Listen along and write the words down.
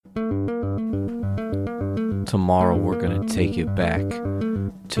Tomorrow we're gonna take it back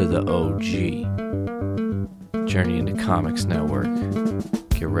to the OG. Journey into Comics Network.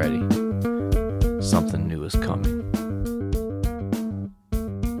 Get ready. Something new is coming.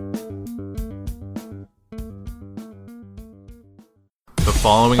 The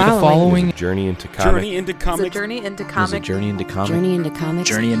following Following. is a Journey into Comics. Journey into It's a Comics journey into It's a comic Journey into Comics Journey into Comics.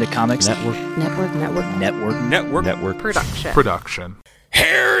 Journey into Comics Network. Network. production. Production.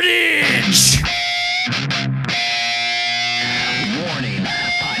 Heritage. Warning,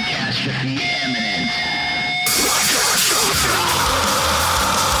 podcastrophe imminent.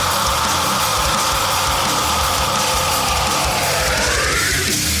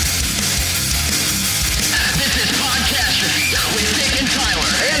 This is Podcastrophe with Dick and Tyler.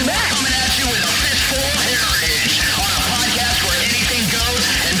 And Matt. Coming at you with a fistful of heritage on a podcast where anything goes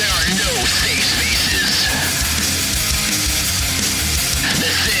and there are no safe spaces.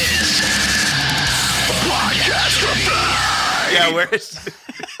 This is Podcastrophe. Yeah, where's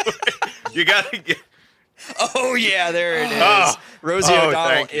you gotta get? Oh, yeah, there it is. Oh. Rosie Oh, O'Donnell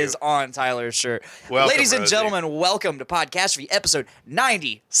thank you. is on Tyler's shirt. Welcome, Ladies and Rosie. gentlemen, welcome to Podcastrophe episode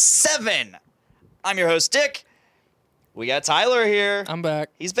 97. I'm your host, Dick. We got Tyler here. I'm back.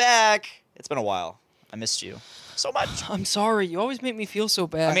 He's back. It's been a while. I missed you so much. I'm sorry. You always make me feel so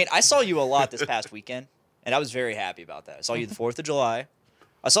bad. I mean, I saw you a lot this past weekend, and I was very happy about that. I saw you the 4th of July.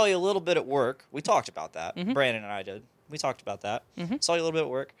 I saw you a little bit at work. We talked about that. Brandon and I did. We talked about that. Saw you a little bit at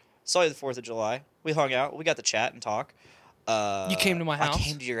work. Saw you the 4th of July. We hung out. We got to chat and talk. You came to my house. I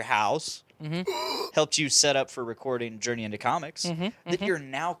came to your house. Helped you set up for recording Journey into Comics that you're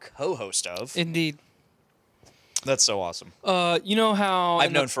now co-host of. Indeed. That's so awesome. You know how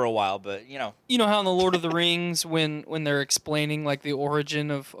I've known for a while, but you know how in the Lord of the Rings when they're explaining like the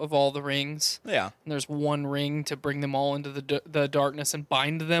origin of all the rings, yeah. and there's one ring to bring them all into the darkness and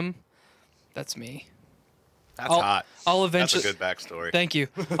bind them. That's me. That's I'll- hot. I'll That's eventually. a good backstory. Thank you.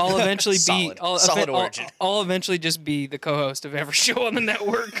 I'll eventually be. Solid. Solid origin. I'll eventually just be the co-host of every show on the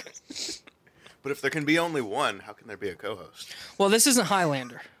network. But if there can be only one, how can there be a co-host? Well, this isn't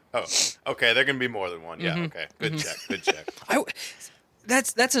Highlander. Oh, okay. There can be more than one. Yeah. Okay. Good check. Good check.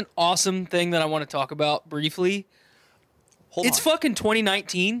 That's an awesome thing that I want to talk about briefly. Hold It's on. fucking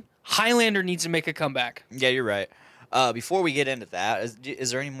 2019. Highlander needs to make a comeback. Yeah, you're right. Before we get into that,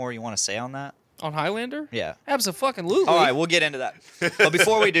 is there any more you want to say on that? On Highlander? Yeah. Absolutely. All right, we'll get into that. But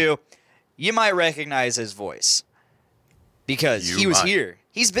before we do, you might recognize his voice because You he was might. here.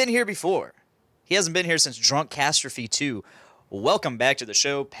 He's been here before. He hasn't been here since Drunk Castrophe 2. Welcome back to the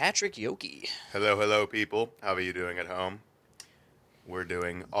show, Patrick Yoki. Hello, people. How are you doing at home? We're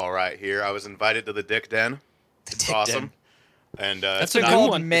doing all right here. I was invited to the Dick Den. It's Dick awesome. Den. And That's it's a not, good Called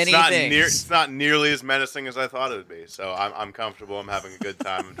one. many it's not things. it's not nearly as menacing as I thought it would be. So I'm comfortable. I'm having a good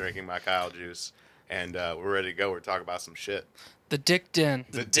time. I'm drinking my Kyle juice, and we're ready to go. We're talking about some shit. The Dick Den.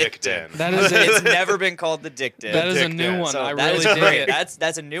 The Dick Dick Den. That is It's never been called the Dick Den. That is a Dick new Den. one. So I that really is dig great. it.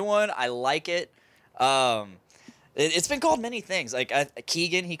 That's a new one. I like it. It's been called many things. Like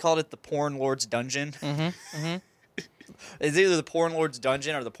Keegan, he called it the Porn Lord's Dungeon. It's either the Porn Lord's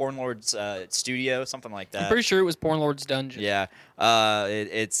Dungeon or the Porn Lord's Studio, something like that. I'm pretty sure it was Porn Lord's Dungeon. Yeah.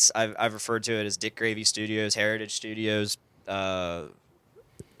 I've referred to it as Dick Gravy Studios, Heritage Studios. What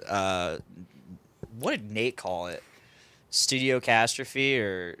did Nate call it? Studio Castrophe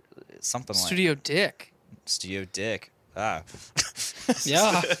or something Studio Dick. Studio Dick. Ah.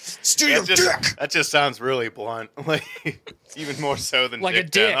 Yeah. Studio Dick. That just sounds really blunt. Like even more so than Like a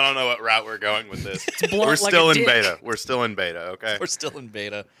Dick Den. dick. I don't know what route we're going with this. blunt We're like still a in dick. beta. We're still in beta. Okay. We're still in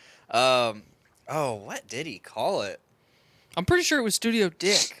beta. What did he call it? I'm pretty sure it was Studio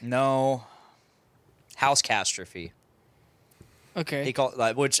Dick. No. House Castrophe. Okay. He called,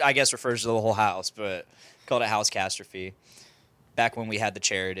 which I guess refers to the whole house, but called it House Castrophe. Back when we had the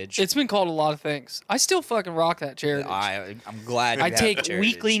Charitage. It's been called a lot of things. I still fucking rock that charity. I'm glad you I have take the Charitage.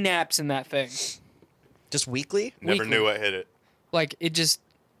 weekly naps in that thing. Just weekly? Never weekly. knew what hit it. Like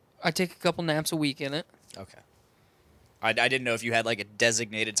I take a couple naps a week in it. Okay. I didn't know if you had like a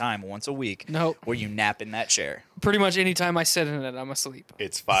designated time once a week Nope. where you nap in that chair. Pretty much any time I sit in it, I'm asleep.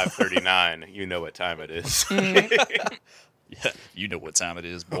 It's 5:39. You know what time it is. Yeah, you know what time it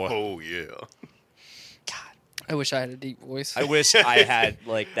is, boy. Oh yeah. God, I wish I had a deep voice. I wish I had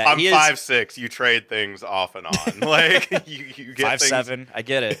like that. I'm He is 5'6". You trade things off and on. Like you get 5'7". I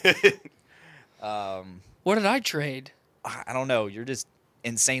get it. What did I trade? I don't know. You're just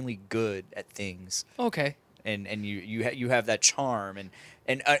insanely good at things, Okay. and you have that charm,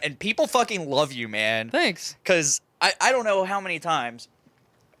 and people fucking love you, man. Thanks. Because I don't know how many times.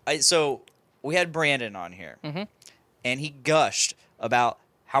 So we had Brandon on here, and he gushed about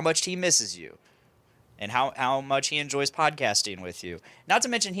how much he misses you, and how much he enjoys podcasting with you. Not to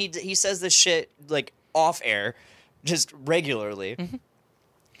mention he says this shit like off air, just regularly. Mm-hmm.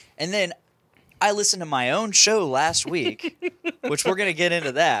 And then I listened to my own show last week, which we're gonna get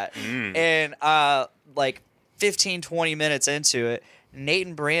into that. And like 15, 20 minutes into it, Nate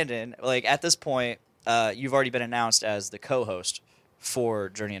and Brandon, like at this point, you've already been announced as the co-host for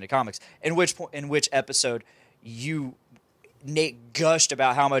Journey into Comics. In which episode Nate gushed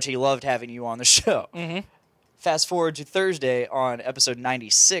about how much he loved having you on the show. Mm-hmm. Fast forward to Thursday on episode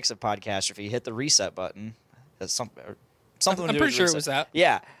 96 of Podcastrophe. Hit the reset button. That's something. I'm pretty sure it was that.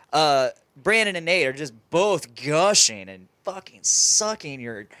 Yeah. Brandon and Nate are just both gushing and fucking sucking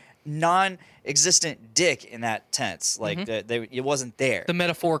your non-existent dick in that tense. Like it wasn't there. The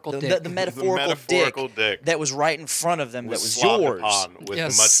metaphorical dick. The metaphorical dick that was right in front of them. That was slobbed yours. upon with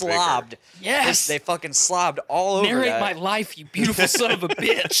Yes. much Slobbed. vigor. Yes. They fucking slobbed all over Narrate that. my life, you beautiful son of a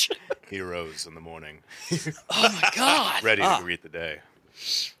bitch. He rose in the morning, Oh my god. ready to greet the day.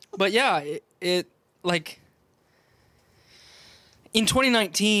 But yeah, it like in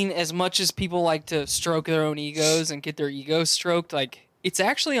 2019, as much as people like to stroke their own egos and get their egos stroked, like it's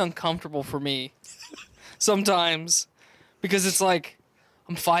actually uncomfortable for me sometimes because it's like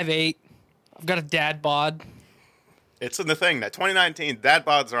I'm 5'8", I've got a dad bod. It's in the thing that 2019 dad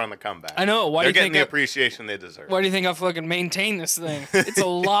bods are on the comeback. I know. Why They're do you getting think the appreciation they deserve. Why do you think I fucking maintain this thing? It's a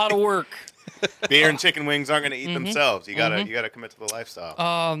lot of work. Beer and chicken wings aren't going to eat themselves. You gotta commit to the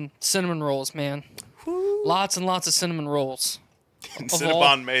lifestyle. Cinnamon rolls, man. Lots and lots of cinnamon rolls.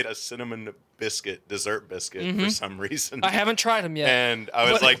 Cinnabon made a cinnamon dessert biscuit for some reason. I haven't tried them yet. And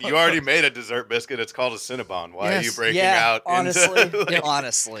I was like, you already made a dessert biscuit. It's called a Cinnabon. Why are you Yes. breaking out honestly, into... like,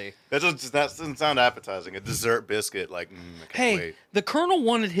 honestly. that doesn't sound appetizing. A dessert biscuit, like, I can't Hey, wait. the Colonel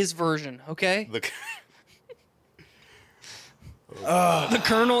wanted his version, okay? The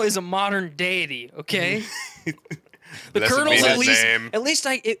Colonel is a modern deity, okay? The Blessed Colonel's be at his least, name. at least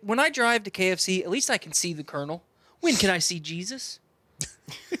when I drive to KFC, at least I can see the Colonel. When can I see Jesus?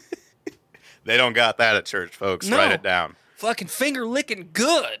 They don't got that at church, folks. No. Write it down. Fucking finger licking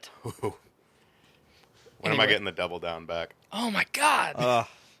good. When am I Anyway. getting the double down back? Oh my god.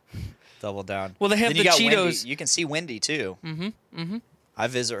 Double down. Well, they have Then the you got Cheetos. Wendy. You can see Wendy too. I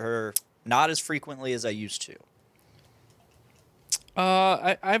visit her not as frequently as I used to.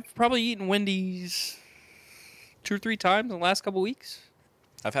 I've probably eaten Wendy's 2 or 3 times in the last couple weeks.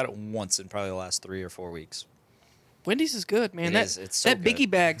 I've had it once in probably the last 3 or 4 weeks. Wendy's is good, man. It that is. It's so that good. Biggie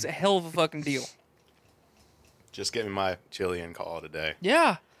bag's a hell of a fucking deal. Just get me my chili and call it a day.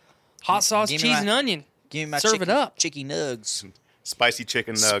 Yeah. Hot sauce, Give me cheese, my- and onion. Give me my Serve it up. chicky nugs, Spicy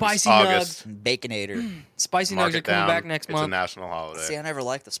chicken nugs. Spicy August. and baconator. Spicy Mark nugs are it coming down. back next It's a month. national holiday. See, I never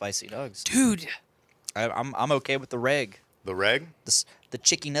liked the spicy nugs. Dude, I'm okay with the reg, The reg? the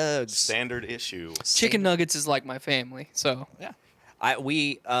chicky nugs. Standard issue. chicken nuggets is like my family. So Yeah.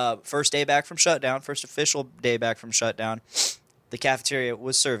 We first day back from shutdown, first official day back from shutdown, the cafeteria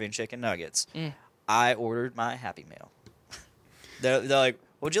was serving chicken nuggets. I ordered my Happy Meal. They're like,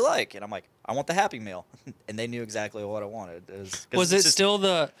 "What'd you like?" And I'm like, "I want the Happy Meal," and they knew exactly what I wanted. was it still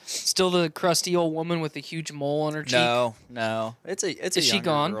the crusty old woman with the huge mole on her cheek? No. It's a Is she younger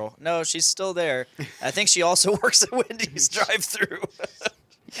gone? girl. No, she's still there. I think she also works at Wendy's drive-through.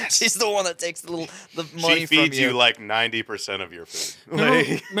 She's the one that takes the money She feeds from you like 90% of your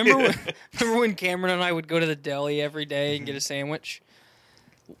food. Remember when Cameron and I would go to the deli every day and get a sandwich?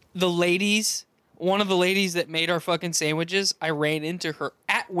 One of the ladies that made our fucking sandwiches, I ran into her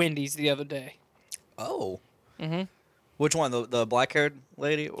at Wendy's the other day. Oh. Mm-hmm. Which one? The black-haired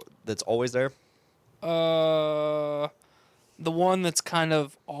lady that's always there? The one that's kind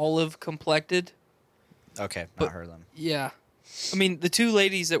of olive complected. Okay, But- not her then. Yeah. I mean, the 2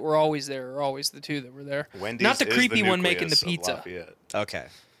 ladies that were always there are always the 2 that were there. Wendy's Not the is creepy one making the nucleus of pizza. Lafayette. Okay.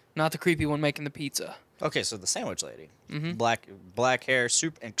 Not the creepy one making the pizza. Okay, so the sandwich lady. Mm-hmm. Black hair,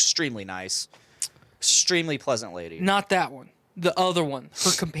 super, extremely nice. Extremely pleasant lady. Not that one. The other one.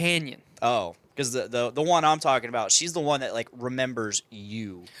 Her companion. Oh, because the one I'm talking about, she's the one that like remembers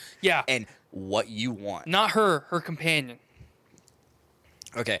you Yeah. and what you want. Not her. Her companion.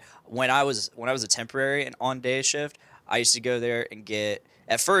 Okay, when I was a temporary and on day shift, I used to go there and get.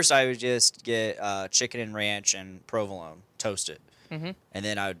 At first, I would just get chicken and ranch and provolone, toast it, and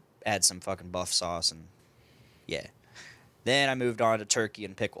then I would add some fucking buff sauce and yeah. Then I moved on to turkey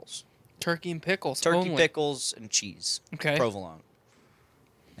and pickles, Turkey and pickles. turkey only. pickles and cheese, Okay. provolone,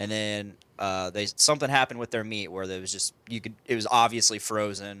 and then something happened with their meat where there was just it was obviously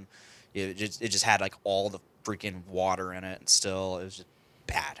frozen, it just had like all the freaking water in it and still it was just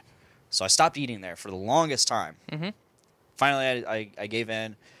bad. So I stopped eating there for the longest time. finally, I gave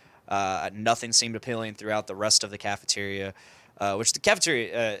in. Nothing seemed appealing throughout the rest of the cafeteria, which the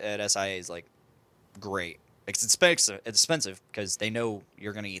cafeteria at SIA is like great. It's expensive because they know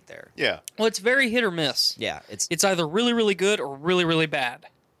you're gonna eat there. Yeah. Well, it's very hit or miss. Yeah, It's either really, really good or really, really bad.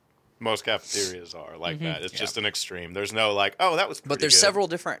 Most cafeterias are like that. It's just an extreme. There's no like, oh, that was pretty but there's good. several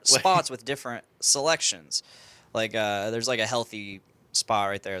different spots with different selections. Like there's like a healthy spot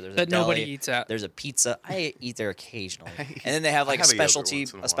right there. There's That a deli. nobody eats at. There's a pizza. I eat there occasionally. And then they have like I have a a yogurt specialty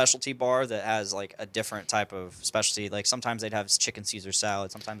once in a while. specialty bar that has like a different type of specialty. Like sometimes they'd have chicken Caesar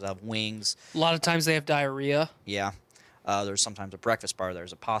salad. Sometimes they have wings. A lot of times they have diarrhea. Yeah. There's sometimes a breakfast bar.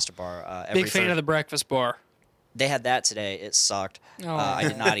 There's a pasta bar. Big fan of the breakfast bar. They had that today. It sucked. Oh. I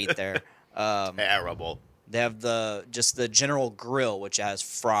did not eat there. Terrible. They have the general grill, which has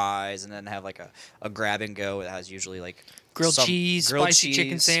fries, and then have like a grab and go. It has usually like Grilled some cheese, grilled spicy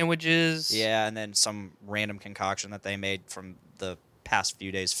chicken cheese. sandwiches. Yeah, and then some random concoction that they made from the past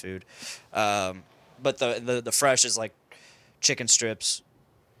few days' food. But the fresh is like chicken strips,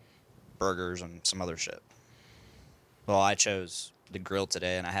 burgers, and some other shit. Well, I chose the grill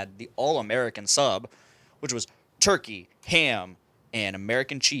today, and I had the all-American sub, which was turkey, ham, and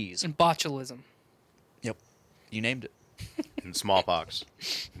American cheese. And botulism. Yep, you named it. And smallpox.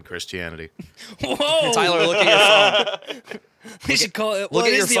 And Christianity. Whoa! Tyler, look at your phone. We should call it. look Well, at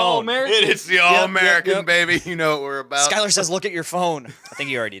it your is the phone. All-American. It's the All-American, yep. baby. You know what we're about. Skylar says, "Look at your phone." I think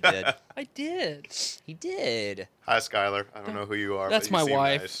he already did. I did. He did. Hi, Skylar. I don't know who you are. That's but you my seem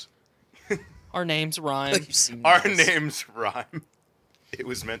wife. nice. Our names rhyme. You seem Our nice. names rhyme. It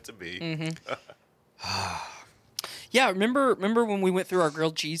was meant to be. Mm-hmm. Yeah, remember when we went through our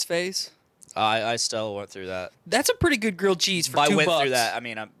grilled cheese phase? I still went through that. That's a pretty good grilled cheese for If I $2. went through that, I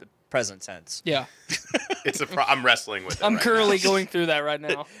mean, I'm present tense. Yeah, I'm wrestling with it. I'm right currently now. going through that right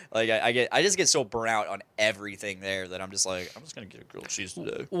now. Like I just get so burnt out on everything there that I'm just like, I'm just gonna get a grilled cheese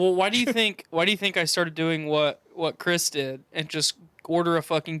today. Well, why do you think I started doing what Chris did and just order a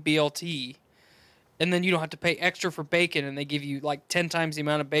fucking BLT, and then you don't have to pay extra for bacon, and they give you like 10 times the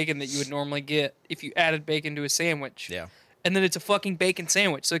amount of bacon that you would normally get if you added bacon to a sandwich. Yeah. And then it's a fucking bacon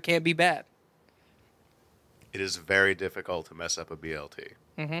sandwich, so it can't be bad. It is very difficult to mess up a BLT.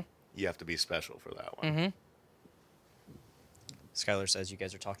 Mm-hmm. You have to be special for that one. Mm-hmm. Skylar says you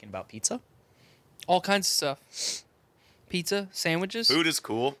guys are talking about pizza. All kinds of stuff. Pizza, sandwiches, Food is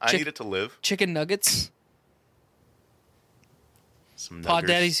cool. I Chick- need it to live. chicken nuggets. Some Pod nuggers.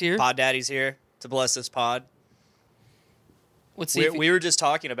 Daddy's here. Pod Daddy's here to bless this pod. Let's see. We were just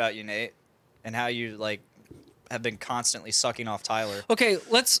talking about you, Nate, and how you like have been constantly sucking off Tyler. Okay,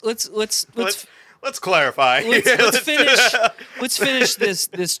 let's Let's clarify. let's finish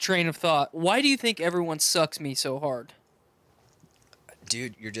this train of thought. Why do you think everyone sucks me so hard?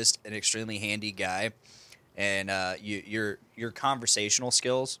 Dude, you're just an extremely handy guy, and your conversational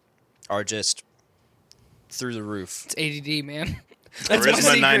skills are just through the roof. It's ADD, man. That's my Charisma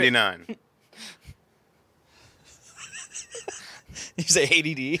secret. 99. You say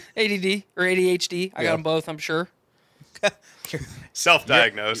ADD? ADD or ADHD. I Yeah. got them both, I'm sure.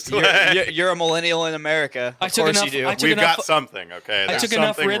 Self-diagnosed. You're a millennial in America. I Of took course enough- you do. I took We've enough- got something, okay? I There's took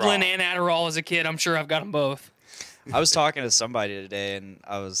enough something Ritalin wrong. and Adderall as a kid. I'm sure I've got them both. I was talking to somebody today, and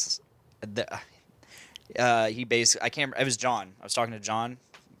I was, he basically, I can't. It was John. I was talking to John,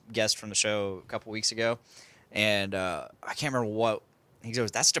 guest from the show a couple weeks ago, and I can't remember what he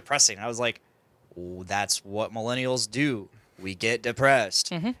goes. That's depressing. I was like, oh, that's what millennials do. We get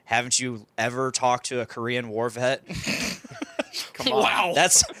depressed. Mm-hmm. Haven't you ever talked to a Korean war vet? Come on. Wow.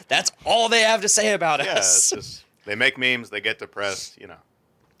 That's all they have to say about Yeah, us. it's just, they make memes, they get depressed,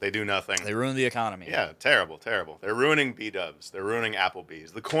 They do nothing. They ruin the economy. Yeah, terrible, terrible. They're ruining B-dubs. They're ruining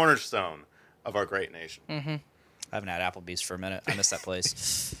Applebee's, the cornerstone of our great nation. Mm-hmm. I haven't had Applebee's for a minute. I miss that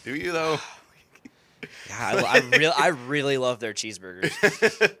place. Do you, though? Yeah, I really love their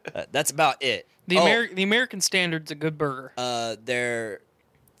cheeseburgers. That's about it. The American standard's a good burger. Their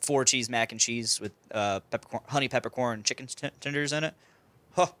 4-cheese mac and cheese with honey peppercorn chicken tenders in it.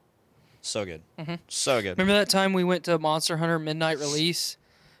 Huh. So good. Mm-hmm. So good. Remember that time we went to Monster Hunter Midnight Release,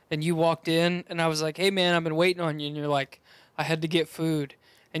 and you walked in, and I was like, "Hey man, I've been waiting on you," and you're like, "I had to get food,"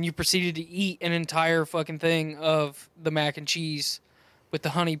 and you proceeded to eat an entire fucking thing of the mac and cheese with the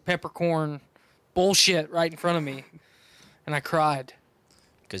honey peppercorn bullshit right in front of me, and I cried.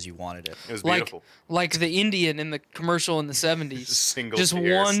 Because you wanted it. It was Like, beautiful. like the Indian in the commercial in the 70s. Single Just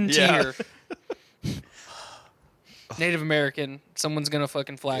tears. one Yeah. tear. Native American. Someone's gonna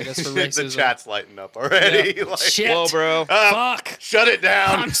fucking flag us for the racism. chat's lighting up already. Yeah. Like, Shit. Whoa, bro. Fuck. Shut it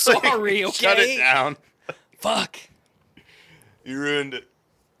down. I'm sorry, Shut okay? it down. Fuck. You ruined it.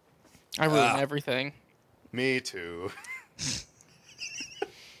 I ruin everything. Me too.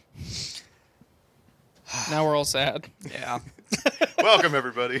 Now we're all sad. Yeah. Welcome,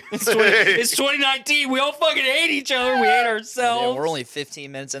 everybody. It's 2019. We all fucking hate each other. We hate ourselves. Yeah, we're only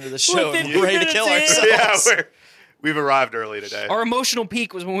 15 minutes into the show and 15 we're ready to kill minutes ourselves. Yeah, we've arrived early today. Our emotional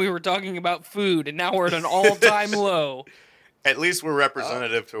peak was when we were talking about food, and now we're at an all-time low. At least we're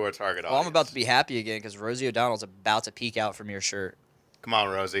representative to our target audience. Well, I'm about to be happy again because Rosie O'Donnell's about to peek out from your shirt. Come on,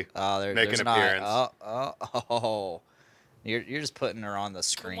 Rosie. Oh, Make there's an an eye. appearance. Oh. You're just putting her on the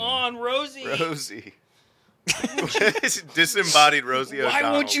screen. Come on, Rosie. Rosie. Disembodied Rosie Why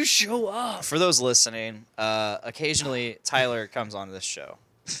O'Donnell. won't you show up? For those listening, occasionally Tyler comes onto this show.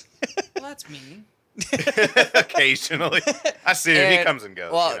 Well, that's mean. Occasionally. I see him. He And- comes and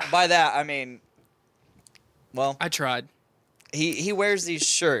goes. Well, yeah. by that I mean, well, I tried. he wears these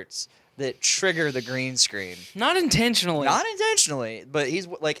shirts that trigger the green screen. Not intentionally. Not intentionally, but he's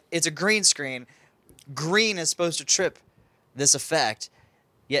like, it's a green screen. Green is supposed to trip this effect,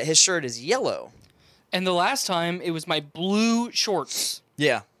 yet his shirt is yellow. And the last time, it was my blue shorts.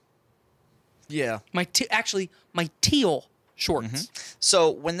 Yeah. Yeah. My teal shorts. So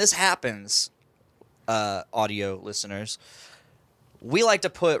when this happens, audio listeners, we like to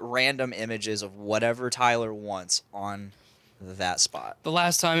put random images of whatever Tyler wants on that spot. The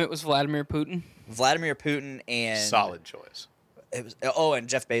last time, it was Vladimir Putin. Vladimir Putin and Solid choice. It was, and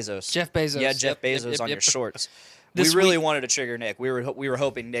Jeff Bezos. Jeff Bezos. Yeah, Jeff Yep, Bezos yep, on yep. your shorts. This we really week- wanted to trigger Nick. We were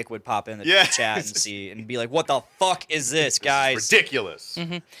hoping Nick would pop in the Yeah. chat and see and be like, "What the fuck is this, guys? This is ridiculous.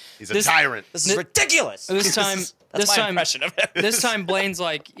 He's a This- tyrant. This is ridiculous." This time, That's this my time, impression of it. this time, Blaine's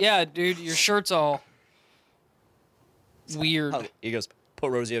like, "Yeah, dude, your shirt's all weird." Oh, he goes,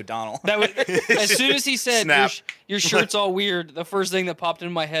 "Put Rosie O'Donnell." That was, as soon as he said your, Snap. your shirt's all weird, the first thing that popped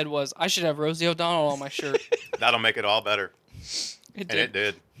into my head was I should have Rosie O'Donnell on my shirt. That'll make it all better. It And it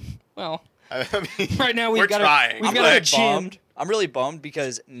did. did. Well, I mean, right now we've we're got trying. we've I'm got really a gym, bummed. I'm really bummed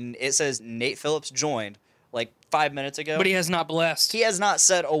because it says Nate Phillips joined like 5 minutes ago. but he has not blessed. He has not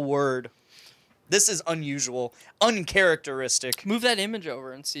said a word. This is unusual, uncharacteristic. Move that image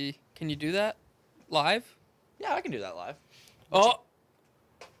over and see. Can you do that live? Yeah, I can do that live. Oh,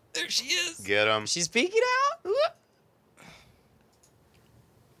 there she is. Get him. She's peeking out.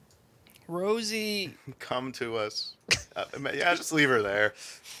 Rosie. Come to us. Yeah, just leave her there.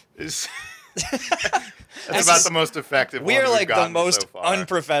 That's about the most effective We one are we've like the gotten most so far.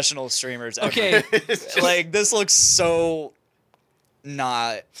 unprofessional streamers ever. Okay, Like, this looks so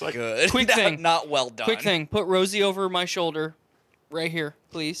not like- good. Quick Not- thing. Not well done. quick thing. Put Rosie over my shoulder, right here,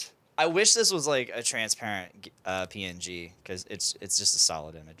 please. I wish this was like a transparent PNG because it's just a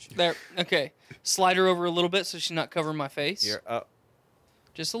solid image. There. Okay. Slide her over a little bit so she's not covering my face. You're,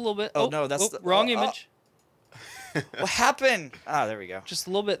 Just a little bit. Oh, no, that's the- wrong oh, oh. image. what happened? Ah, there we go. Just a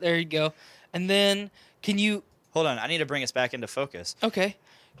little bit. There you go. And then can you? Hold on, I need to bring us back into focus. Okay.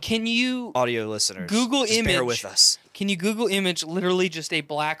 Can you Audio listeners, Google just bear image. with us. Can you Google image literally just a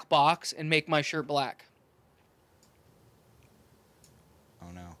black box and make my shirt black?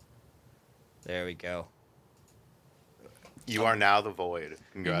 Oh no. There we go. You are now the void.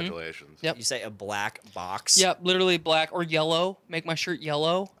 Congratulations. Yep. You say a black box? Yep. Literally black or yellow. Make my shirt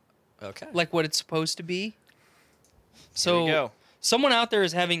yellow, Okay. like what it's supposed to be. Here So we go. someone out there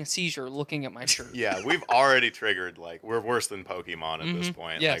is having a seizure looking at my shirt. Yeah, we've already triggered, like, we're worse than Pokemon at this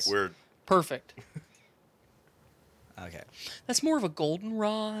point. Yes. Like, we're Perfect. Okay. That's more of a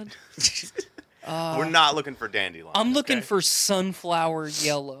goldenrod. we're not looking for dandelion. I'm looking okay? for sunflower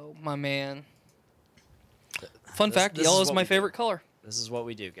yellow, my man. Fun This- fact, this is yellow is what my we do. favorite color. This is what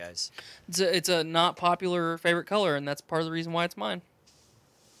we do, guys. It's a not popular favorite color, and that's part of the reason why it's mine.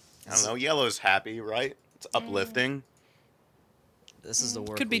 I don't know. Yellow's happy, right? It's uplifting. This is the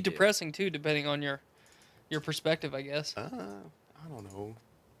work. Could be we do. depressing too, depending on your perspective, I guess. I don't know.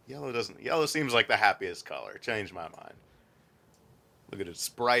 Yellow seems like the happiest color. Changed my mind. Look at it. It's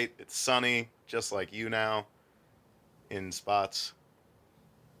bright. It's sunny, just like you now. In spots.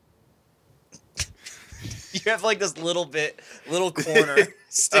 You have like this little corner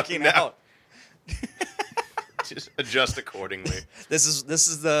sticking now. out. Just adjust accordingly. This is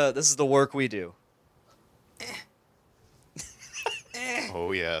the work we do.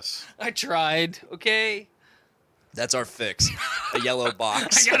 Oh yes. I tried. Okay, That's our fix. A yellow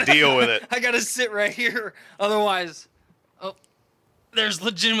box. Deal with it. I gotta sit right here, otherwise, oh, there's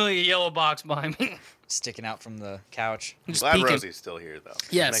legitimately a yellow box behind me. Sticking out from the couch. I'm just Glad peeking. Rosie's still here though.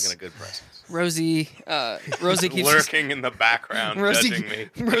 She's Yes. making a good presence. Rosie keeps Lurking in the background, judging me.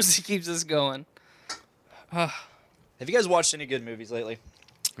 Rosie keeps us going. Have you guys watched any good movies lately?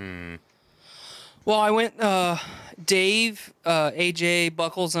 Well, I went. Dave, AJ,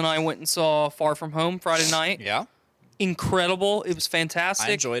 Buckles, and I went and saw Far From Home Friday night. Yeah. incredible. It was I fantastic.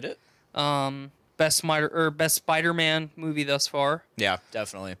 enjoyed it. Best Spider-Man movie thus far. Yeah,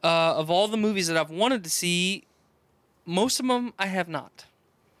 definitely. Of all the movies that I've wanted to see, most of them I have not.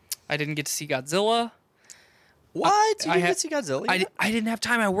 I didn't get to see Godzilla. What? Did I you ha- get to see Godzilla? I didn't have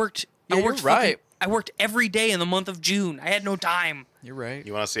time. I worked. Yeah, I worked you're right. I worked every day in the month of June. I had no time. You're right.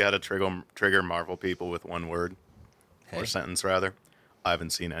 You want to see how to trigger Marvel people with one word or sentence rather? I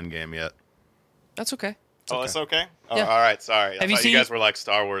haven't seen Endgame yet. That's okay. Oh, it's okay. Oh, Yeah. all right. Sorry. Have I you thought seen- you guys were like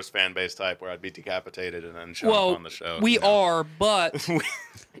Star Wars fan base type, where I'd be decapitated and then show up Well, on the show. we you know? are, but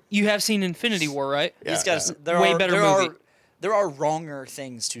you have seen Infinity War, right? Yeah, He's got yeah. there Way are better there movie. are there are wronger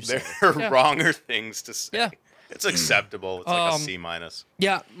things to say. There are wronger things to say. Yeah. It's acceptable. It's like a C-.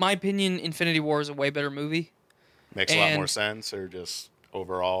 Yeah, my opinion, Infinity War is a way better movie. Makes a lot more and- sense, or just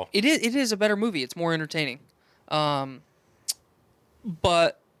overall. It is a better movie. It's more entertaining.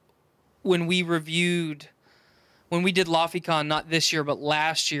 But when we did LaFiCon, not this year, but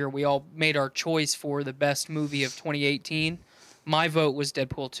last year, we all made our choice for the best movie of 2018. My vote was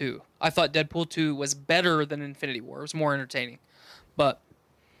Deadpool 2. I thought Deadpool 2 was better than Infinity War. It was more entertaining. But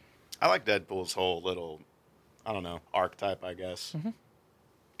I like Deadpool's whole little, I don't know, archetype, I guess.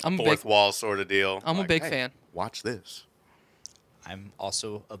 I'm a Fourth big, wall sort of deal. I'm a Like, big hey, fan. Watch this. I'm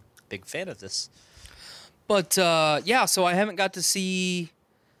also a big fan of this. But yeah, so I haven't got to see.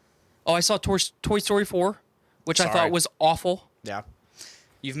 Oh, I saw Toy Story 4, which I Sorry. thought was awful. Yeah,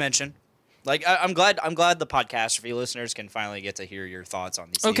 you've mentioned. Like I'm glad the podcast for you listeners can finally get to hear your thoughts on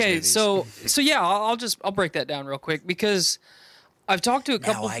these. Okay, movies. so yeah, I'll break that down real quick because I've talked to a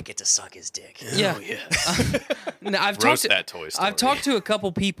now couple. I get to suck his dick. Yeah, No, I've talked Roast to, that Toy Story. I've talked to a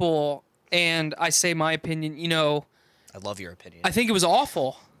couple people, and I say my opinion. You know, I love your opinion. I think it was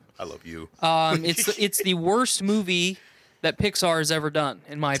awful. I love you. It's the worst movie that Pixar has ever done,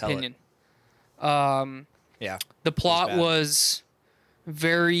 in my Tell it. opinion. yeah, The plot bad. was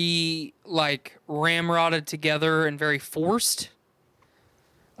very like ramrodded together and very forced.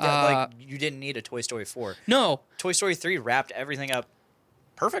 like you didn't need a Toy Story 4. No, Toy Story 3 wrapped everything up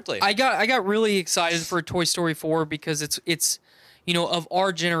perfectly. I got really excited for Toy Story 4 because it's you know, of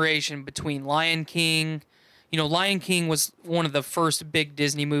our generation between Lion King. You know, Lion King was one of the first big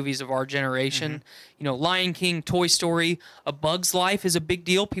Disney movies of our generation. You know, Lion King, Toy Story, A Bug's Life is a big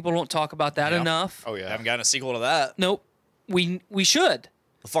deal. People don't talk about that Yeah. enough. Oh I yeah. haven't gotten a sequel to that. Nope. We should.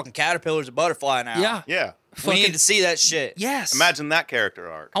 The fucking caterpillar's a butterfly now. Yeah. Yeah. we need Fucking- to see that shit. Yes. Imagine that character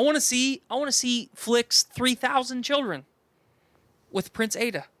arc. I want to see Flick's 3,000 Children with Prince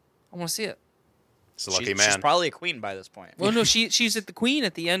Ada. I want to see it. It's a lucky She's man. probably a queen by this point. Well, no, she's at the Queen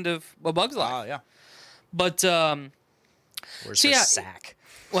at the end of A Bug's Life. Oh yeah. But Where's So, her yeah. sack?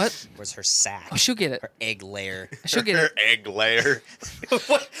 what? Where's her sack? Oh, she'll get it. Her egg layer. She'll get Her it. egg layer.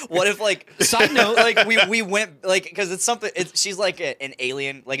 what if like Side note, like we went like because it's something she's like an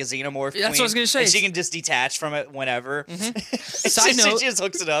alien like a xenomorph Yeah, that's what I was gonna say. and she can just detach from it whenever. Side note- she just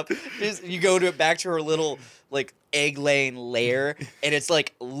hooks it up. You go back to her little like egg laying layer and it's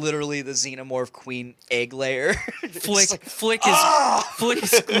like literally the xenomorph queen egg layer. Flick, Just like, Flick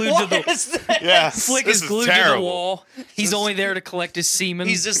is glued to what the. is that? Yeah. Flick this is glued to the terrible. wall. He's only there to collect his semen.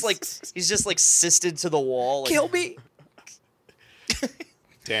 He's just like cysted to the wall. Like, kill me.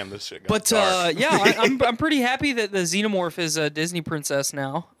 Damn, this shit got But dark. yeah, I'm pretty happy that the xenomorph is a Disney princess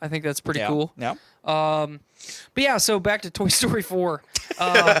now. I think that's pretty yeah, cool. Yeah. But yeah, so back to Toy Story 4.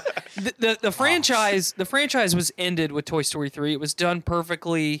 The franchise was ended with Toy Story 3. It was done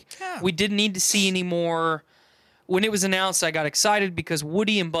perfectly. Yeah. We didn't need to see any more. When it was announced, I got excited because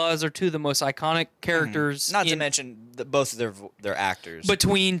Woody and Buzz are two of the most iconic characters. Not to in- mention both of their actors.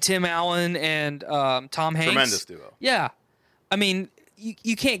 between Tim Allen and Tom Hanks. Tremendous duo. Yeah. I mean,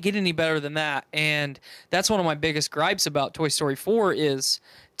 you can't get any better than that. And that's one of my biggest gripes about Toy Story 4 is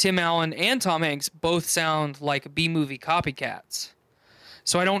Tim Allen and Tom Hanks both sound like B-movie copycats.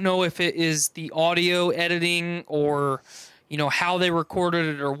 So I don't know if it is the audio editing or, you know, how they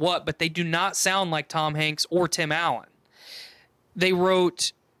recorded it or what, but they do not sound like Tom Hanks or Tim Allen. They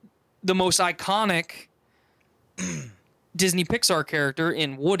wrote the most iconic Disney Pixar character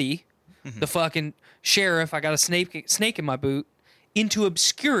in Woody, the fucking sheriff, I got a snake in my boot, into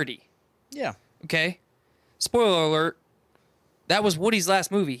obscurity. yeah. Okay? Spoiler alert. That was Woody's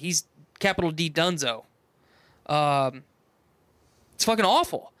last movie. He's capital D Dunzo. It's fucking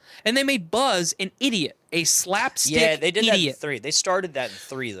awful. And they made Buzz an idiot, a slapstick Yeah, they did that in idiot. 3. They started that in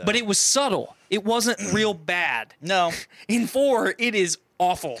 3 though. But it was subtle. It wasn't real bad. no. In 4, it is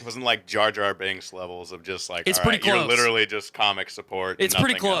awful. It wasn't like Jar Jar Binks levels of just like, It's all right, pretty you're close. literally just comic support. and It's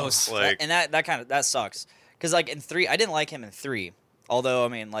pretty nothing else. close. Like, And that sucks. Cuz like in 3, I didn't like him in 3. Although I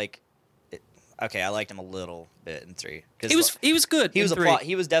mean like okay, I liked him a little bit in 3. He was good. He was in a 3. plot.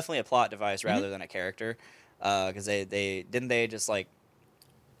 He was definitely a plot device rather than a character. Because they didn't they just like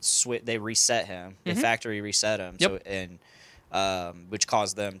they reset him. The factory reset him. Yep. So which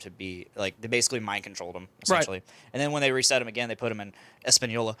caused them to be like they basically mind controlled him essentially. Right. And then when they reset him again, they put him in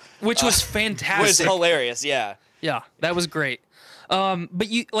Espanola, which was which was fantastic. hilarious. Yeah. Yeah, that was great. But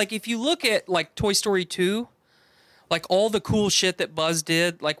you like if you look at like Toy Story 2, like all the cool shit that Buzz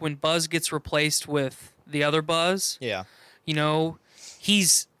did, like when Buzz gets replaced with the other Buzz, Yeah. you know, he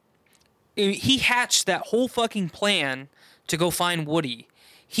hatched that whole fucking plan to go find Woody.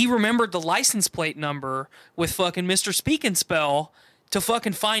 He remembered the license plate number with fucking Mr. Speak and Spell to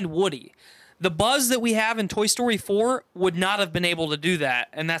fucking find Woody. The Buzz that we have in Toy Story 4 would not have been able to do that,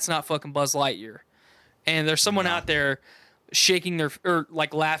 and that's not fucking Buzz Lightyear. And there's someone out there shaking or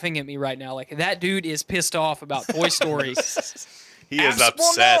like laughing at me right now. Like that dude is pissed off about Toy Story. He is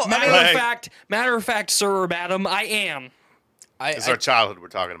upset. Matter of fact, sir or madam, I am. It's our childhood we're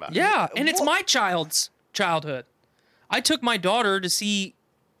talking about. Yeah, and it's my child's childhood. I took my daughter to see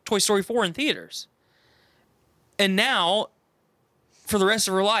Toy Story 4 in theaters. And now, for the rest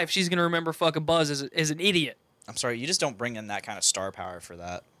of her life, she's going to remember fucking Buzz as an idiot. I'm sorry, you just don't bring in that kind of star power for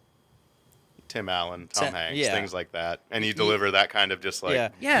that. Tim Allen, Tom Hanks, yeah. things like that. And you deliver that kind of just like, Yeah.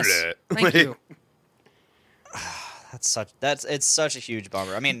 Yes, bleh. thank you. It's such a huge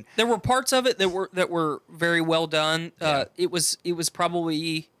bummer. I mean, There were parts of it that were very well done. It was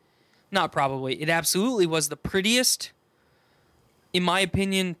probably, not probably, it absolutely was the prettiest, in my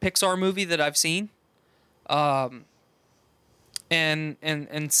opinion, Pixar movie that I've seen.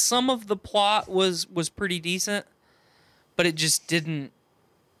 And some of the plot was pretty decent, but it just didn't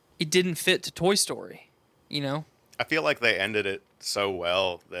fit to Toy Story, you know? I feel like they ended it so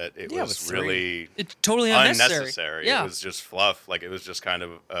well that it Yeah, was with 3. really It's totally unnecessary. unnecessary. Yeah, It was just fluff. Like it was just kind of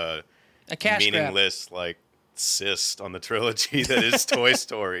a cash grab. meaningless like cyst on the trilogy that is Toy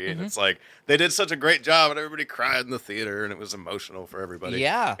Story. And it's like they did such a great job and everybody cried in the theater and it was emotional for everybody.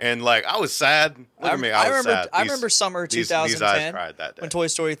 Yeah. And like I was sad. Look at me, I was sad. I remember summer these eyes 2010 cried that day. when Toy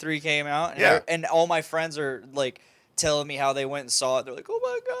Story 3 came out. And Yeah. and all my friends are like telling me how they went and saw it. They're like, "Oh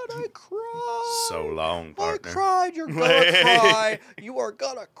my god, I cried. So long, I partner. cried. You're gonna cry. You are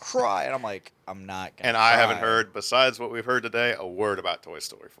gonna cry." And I'm like, "I'm not gonna." And I haven't heard, besides what we've heard today, a word about Toy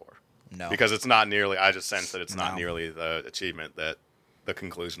Story 4. No. Because it's not nearly, I just sense that it's not No. nearly the achievement that the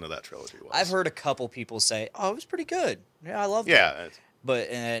conclusion of that trilogy was. I've heard a couple people say, "Oh, it was pretty good. Yeah, I loved it." Yeah.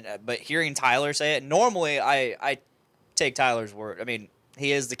 But hearing Tyler say it, normally I take Tyler's word. I mean,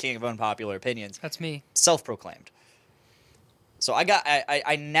 he is the king of unpopular opinions, That's me. self-proclaimed. So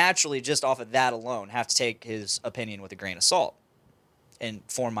I naturally, just off of that alone, have to take his opinion with a grain of salt and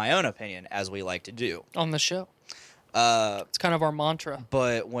form my own opinion, as we like to do. On the show. It's kind of our mantra.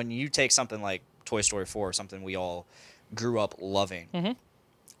 But when you take something like Toy Story 4, something we all grew up loving,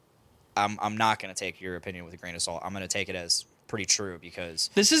 I'm not going to take your opinion with a grain of salt. I'm going to take it as pretty true because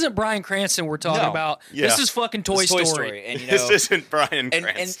This isn't Bryan Cranston we're talking No. about. Yeah. This is fucking Toy it's Toy Story. Story. And, you know, This isn't Bryan and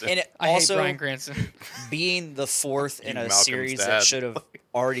Cranston. it I hate also Bryan Cranston. being the fourth in a Malcolm's series dad. that should have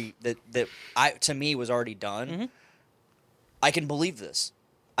already to me was already done. I can believe this.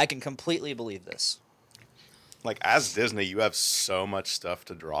 I can completely believe this. Like, as Disney, you have so much stuff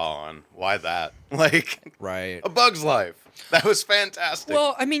to draw on. Why that? Like, Right. A Bug's Life. That was fantastic.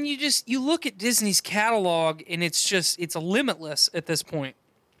 Well, I mean, you look at Disney's catalog, and it's a limitless at this point.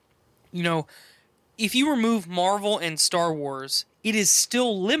 You know, if you remove Marvel and Star Wars, it is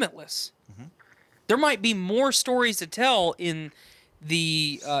still limitless. There might be more stories to tell in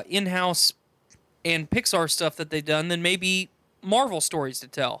the in-house and Pixar stuff that they've done than maybe Marvel stories to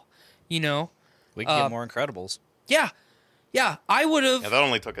tell. You know, We can get more Incredibles. yeah, I would have. yeah, that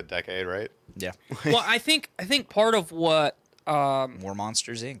only took a decade, right? Yeah. Well, I think part of what. More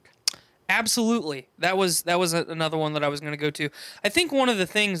Monsters Inc. Absolutely. That was another one that I was going to go to. I think one of the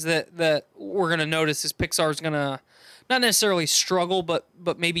things that we're going to notice is Pixar's going to not necessarily struggle, but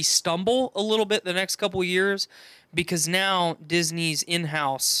maybe stumble a little bit the next couple of years because now Disney's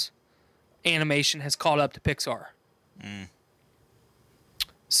in-house animation has caught up to Pixar.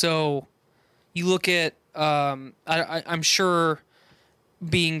 So you look at, I'm sure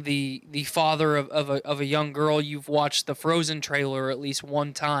being the father of a young girl, you've watched the Frozen trailer at least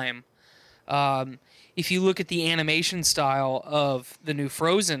one time. If you look at the animation style of the new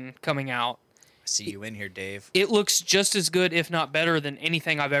Frozen coming out, I see you in here, Dave. it looks just as good, if not better, than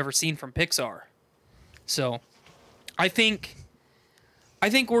anything I've ever seen from Pixar. So, I think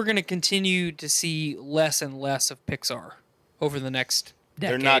we're going to continue to see less and less of Pixar over the next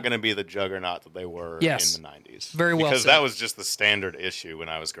decade. They're not going to be the juggernaut that they were Yes. in the 90s. Very well Because said. that was just the standard issue when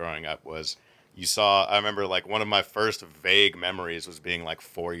I was growing up was you saw. I remember like one of my first vague memories was being like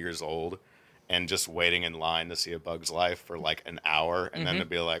 4 years old, and just waiting in line to see A Bug's Life for like an hour, and then to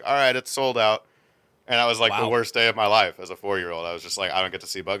be like, all right, it's sold out. And I was like the Wow. worst day of my life as a 4-year-old. I was just like, I don't get to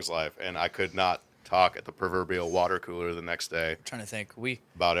see Bug's Life, and I could not talk at the proverbial water cooler the next day I'm trying to think. We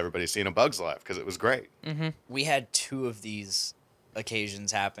about everybody seeing A Bug's Life because it was great. we had 2 of these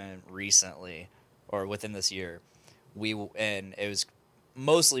occasions happen recently or within this year. And it was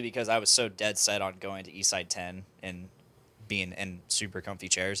mostly because I was so dead set on going to Eastside 10 and being in super comfy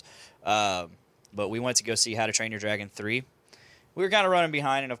chairs. But we went to go see How to Train Your Dragon 3. We were kind of running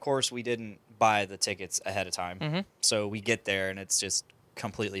behind, and of course we didn't buy the tickets ahead of time. So we get there and it's just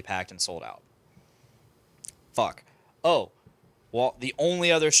completely packed and sold out. Fuck. Oh, well, the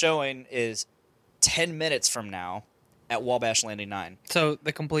only other showing is 10 minutes from now at Wabash Landing 9. So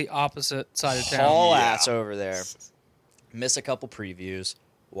the complete opposite side of town. Haul Yeah. ass over there. Miss a couple previews.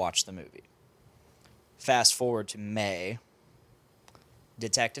 Watch the movie. Fast forward to May.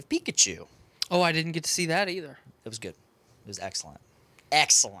 Detective Pikachu. Oh, I didn't get to see that either. It was good. It was excellent.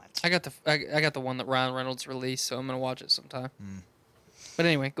 Excellent. I got the one that Ryan Reynolds released, so I'm gonna watch it sometime. Hmm. But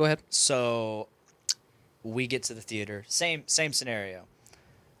anyway, go ahead. So we get to the theater. Same scenario.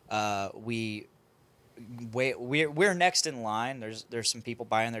 We're next in line. There's some people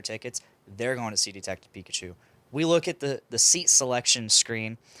buying their tickets. They're going to see Detective Pikachu. We look at the seat selection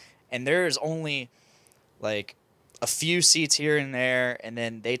screen, and there's only like a few seats here and there, and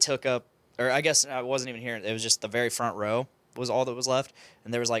then they took up, or I guess I wasn't even here. It was just the very front row was all that was left,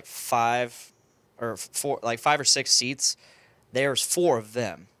 and there was like 5 or 6 seats. There's 4 of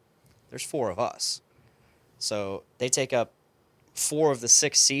them. There's 4 of us. So they take up 4 of the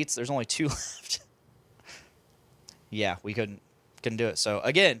 6 seats. There's only 2 left. Yeah, we couldn't do it. So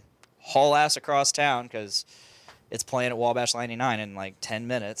again, haul ass across town because it's playing at Wabash 99 in like 10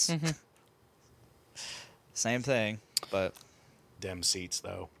 minutes. Same thing, but Dem seats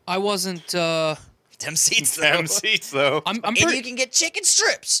though. I wasn't them seats though. Dem seats though. I'm And pretty you can get chicken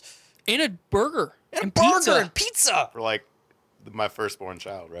strips in a burger and a and burger pizza. and pizza. For like my firstborn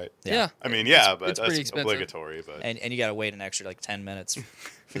child, right? Yeah. I mean, yeah, but it's that's pretty expensive. obligatory. But And you gotta wait an extra like 10 minutes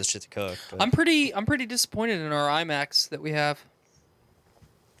for the shit to cook. But I'm pretty disappointed in our IMAX that we have.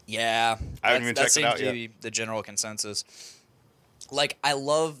 yeah, I haven't even that checked it seems out to yet. be the general consensus. Like I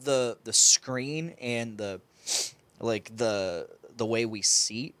love the screen and the way we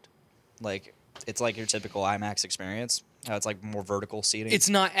seat. Like it's like your typical IMAX experience. How it's like more vertical seating. It's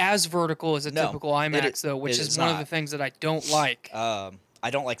not as vertical as a No, typical IMAX it- though, which it is is one of not. the things that I don't like. I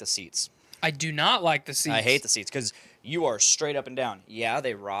don't like the seats. I do not like the seats. I hate the seats because you are straight up and down. Yeah,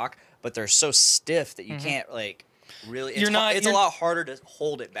 they rock, but they're so stiff that you can't like really. It's, You're not- It's you're- a lot harder to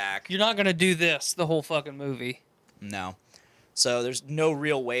hold it back. You're not gonna do this the whole fucking movie. No, so there's no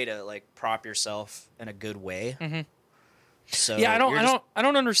real way to like prop yourself in a good way. So Yeah, you're just- I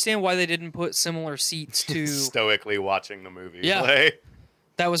don't understand why they didn't put similar seats to. stoically watching the movie. Yeah. play.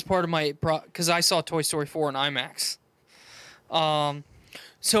 That was part of my because I saw Toy Story 4 in IMAX.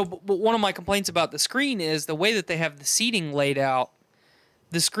 So, but one of my complaints about the screen is the way that they have the seating laid out.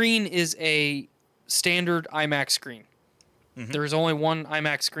 The screen is a standard IMAX screen. There is only one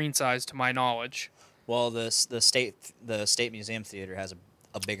IMAX screen size, to my knowledge. Well, the state museum theater has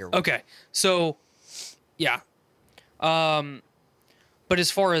a bigger one. Okay, so yeah, but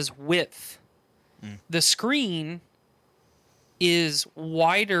as far as width, the screen is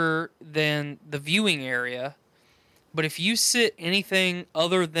wider than the viewing area. But if you sit anything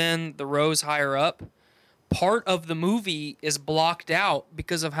other than the rows higher up, part of the movie is blocked out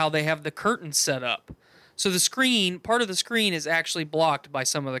because of how they have the curtains set up. So the screen, part of the screen is actually blocked by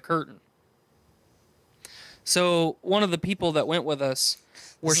some of the curtain. So one of the people that went with us,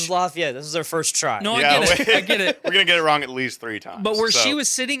 This is Lafayette. This is our first try. no, Yeah, I get it, wait. I get it. We're gonna get it wrong at least 3 times. But where so- she was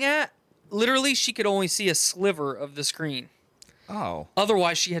sitting at, literally, she could only see a sliver of the screen. Oh.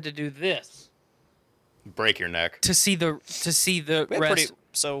 Otherwise, she had to do this break your neck. to see the We had rest.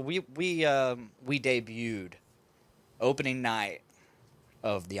 so we debuted opening night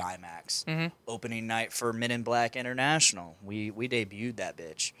of the IMAX. Opening night for Men in Black International. We debuted that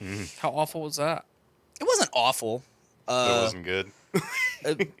bitch. How awful was that? It wasn't awful. That wasn't good.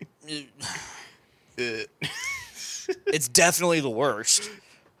 It's definitely the worst.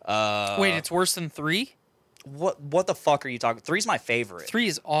 Wait, it's worse than 3? What the fuck are you talking? 3's my favorite. 3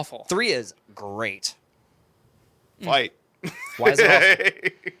 is awful. 3 is great. Fight. Why is it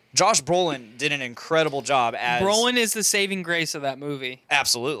awful? Josh Brolin did an incredible job as Brolin is the saving grace of that movie.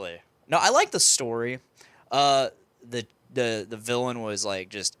 Absolutely. No, I like the story. The villain was like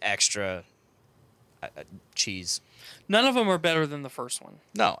just extra cheese. None of them are better than the first one.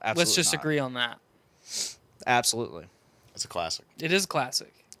 No, absolutely. Let's just not. agree on that. Absolutely. It's a classic. It is a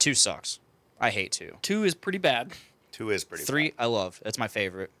classic. 2 sucks. I hate 2. 2 is pretty bad. 2 is pretty 3 I love. That's my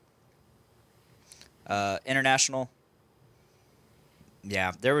favorite. International.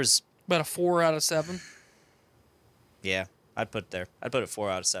 Yeah, there was. About a 4 out of 7. Yeah, I'd put it there. I'd put it 4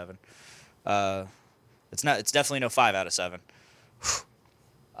 out of 7. It's not. It's definitely no 5 out of 7.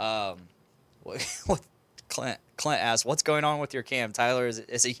 What Clint asked, "What's going on with your cam?" Tyler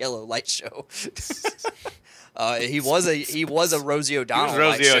is a yellow light show. He was a Rosie He O'Donnell. was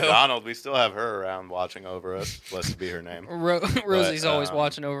Rosie light show. O'Donnell. We still have her around watching over us. Blessed be her name. Rosie's always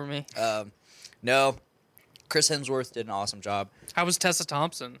watching over me. No, Chris Hemsworth did an awesome job. How was Tessa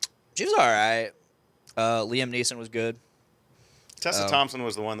Thompson? She was all right. Liam Neeson was good. Tessa Thompson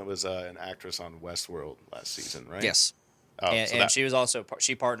was the one that was an actress on Westworld last season, right? Yes. Oh, And she was also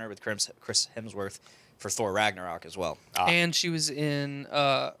she partnered with Chris Hemsworth for Thor Ragnarok as well. And she was in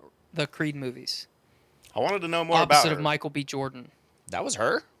the Creed movies. I wanted to know more about Opposite her. of Michael B. Jordan. That was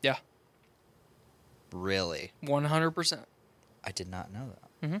her? Yeah, Really? 100%. I did not know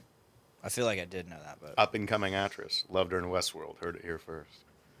that. Mm-hmm. I feel like I did know that, but Up and coming actress. Loved her in Westworld. Heard it here first.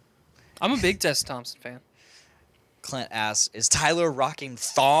 I'm a big Tessa Thompson fan. Clint asks, "Is Tyler rocking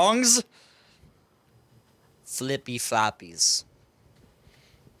thongs?" Flippy floppies.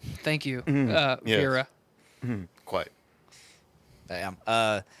 Thank you, Yes. Vera. Quite. I am.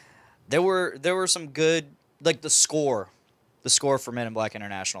 There were some good, like the score for Men in Black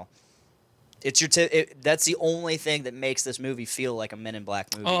International. It's that's the only thing that makes this movie feel like a Men in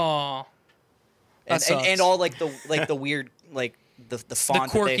Black movie. Oh, and all like the weird like the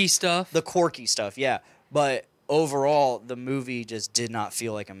font, the quirky stuff. the quirky stuff, yeah. But overall, the movie just did not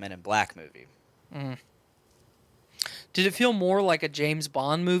feel like a Men in Black movie. Did it feel more like a James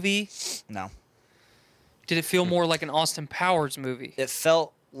Bond movie? No, Did it feel more like an Austin Powers movie? it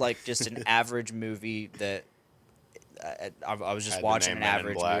felt like just an average movie that I was just Had the watching name an Men in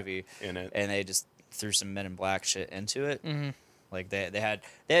average Black movie in it. and they just threw some Men in Black shit into it. Mm-hmm. Like they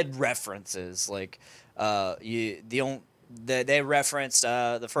had references like they referenced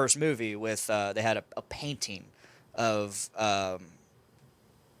the first movie with they had a painting of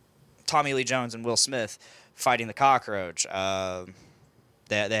Tommy Lee Jones and Will Smith fighting the cockroach.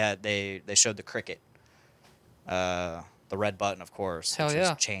 They showed the cricket, the red button, of course, Hell which yeah.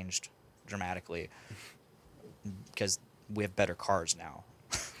 has changed dramatically because we have better cars now.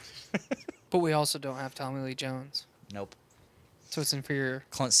 But we also don't have Tommy Lee Jones, Nope. so it's inferior.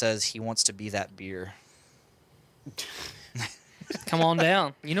 Clint says he wants to be that beer. Come on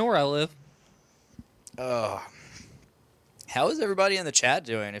down. You know where I live. How is everybody in the chat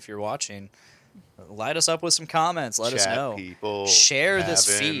doing? If you're watching, light us up with some comments. Let us Chat know. people. Share this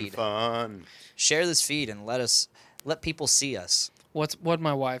having feed. Fun. Share this feed and let people see us. What'd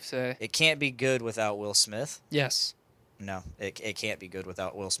my wife say? It can't be good without Will Smith. Yes. No, it can't be good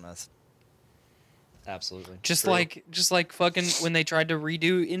without Will Smith. Absolutely. Just True. like fucking when they tried to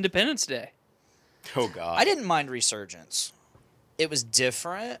redo Independence Day. Oh God. I didn't mind Resurgence. It was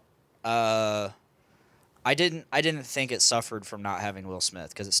different. I didn't think it suffered from not having Will Smith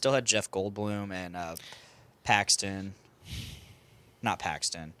because it still had Jeff Goldblum and Paxton. Not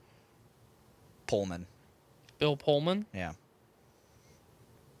Paxton. Pullman. Bill Pullman. Yeah.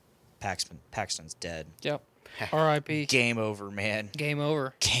 Paxton's dead. Yep. R.I.P. Game over, man. Game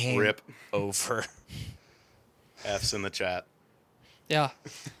over. Game Rip. over. F's in the chat. Yeah.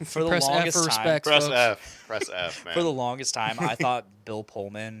 For the Press F longest for time, respect. Press folks. F. Press F, man. for the longest time, I thought Bill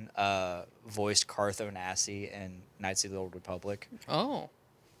Pullman voiced Cartho Nassi in Knights of the Old Republic. Oh.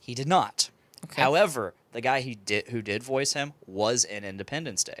 He did not. Okay. However, the guy who did voice him was in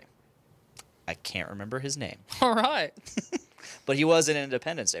Independence Day. I can't remember his name, All right. but he was in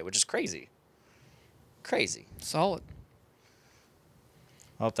Independence Day, which is crazy. Crazy. Solid.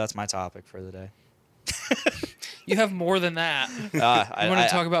 I hope that's my topic for the day. You have more than that. You I want to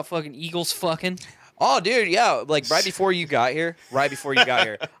talk about fucking Eagles fucking? Oh, dude, yeah. Like right before you got here,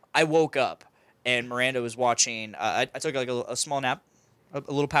 I woke up and Miranda was watching. I took like a small nap, a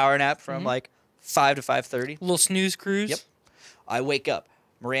little power nap from like 5 to 5:30. Little snooze cruise? Yep. I wake up.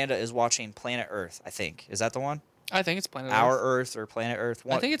 Miranda is watching Planet Earth. I think is that the one? I think it's Planet Our Earth. Earth or Planet Earth?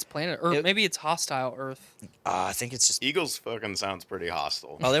 I think it's Planet Earth. It- Maybe it's Hostile Earth. I think it's just Eagles fucking sounds pretty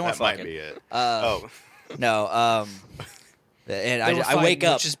hostile. Oh, they weren't that might fucking. be it. no. And They were I wake fighting,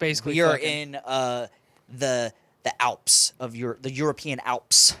 up. which is basically we are fucking. in the Alps of the European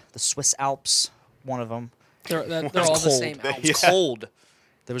Alps, the Swiss Alps. One of them. They're all It's the cold. same. It was cold.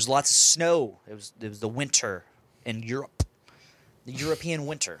 There was lots of snow. It was the winter in Europe. The European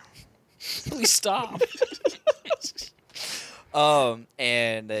winter. Please stop.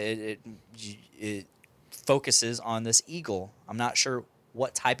 And it focuses on this eagle. I'm not sure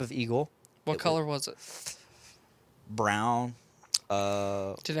what type of eagle. What color was it? Brown.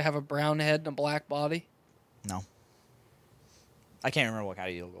 Did it have a brown head and a black body? No. I can't remember what kind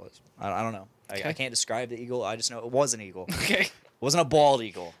of eagle it was. I don't know. Okay. I can't describe the eagle. I just know it was an eagle. It Okay. wasn't a bald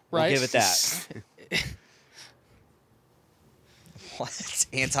eagle. We'll Right. give it that. What?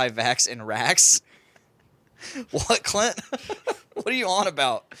 Anti-vax in racks? What, Clint? What are you on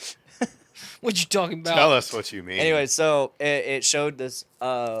about? What you talking about? Tell us what you mean. Anyway, so it showed this,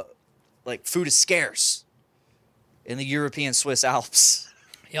 like, food is scarce in the European Swiss Alps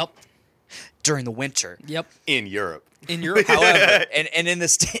Yep. during the winter. Yep. in Europe. In Europe. However, and in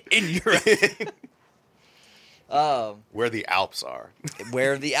in Europe, Where the Alps are.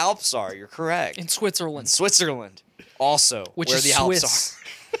 where the Alps are, you're correct. In Switzerland. Switzerland, also, Which where is the Swiss. Alps are.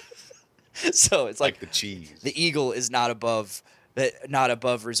 So it's Like like the cheese. the eagle is not above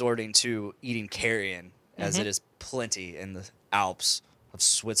resorting to eating carrion, as it is plenty in the Alps of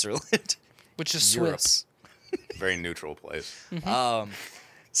Switzerland. Which is Europe. Swiss. Very neutral place.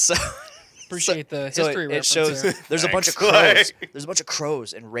 So Appreciate the so history it reference shows there. there's a bunch of Thanks, crows. Clay. There's a bunch of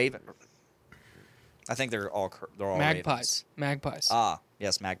crows and raven. I think they're all ravens. Magpies. Magpies. Ah,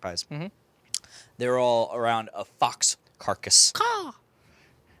 yes, magpies. They're all around a fox carcass.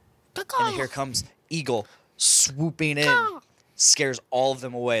 And here comes eagle swooping in, scares all of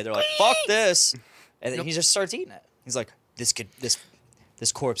them away. They're like, "Fuck this!" And then he just starts eating it. He's like, "This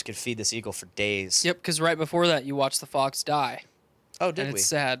corpse could feed this eagle for days." Yep, because right before that, you watched the fox die. Oh, did And we? it's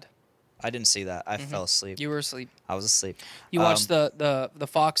sad. I didn't see that. I fell asleep. You were asleep. I was asleep. You watched the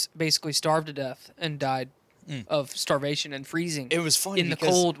fox basically starve to death and died of starvation and freezing. It was funny in the because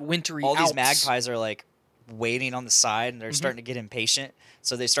cold, wintry all Alps. these magpies are like waiting on the side, and they're starting to get impatient.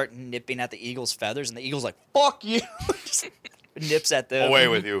 So they start nipping at the eagle's feathers, and the eagle's like, "Fuck you!" Just nips at them. Away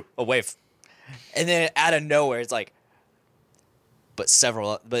with you. And then out of nowhere, it's like, but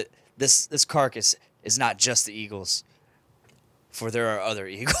this carcass is not just the eagles, for there are other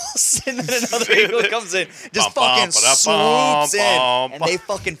eagles. And then another eagle comes in, just fucking swoops in, and they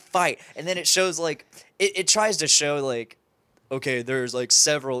fucking fight. And then it shows like it tries to show like, okay, there's like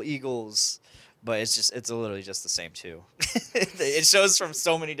several eagles, but it's literally just the same two. It shows from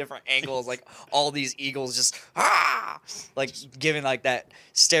so many different angles, like all these eagles just like giving like that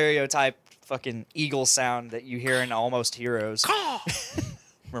stereotype fucking eagle sound that you hear in Almost Heroes.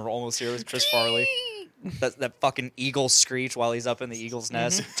 Remember Almost Heroes, Chris Farley? That fucking eagle screech while he's up in the eagle's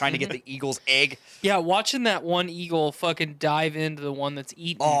nest, trying to get the eagle's egg. Yeah, watching that one eagle fucking dive into the one that's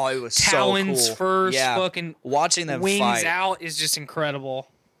eating. Oh, it was talons so cool. first, Yeah. fucking Watching them wings fight. out is just incredible.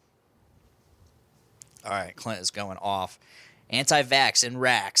 All right, Clint is going off. Anti-vax in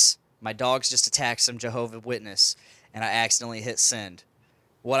racks. My dogs just attacked some Jehovah's Witness, and I accidentally hit send.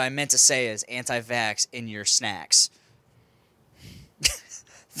 What I meant to say is anti-vax in your snacks.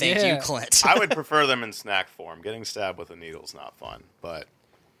 Thank Yeah. you, Clint. I would prefer them in snack form. Getting stabbed with a needle's not fun, but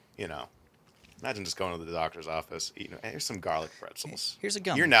imagine just going to the doctor's office, eating. Hey, here's some garlic pretzels. Here's a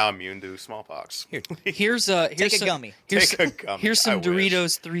gummy. You're now immune to smallpox. Here. Here's Take a some, gummy. Here's Take a some, gummy. Here's I some wish.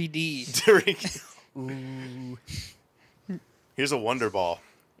 Doritos 3D. Here's a Wonder Ball.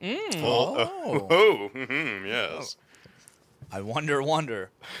 Oh. Yes. I wonder,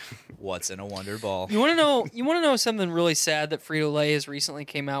 what's in a Wonder Ball? You want to know? You want to know something really sad that Frito-Lay has recently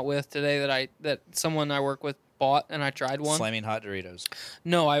came out with today that someone I work with bought and I tried one. Flaming Hot Doritos.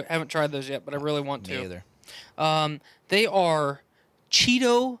 No, I haven't tried those yet, but I really want to. Me either. They are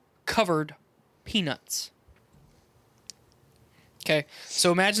Cheeto covered peanuts. Okay,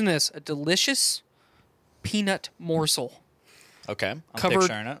 so imagine this: a delicious peanut morsel Okay, I'm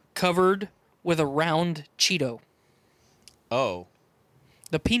picturing it. covered with a round Cheeto. Oh,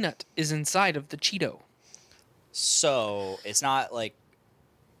 The peanut is inside of the Cheeto. so it's not like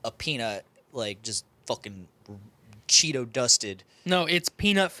a peanut, like just fucking Cheeto dusted. No, it's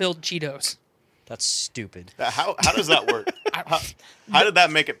peanut-filled Cheetos. That's stupid. How does that work? How did that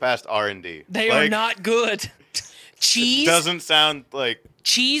make it past R&D? They are not good. Cheese, Doesn't sound like.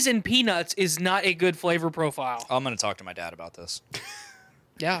 cheese and peanuts is not a good flavor profile. I'm gonna talk to my dad about this.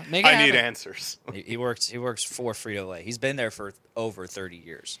 Yeah, make it I need happen. answers. He works for Frito-Lay. He's been there for over 30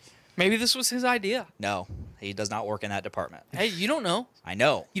 years. Maybe this was his idea. No, he does not work in that department. Hey, you don't know. I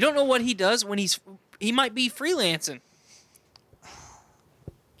know. You don't know what he does when he might be freelancing.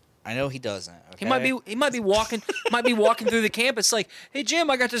 I know he doesn't. Okay? He might be walking through the campus like, "Hey Jim,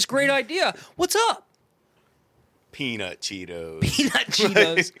 I got this great idea. What's up?" Peanut Cheetos. Peanut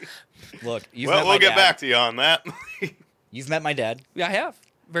Cheetos. Look. We'll get back to you on that. You've met my dad. Yeah, I have.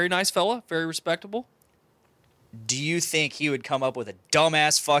 Very nice fella, very respectable. Do you think he would come up with a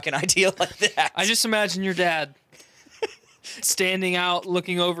dumbass fucking idea like that? I just imagine your dad standing out,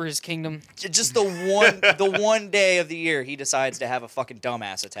 looking over his kingdom. Just the one day of the year he decides to have a fucking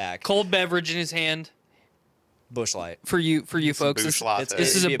dumbass attack. Cold beverage in his hand. Busch Light For you folks. Busch Latte.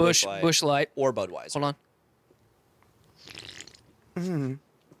 This is It'd a be Busch Light. or Budweiser. Hold on.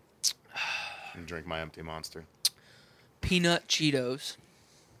 And drink my empty Monster. Peanut Cheetos.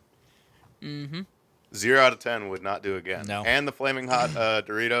 0 out of 10 would not do again. No. And the Flaming Hot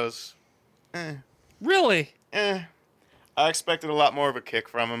Doritos. Really? I expected a lot more of a kick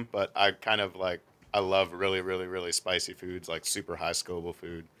from them, but I kind of like, I love really, really, really spicy foods, like super high Scoville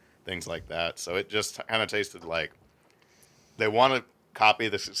food, things like that. So it just kind of tasted like they want to copy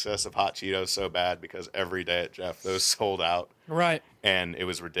the success of Hot Cheetos so bad because every day at Jeff, those sold out. Right. And it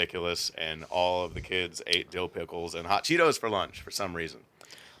was ridiculous, and all of the kids ate dill pickles and Hot Cheetos for lunch for some reason.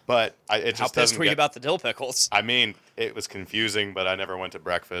 But it How just pissed doesn't were you get... about the dill pickles? I mean, it was confusing, but I never went to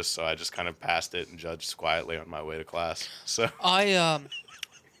breakfast, so I just kind of passed it and judged quietly on my way to class. So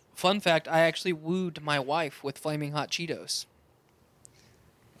Fun fact, I actually wooed my wife with Flaming Hot Cheetos.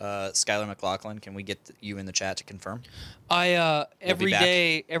 Skylar McLaughlin, can we get you in the chat to confirm? Every back.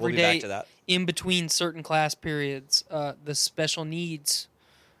 day We'll be back to that. in between certain class periods, the special needs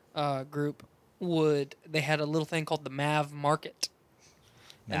group they had a little thing called the Mav Market.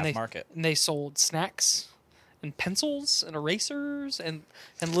 Market. And they sold snacks and pencils and erasers and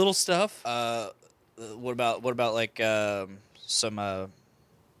little stuff. What about like some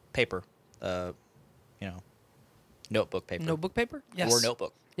paper? Notebook paper. Notebook paper? Yes. Or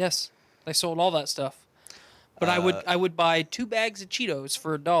notebook. Yes. They sold all that stuff. But I would buy 2 bags of Cheetos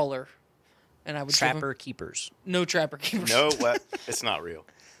for $1, and I would give 'em- Trapper keepers. no Trapper Keepers. no, what? It's not real.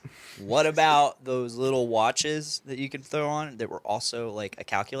 What about those little watches that you can throw on that were also like a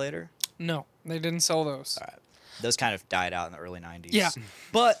calculator? No, they didn't sell those. All right. Those kind of died out in the early 90s. Yeah,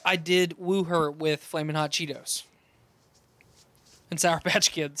 but I did woo her with Flamin' Hot Cheetos and Sour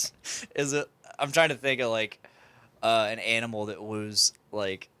Patch Kids. Is it? I'm trying to think of like an animal that woos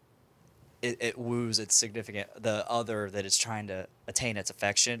like it woos its significant the other that is trying to attain its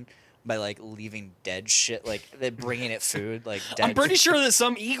affection by like leaving dead shit, like they're bringing it food, like dead. I'm pretty sure that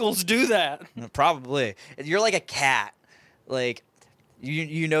some eagles do that. Probably. You're like a cat, like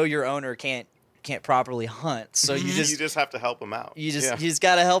you know your owner can't properly hunt, so you just have to help them out. you just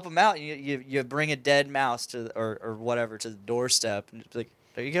gotta help them out. You bring a dead mouse to or whatever to the doorstep, and it's like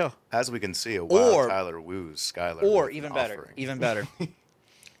there you go. As we can see, a wild Or- Tyler woos Skylar. Or with even an better, offering. even better,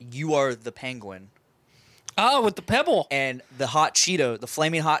 you are the penguin, Oh, with the pebble. and the hot Cheeto, the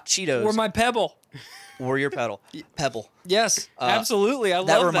flaming hot Cheetos, Or my pebble. were your pebble. Yes, absolutely. I love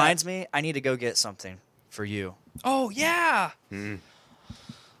That that. reminds me, I need to go get something for you. Oh yeah. Man,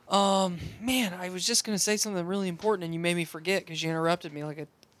 I was just gonna say something really important, and you made me forget because you interrupted me like a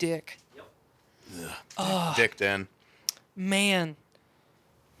dick. Dick Den. Man,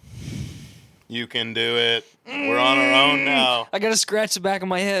 You can do it. We're on our own now. I gotta scratch the back of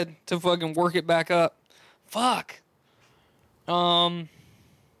my head to fucking work it back up. Fuck. Man,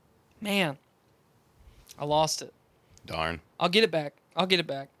 I lost it. Darn. I'll get it back.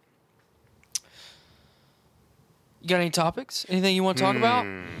 You got any topics? Anything you want to talk about?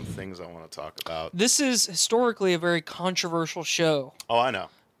 Things I want to talk about. This is historically a very controversial show. Oh, I know.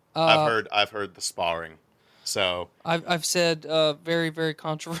 I've heard the sparring. So I've said very, very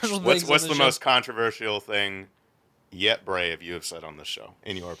controversial what's things. the most controversial thing yet brave you have said on this show,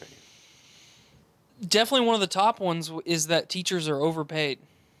 in your opinion? Definitely one of the top ones is that teachers are overpaid.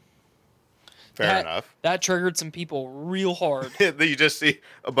 Fair enough. That triggered some people real hard. You just see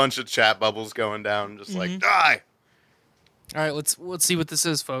a bunch of chat bubbles going down, just like die. All right, let's see what this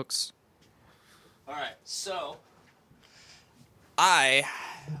is, folks. All right, so I,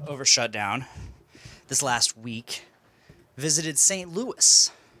 over shutdown, this last week, visited St.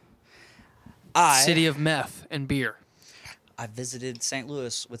 Louis. City of meth and beer. I visited St.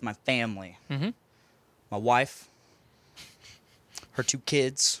 Louis with my family. Mm-hmm. My wife, her 2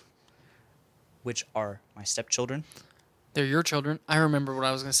 kids, which are my stepchildren. They're your children. I remember what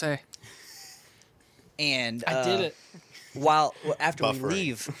I was gonna say. And I did it. After we Buffering.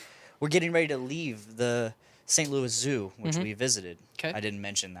 leave, we're getting ready to leave the St. Louis Zoo, which we visited. 'Kay. I didn't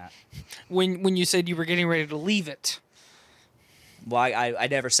mention that. When you said you were getting ready to leave it, Well, I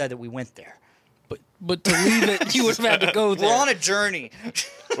never said that we went there. but to leave it, you would have had to go there. We're on a journey.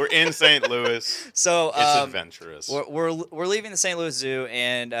 We're in St. Louis. So It's adventurous. we're leaving the St. Louis Zoo,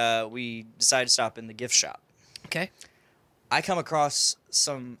 and we decided to stop in the gift shop. Okay. I come across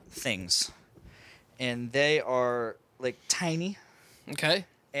some things, and they are like tiny. Okay.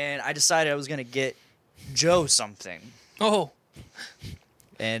 And I decided I was gonna get Joe something, Oh,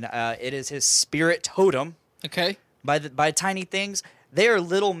 and it is his spirit totem. okay. By Tiny Things, they are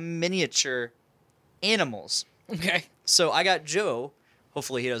little miniature animals. Okay. So I got Joe.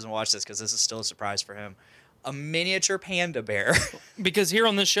 Hopefully he doesn't watch this because this is still a surprise for him. A miniature panda bear. Because here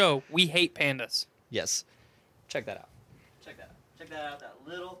on this show, we hate pandas. Yes. Check that out. Check that out. Check that out. That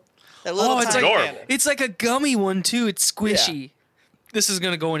little Oh, it's tiny like adorable. panda. it's like a gummy one too. It's squishy. This is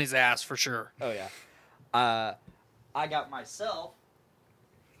gonna go in his ass for sure. Oh yeah. I got myself.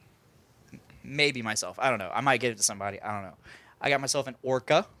 Maybe myself. I don't know. I might give it to somebody. I don't know. I got myself an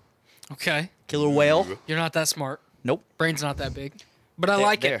orca, Okay. killer whale. You're not that smart. Nope. Brain's not that big. But I There-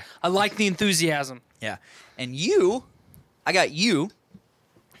 like it. there. I like the enthusiasm. Yeah. And you, I got you.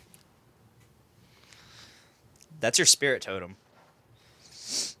 That's your spirit totem.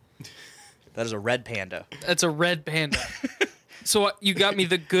 That is a red panda. That's a red panda. So you got me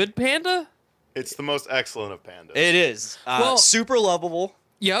the good panda? It's the most excellent of pandas. It is. Well- Super lovable.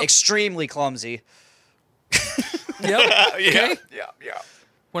 Yep. Extremely clumsy. Yep. yeah, Okay. yeah.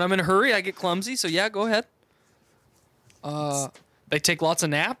 When I'm in a hurry, I get clumsy. So yeah, go ahead. They take lots of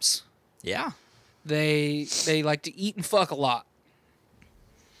naps. Yeah. They like to eat and fuck a lot.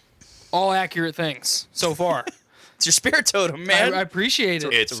 All accurate things so far. It's your spirit totem, I man. appreciate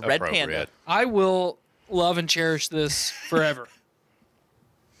it. It's a red appropriate. panda. I will love and cherish this forever.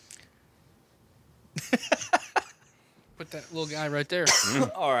 Put that little guy right there.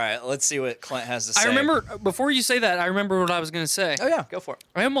 All right, let's see what Clint has to say. I remember, before you say that, I remember what I was going to say. Oh yeah, go for it.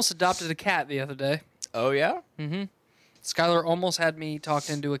 I almost adopted a cat the other day. Oh yeah. Skylar almost had me talked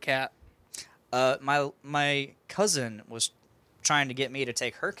into a cat. My cousin was trying to get me to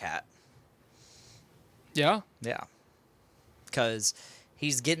take her cat. Yeah? Yeah. Because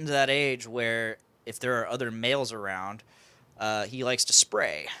he's getting to that age where if there are other males around, he likes to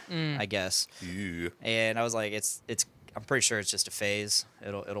spray, I guess. Ew. And I was like, it's. I'm pretty sure it's just a phase.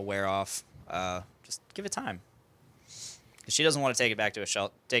 It'll wear off. Just give it time. 'Cause she doesn't want to take it back to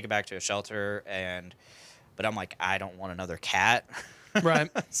a shelter, but I'm like, I don't want another cat.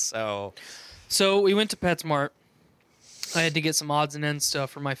 Right. So So we went to PetSmart. I had to get some odds and ends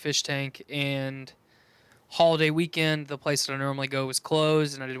stuff for my fish tank, and holiday weekend, the place that I normally go was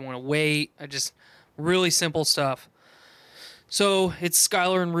closed, and I didn't want to wait. Really simple stuff. So it's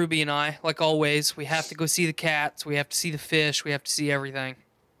Skylar and Ruby and I, like always. We have to go see the cats. We have to see the fish. We have to see everything.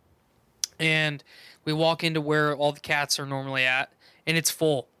 And we walk into where all the cats are normally at, and it's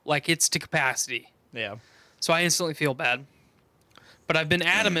full. Like, it's to capacity. yeah. So I instantly feel bad. But I've been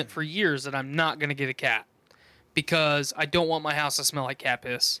adamant for years that I'm not going to get a cat because I don't want my house to smell like cat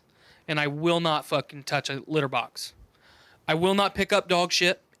piss. And I will not fucking touch a litter box. I will not pick up dog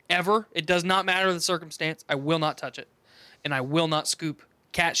shit ever. It does not matter the circumstance. I will not touch it. And I will not scoop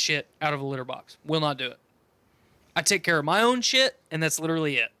cat shit out of a litter box. Will not do it. I take care of my own shit, and that's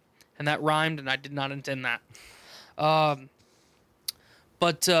literally it. And that rhymed, and I did not intend that.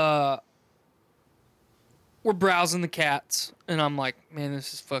 But we're browsing the cats, and I'm like, man,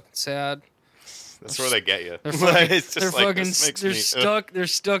 this is fucking sad. That's where they get you. They're fucking, It's just they're like, fucking, this makes they're me- stuck. They're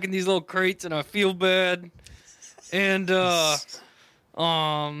stuck in these little crates, and I feel bad. And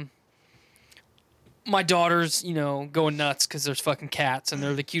my daughter's, going nuts because there's fucking cats, and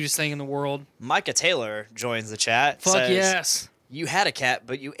they're the cutest thing in the world. Micah Taylor joins the chat. Fuck says, yes, You had a cat,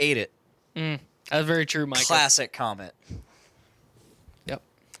 but you ate it. that's very true, Mike. Classic comment. Yep.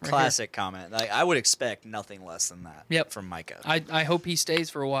 Right Classic comment. Like I would expect nothing less than that. Yep. From Micah. I hope he stays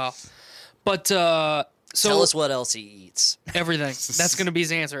for a while. But so Tell us what else he eats. everything. That's going to be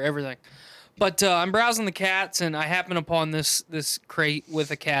his answer. Everything. But I'm browsing the cats, and I happen upon this crate with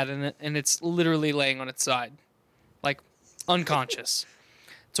a cat in it, and it's literally laying on its side, like unconscious.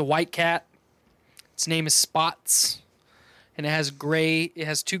 It's a white cat. Its name is Spots, and it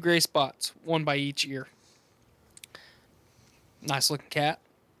has two gray spots, one by each ear. Nice looking cat.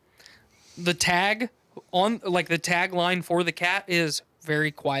 The tag the tagline for the cat is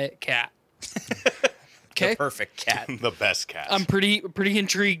very quiet cat. Okay. The perfect cat. the best cat. I'm pretty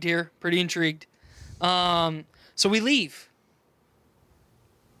intrigued here. Pretty intrigued. So we leave.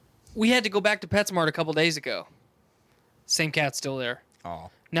 We had to go back to PetSmart a couple days ago. Same cat's still there. Oh.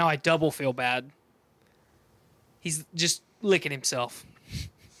 Now I double feel bad. He's just licking himself.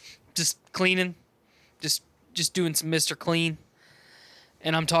 Just cleaning. Just doing some Mr. Clean.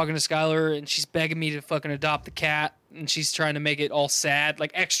 And I'm talking to Skylar, and she's begging me to fucking adopt the cat. And she's trying to make it all sad,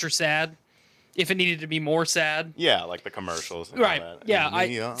 like extra sad. If it needed to be more sad. yeah, like the commercials. and all Right. that.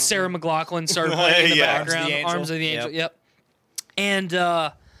 Yeah. Sarah McLachlan started playing in the Yeah. background. Arms of the Angel. Yep. Yep. And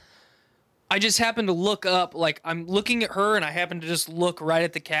I just happened to look up. Like, I'm looking at her, and I happen to just look right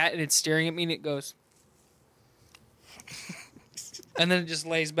at the cat, and it's staring at me, and it goes, And then it just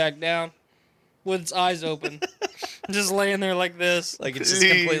lays back down with its eyes open. Just laying there like this. Like it's just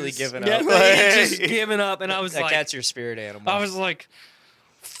Please. completely given Yeah, up. like, it's just giving up. And I was That like, cat's your spirit animal. I was like,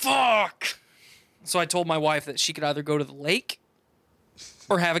 fuck. So I told my wife that she could either go to the lake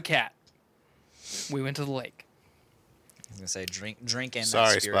or have a cat. We went to the lake. I was gonna say drink in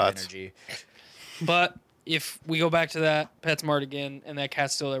Sorry, that spirit Spots. energy. But if we go back to that PetSmart again and that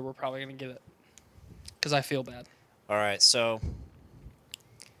cat's still there, we're probably going to get it. Because I feel bad. All right, so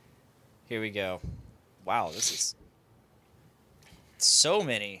here we go. Wow, this is so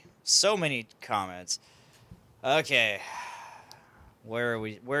many comments. Okay, where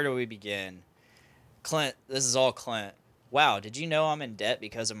do we begin? Clint, this is all Clint. Wow, did you know I'm in debt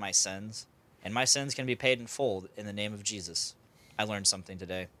because of my sins? And my sins can be paid in full in the name of Jesus. I learned something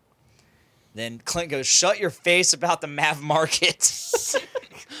today. Then Clint goes, shut your face about the Mav Market.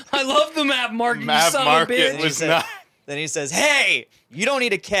 I love the Mav Market, you Mav son Market of a bitch. was said- not. Then he says, hey, you don't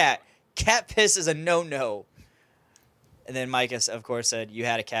need a cat. Cat piss is a no-no. And then Micah, of course, said, you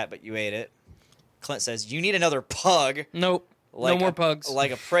had a cat, but you ate it. Clint says, you need another pug. Nope. No more pugs.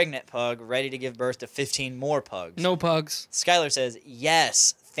 Like a pregnant pug ready to give birth to 15 more pugs. No pugs. Skylar says,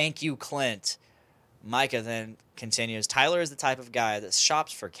 yes, thank you, Clint. Micah then continues, Tyler is the type of guy that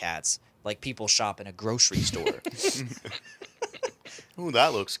shops for cats like people shop in a grocery store. Ooh,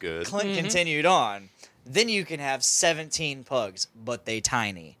 that looks good. Clint continued on. Then you can have 17 pugs, but they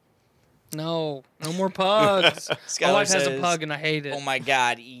tiny. No more pugs. My Skylar wife has a says, pug and I hate it. oh my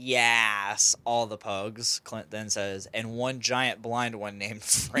god, yes, all the pugs, Clint then says, and one giant blind one named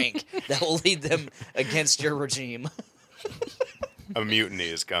Frank that will lead them against your regime. A mutiny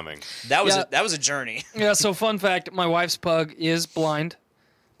is coming. That was Yeah. that was a journey. Yeah, so fun fact, my wife's pug is blind.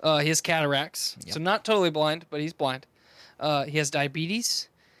 He has cataracts. Yep. So not totally blind, but he's blind. He has diabetes.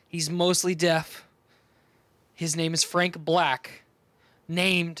 He's mostly deaf. His name is Frank Black,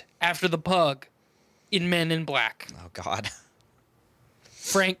 named after the pug in Men in Black. Oh god.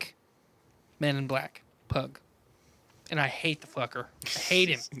 Frank, Men in Black, pug. And I hate the fucker. I hate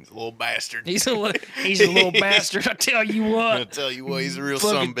him. Little bastard. He's a little bastard, I tell you I'm what. gonna tell you what, he's a real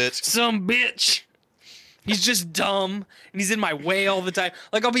Fucking sumbitch. Some bitch. He's just dumb, and he's in my way all the time.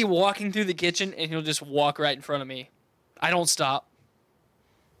 Like, I'll be walking through the kitchen, and he'll just walk right in front of me. I don't stop.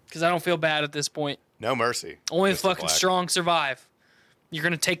 Because I don't feel bad at this point. No mercy. Only the Mr. fucking Black. strong survive. You're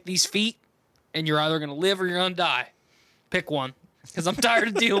going to take these feet, and you're either going to live or you're going to die. Pick one. Because I'm tired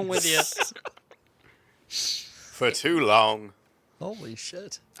of dealing with you. For too long. Holy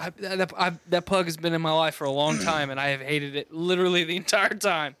shit. That pug has been in my life for a long time, and I have hated it literally the entire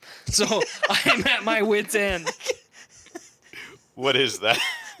time. So I am at my wit's end. What is that?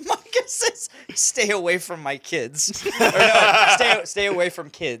 Micah says, stay away from my kids. Or no, stay away from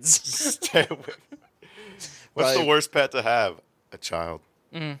kids. Stay away. What's the Right. worst pet to have? A child.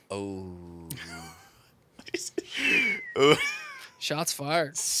 Oh. Ooh, Shots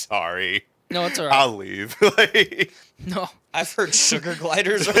fired. sorry. No, it's all right. I'll leave. Like, No. I've heard sugar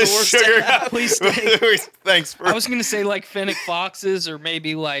gliders are the worst. sugar. Please stay. Thanks for. I was gonna say like fennec foxes or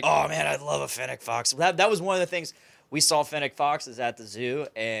maybe like Oh man, I'd love a fennec fox. That was one of the things. We saw fennec foxes at the zoo,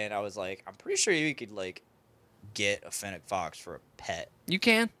 and I was like, I'm pretty sure you could like get a fennec fox for a pet. you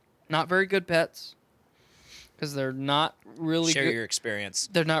can. Not very good pets. Because they're not really Share good. your experience.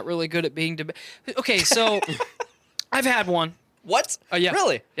 They're not really good at being okay, so I've had one. What? Yeah.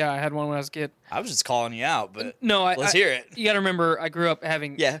 Really? Yeah, I had one when I was a kid. I was just calling you out, but No, let's hear it. You got to remember, I grew up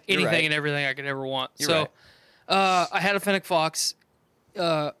having Yeah, you're anything right. and everything I could ever want. You're so, right. I had a fennec fox.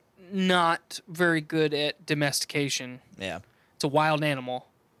 Not very good at domestication. Yeah. It's a wild animal.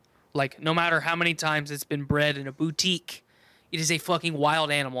 Like, no matter how many times it's been bred in a boutique, it is a fucking wild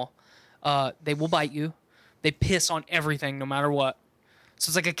animal. They will bite you. They piss on everything, no matter what. So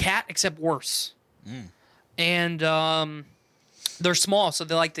it's like a cat, except worse. And they're small, so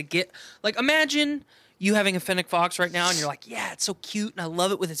they like to get... Like, imagine you having a fennec fox right now, and you're like, yeah, it's so cute, and I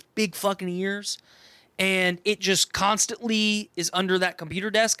love it with its big fucking ears. And it just constantly is under that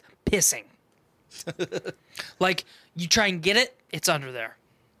computer desk pissing. Like, you try and get it, it's under there.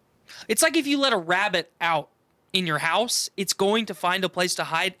 It's like if you let a rabbit out in your house, it's going to find a place to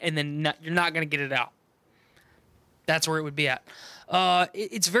hide, and then you're not going to get it out. That's where it would be at.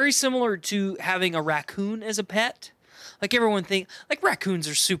 It's very similar to having a raccoon as a pet. Like, everyone think, like, raccoons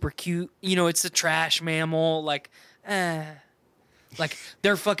are super cute. You know, it's the trash mammal. Like,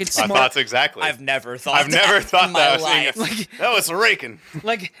 they're fucking My smart. thoughts exactly. I've never thought I've never thought in my that. I was life. thinking, oh, it's a raking.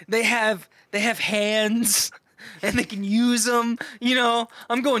 Like, they have hands and they can use them. You know,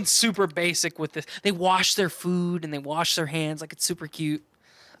 I'm going super basic with this. They wash their food and they wash their hands. Like, it's super cute.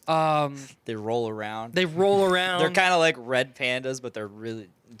 They roll around. They roll around. They're kind of like red pandas, but they're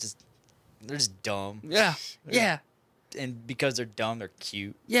just dumb. Yeah. Yeah. And because they're dumb, they're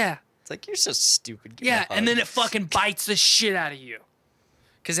cute. Yeah. It's like, you're so stupid. Give me Yeah. a And then hug. it fucking bites the shit out of you.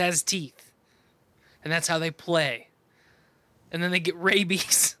 Because it has teeth. And that's how they play. And then they get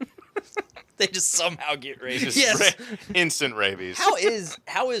rabies. They just somehow get rabies. Yes. Instant rabies.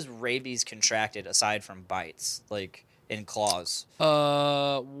 How is rabies contracted aside from bites, like in claws?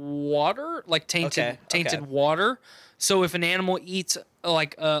 Water, like tainted Okay. water. So if an animal eats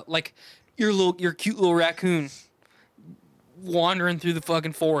like your cute little raccoon wandering through the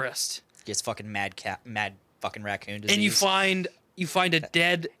fucking forest, Gets fucking mad fucking raccoon disease. and you find a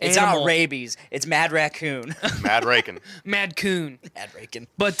dead it's animal, not rabies. It's mad raccoon. Mad raking. mad coon. Mad raking.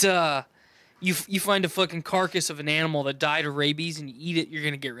 But you find a fucking carcass of an animal that died of rabies, and you eat it, you're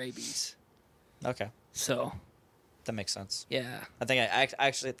gonna get rabies. Okay, So that makes sense. yeah, I think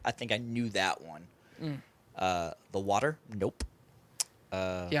I think I knew that one. The water? Nope.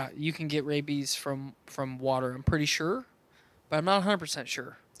 yeah, you can get rabies from water. I'm pretty sure, but I'm not 100%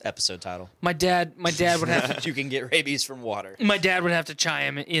 sure. Episode title. My dad would have to. You can get rabies from water. My dad would have to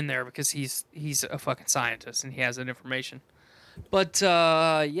chime in there because he's a fucking scientist and he has that information. But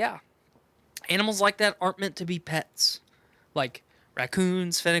yeah, animals like that aren't meant to be pets. Like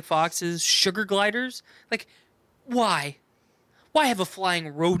raccoons, fennec foxes, sugar gliders. Like, why? Why have a flying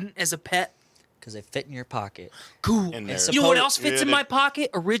rodent as a pet? Because they fit in your pocket. Cool. In there. You know what Suppo- else fits Yeah, in they- my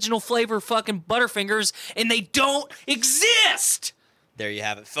pocket? Original flavor fucking Butterfingers, and they don't exist. There you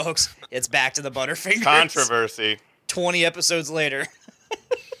have it, folks. It's back to the Butterfingers. Controversy. 20 episodes later.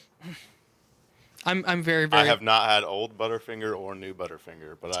 I'm very I have not had old Butterfinger or new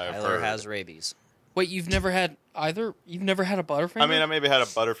Butterfinger, but I have Tyler heard. has rabies. Wait, you've never had either? You've never had a Butterfinger? I mean, I maybe had a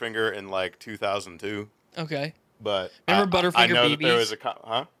Butterfinger in like 2002, Okay. but Remember I Butterfinger know that there BBs? was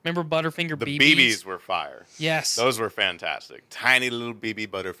huh? Remember Butterfinger The BBs? BBs were fire. Yes. Those were fantastic. Tiny little BB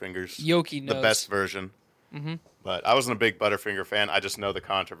Butterfingers. Yoki knows. The best version. Mm-hmm. But I wasn't a big Butterfinger fan. I just know the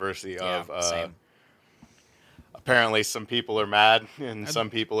controversy Yeah, of same. apparently some people are mad and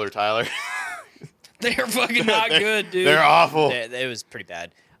some people are Tyler. They're fucking not good, dude. They're awful. It was pretty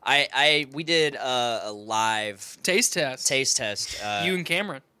bad. We did a live Taste test. taste test. You and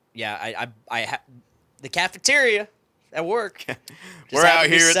Cameron. Yeah, the cafeteria at work. We're out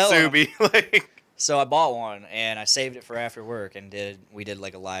happened to here at sell 'em. Subi. Like, So I bought one and I saved it for after work and we did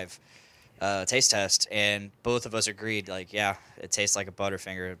like a live taste test, and both of us agreed, like, yeah, it tastes like a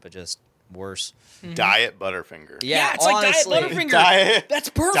Butterfinger, but just worse. Diet Butterfinger. Yeah, it's honestly, like Diet Butterfinger. Diet, That's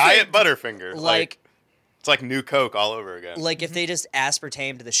perfect. Diet Butterfinger. Like it's like new Coke all over again. like if they just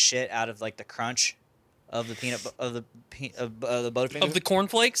aspartamed the shit out of like the crunch of the the Butterfinger Of the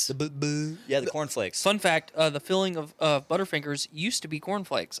cornflakes. yeah, the cornflakes. Fun fact: the filling of Butterfingers used to be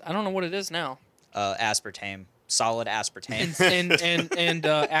cornflakes. I don't know what it is now. Aspartame, solid aspartame. And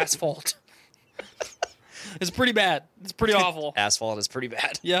asphalt. It's pretty bad. It's pretty awful. Asphalt is pretty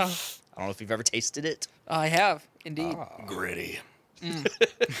bad. Yeah, I don't know if you've ever tasted it. I have indeed. Gritty.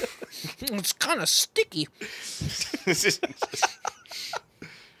 It's kind of sticky.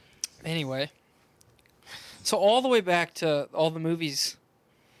 Anyway, so all the way back to all the movies,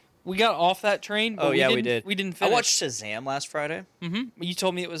 we got off that train. But Oh yeah, we didn't- did. We didn't I finish. watched Shazam last Friday. You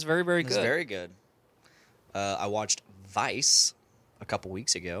told me it was very, very It good. was very good. I watched Vice a couple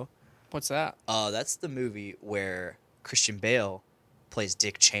weeks ago. What's that? That's the movie where Christian Bale plays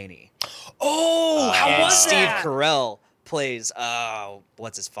Dick Cheney. Oh, how and was Steve that? Carell plays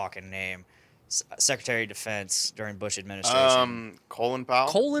what's his fucking name? Secretary of Defense during Bush administration. Colin Powell.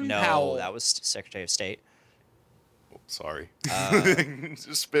 Colin no, Powell. that was Secretary of State. Sorry.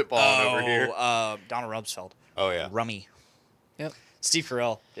 Just spitballing over here. Donald Rumsfeld. Oh yeah. Rummy. Yep. Steve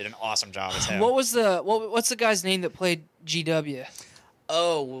Carell did an awesome job as him. What's the guy's name that played GW?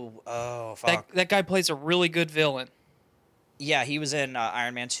 Oh, fuck. That guy plays a really good villain. Yeah, he was in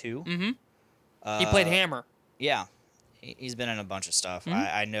Iron Man 2. Mm-hmm. He played Hammer. Yeah. He's been in a bunch of stuff. Mm-hmm.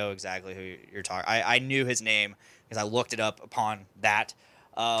 I know exactly who you're talking. I knew his name because I looked it up upon that.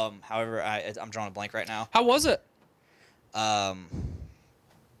 However, I'm drawing a blank right now. How was it?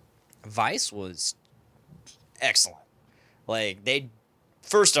 Vice was excellent. Like,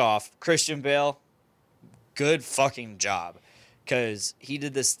 first off, Christian Bale, good fucking job. Because he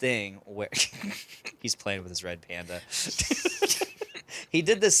did this thing where he's playing with his red panda. He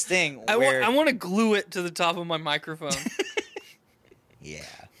did this thing where I want to glue it to the top of my microphone. yeah.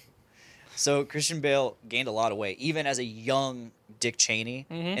 So Christian Bale gained a lot of weight, even as a young Dick Cheney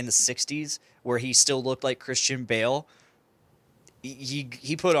in the '60s, where he still looked like Christian Bale.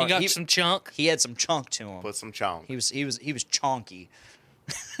 He put on He got some chunk. He had some chunk to him. Put some chong. He was chonky.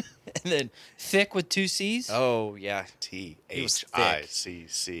 And then Thick with 2 C's. oh yeah, THICC.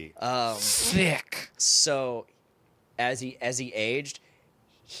 Thick. so as he aged,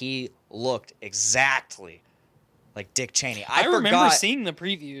 he looked exactly like Dick Cheney. I remember seeing the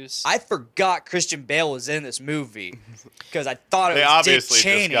previews. I forgot Christian Bale was in this movie because I thought it They was obviously Dick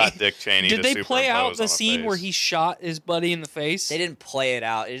Cheney. just got Dick Cheney Did to they play out superimpose the on a scene where face. he shot his buddy in the face? They didn't play it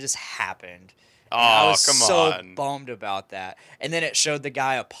out. It just happened. And Oh, I was come so on. bummed about that. And then it showed the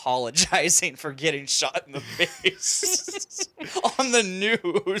guy apologizing for getting shot in the face on the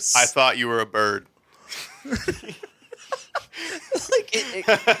news. I thought you were a bird.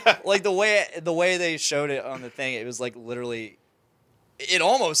 like the way they showed it on the thing, it was like literally. It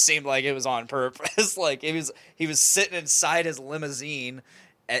almost seemed like it was on purpose. Like he was sitting inside his limousine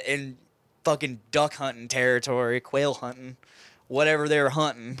in fucking duck hunting territory, quail hunting, whatever they were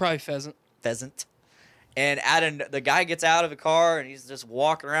hunting. Probably pheasant. Pheasant. And the guy gets out of the car and he's just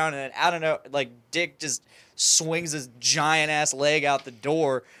walking around, and I don't know, like Dick just swings his giant ass leg out the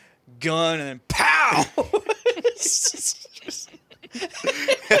door, gun, and then pow.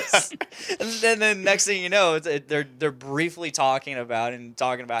 And then next thing you know, they're briefly talking about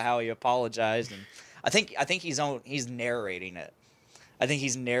how he apologized, and I think he's narrating it. I think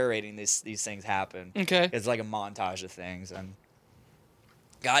he's narrating these things happen. Okay. It's like a montage of things, and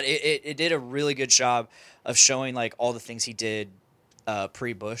God, it did a really good job of showing like all the things he did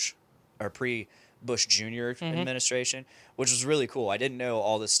pre-Bush or pre-Bush Jr. administration, which was really cool. I didn't know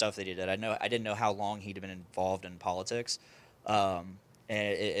all this stuff that he did. I didn't know how long he'd been involved in politics, and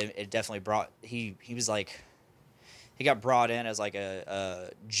it definitely brought he was like he got brought in as like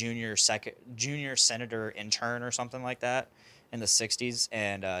a junior senator intern or something like that in the 60s,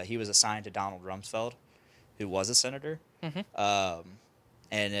 and he was assigned to Donald Rumsfeld, who was a senator.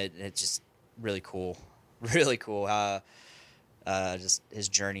 And it's just really cool. Really cool. Just his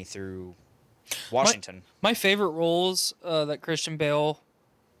journey through Washington. My favorite roles of Christian Bale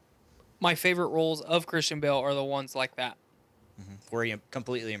are the ones like that. Where he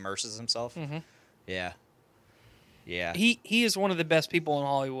completely immerses himself. Yeah. Yeah. He is one of the best people in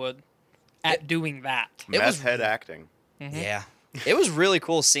Hollywood at doing that. Meth head acting. Yeah. It was really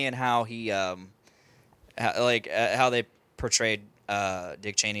cool seeing how he, how they portrayed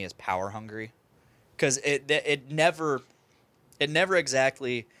Dick Cheney as power hungry. Because it never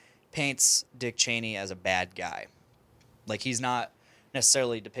exactly paints Dick Cheney as a bad guy. Like, he's not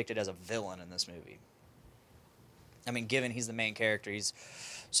necessarily depicted as a villain in this movie. I mean, given he's the main character,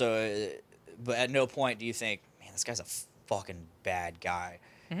 but at no point do you think, man, this guy's a fucking bad guy.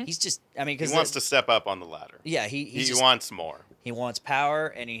 He's just, I mean, because He wants to step up on the ladder. Yeah, He wants more. he wants power,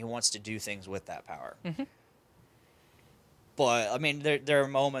 and he wants to do things with that power. But I mean, there are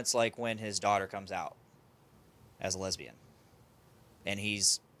moments like when his daughter comes out as a lesbian, and he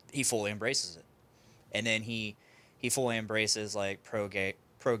fully embraces it, and then he fully embraces like pro gay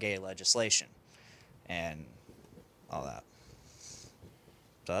legislation, and all that.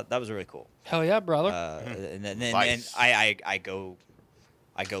 So that was really cool. Hell yeah, brother. And then Vice. I go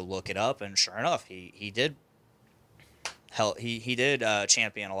look it up, and sure enough, he did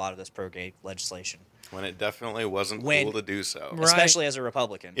champion a lot of this pro gay legislation. When it definitely wasn't cool to do so. Right. Especially as a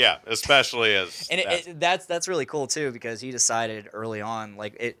Republican. Yeah, especially as And that's really cool too, because he decided early on,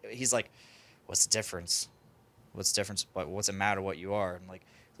 like he's like, what's the difference? What's the difference? What's it matter what you are? And like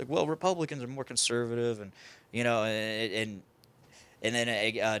well, Republicans are more conservative, and you know, and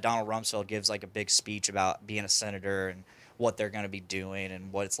then Donald Rumsfeld gives like a big speech about being a senator and what they're going to be doing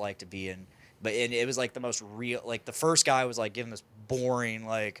and what it's like to be in. But it was like the most real. Like the first guy was like giving this boring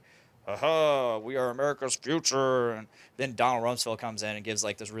like, aha, we are America's future. And then Donald Rumsfeld comes in and gives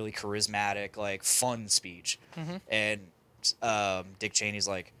like this really charismatic, like fun speech. And Dick Cheney's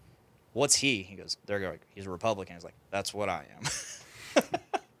like, what's he? He goes, they're like, he's a Republican. He's like, that's what I am.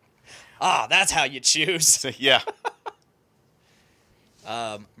 That's how you choose. yeah.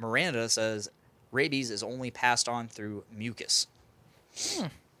 Miranda says, rabies is only passed on through mucus.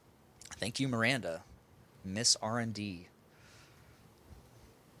 Thank you, Miranda. Miss R&D.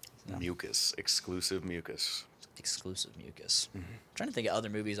 Mucus, exclusive mucus. Exclusive mucus. I'm trying to think of other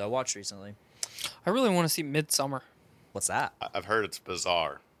movies I watched recently. I really want to see Midsummer. What's that? I've heard it's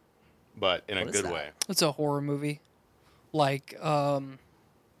bizarre, but in a What is good that? way. It's a horror movie. Like, what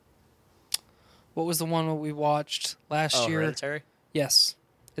was the one that we watched last year? Hereditary? Yes.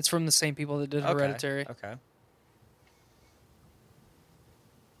 It's from the same people that did Hereditary. Okay.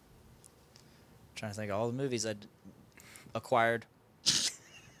 Trying to think of all the movies I acquired.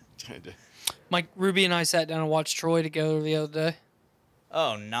 Mike Ruby and I sat down and watched Troy together the other day.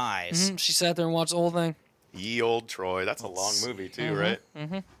 Oh, nice. She sat there and watched the whole thing. Ye Old Troy. That's a long movie too, right?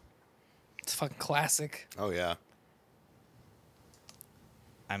 It's a fucking classic. Oh yeah.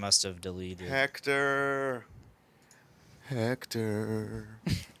 I must have deleted. Hector.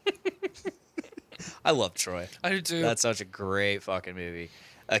 I love Troy. I do too. That's such a great fucking movie.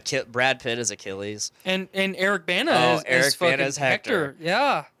 Brad Pitt as Achilles, and Eric Bana is Eric fucking Bana as Hector.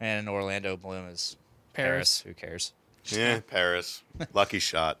 Yeah. and Orlando Bloom as Paris. Paris. Who cares? Yeah, Paris. Lucky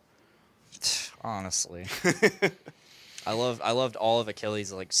shot. Honestly, I loved all of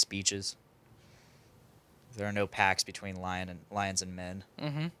Achilles' like speeches. There are no pacts between lions and men.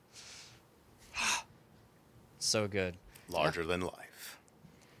 Mm-hmm. So good. Larger than life.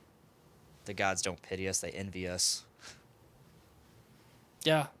 The gods don't pity us; they envy us.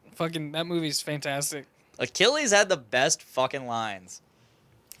 Yeah. Fucking that movie's fantastic. Achilles had the best fucking lines.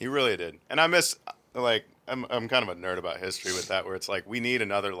 He really did. And I miss, like, I'm kind of a nerd about history with that, where it's like, we need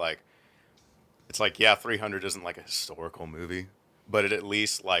another, like, it's like, yeah, 300 isn't like a historical movie, but it at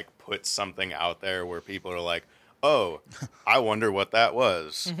least, like, puts something out there where people are like, oh, I wonder what that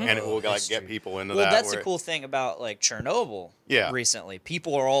was. And it will, like, History. get people into Well, that. that's where the cool thing about like Chernobyl. Yeah. Recently,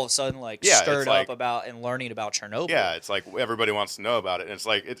 people are all of a sudden like Yeah, it's stirred like- up about and learning about Chernobyl. Yeah, it's like everybody wants to know about it. And it's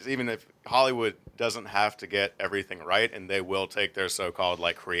like, it's even if Hollywood doesn't have to get everything right, and they will take their so-called,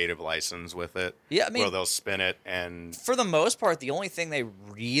 like, creative license with it. Yeah, I mean- where they'll spin it and... For the most part, the only thing they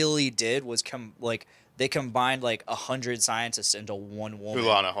really did was they combined like 100 scientists into one woman.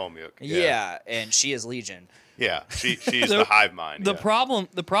 Ulana Holmyuk. Yeah, and she is Legion. Yeah, she's the hive mind. The yeah. problem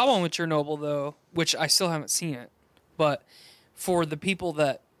with Chernobyl, though, which I still haven't seen it, but for the people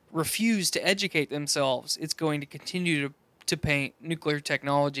that refuse to educate themselves, it's going to continue to paint nuclear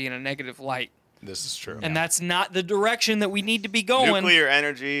technology in a negative light, This is true. and that's not the direction that we need to be going. Nuclear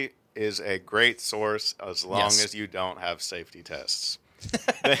energy is a great source as long Yes. as you don't have safety tests.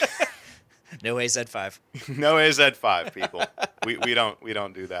 No AZ5. No AZ5, people. we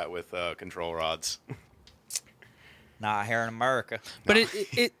don't do that with control rods. Not here in America. But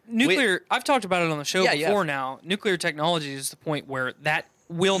it nuclear. I've talked about it on the show Yeah, before. yeah. Now, nuclear technology is the point where that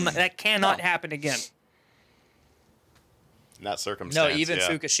cannot happen again. In that No, circumstance. even yeah.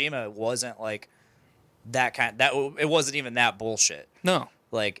 Fukushima wasn't like that kind. It wasn't even that bullshit. No.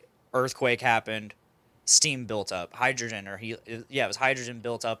 Like earthquake happened, steam built up, hydrogen it was hydrogen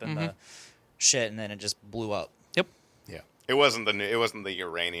built up in the shit, and then it just blew up. Yep. Yeah. It wasn't the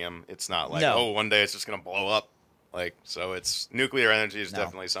uranium. It's not like, No. oh, one day it's just gonna blow up. Like, so it's nuclear energy is No.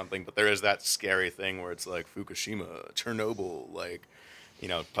 definitely something, but there is that scary thing where it's like Fukushima, Chernobyl, like, you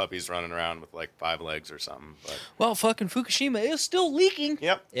know, puppies running around with like 5 legs or something. But Well, fucking Fukushima is still leaking.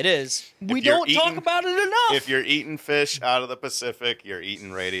 yep. It is. We If you're don't talk eating- about it enough. If you're eating fish out of the Pacific, you're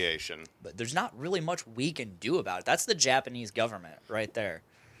eating radiation. But there's not really much we can do about it. That's the Japanese government right there.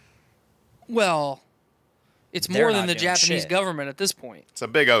 Well, it's They're more than not the doing Japanese shit. government at this point It's a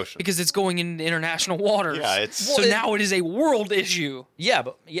big ocean. because it's going into international waters. Yeah, it's- so now it is a world issue. Yeah,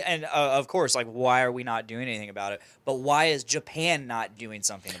 and of course, like, why are we not doing anything about it? But why is Japan not doing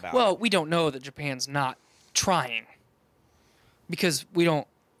something about Well, it? we don't know that Japan's not trying because we don't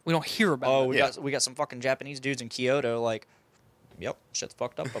hear about Oh, it. we got some fucking Japanese dudes in Kyoto. Like, yep, shit's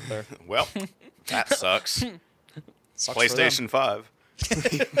fucked up there. Well, that sucks. Sucks for them. PlayStation 5.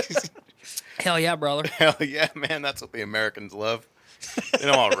 Hell yeah, brother. Hell yeah, man. That's what the Americans love. They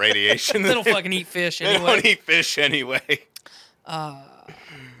don't want radiation. They don't fucking eat fish They anyway. don't eat fish anyway.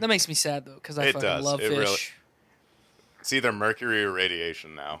 That makes me sad though because I It fucking does. love It fish. really- It's either mercury or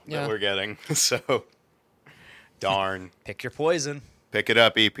radiation now Yeah. that we're getting. So, darn. Pick your poison. Pick it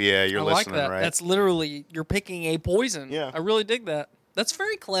up, EPA. You're I like listening, that. right? That's literally you're picking a poison. Yeah. I really dig that. That's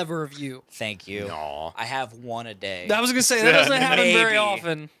very clever of you. Thank you. Aw. I have one a day. I was gonna say that doesn't happen very Maybe.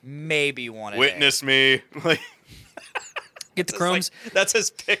 often. Maybe one a Witness me. Like, Get the day. chromes. That's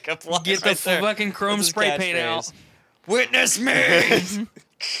his pickup line. Get right the there. fucking chrome That's his spray paint out. catchphrase. Witness me.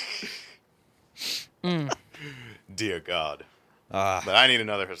 dear God. Ah. But I need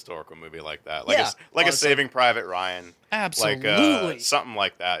another historical movie like that. Like, Yeah, like a honestly. Saving Private Ryan. Absolutely. Like something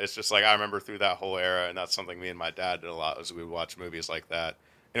like that. It's just like I remember through that whole era, and that's something me and my dad did a lot. Was we would watch movies like that,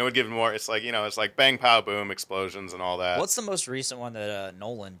 and it would give more. It's like it's like bang pow boom explosions and all that. What's the most recent one that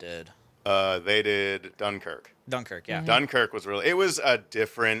Nolan did? They did Dunkirk. Dunkirk, yeah. Dunkirk was really. It was a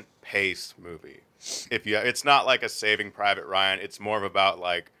different pace movie. It's not like a Saving Private Ryan. It's more of about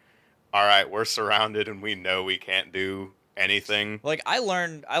like, all right, we're surrounded and we know we can't do anything. Like I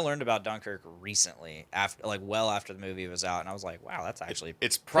learned about Dunkirk recently, well after the movie was out, and I was like, wow, that's actually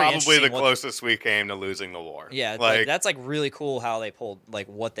It's pretty probably the interesting what- closest we came to losing the war. Yeah, like that's like really cool how they pulled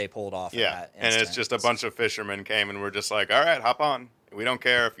what they pulled off. in yeah, that and it's instant. just a bunch of fishermen came and we're just like, all right, hop on. We don't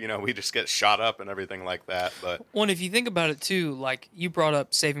care if we just get shot up and everything like that. But Well, and if you think about it too, like you brought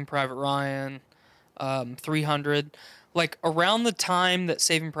up Saving Private Ryan, 300. Like around the time that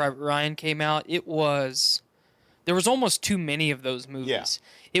Saving Private Ryan came out, there was almost too many of those movies. Yeah.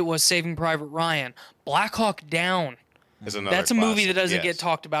 It was Saving Private Ryan, Black Hawk Down. is another That's a movie that classic, doesn't get yes.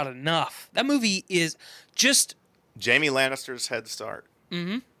 talked about enough. That movie is just Jamie Lannister's head start.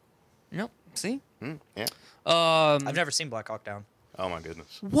 nope. See, Yeah. I've never seen Black Hawk Down. Oh my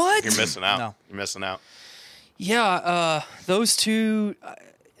goodness. what? You're missing out. No. You're missing out. Yeah, those two.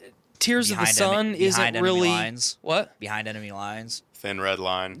 Tears of the Sun isn't Enemy really Lines. what. Behind Enemy Lines. Thin Red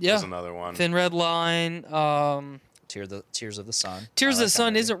Line Yeah. is another one. Thin Red Line. Tears of the Sun. Tears I of the like that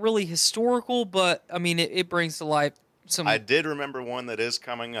Sun movie. isn't really historical, but I mean, it brings to life some. I did remember one that is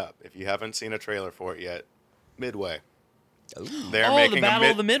coming up. If you haven't seen a trailer for it yet, Midway. They're Oh, the making Battle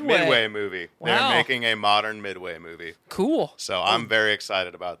a of the Midway. Midway movie. Wow. They're making a modern Midway movie. Cool. So I'm very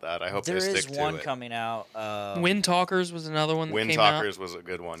excited about that. I hope There they stick is to one it. coming out. Wind Talkers was another one that Wind came Talkers was a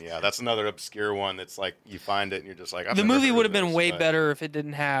good one. Yeah, that's another obscure one. That's like you find it and you're just like, out. I've The never movie heard would of have been this, way but- better if it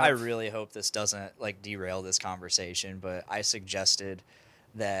didn't have. I really hope this doesn't like derail this conversation, but I suggested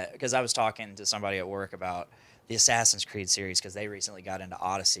that because I was talking to somebody at work about the Assassin's Creed series because they recently got into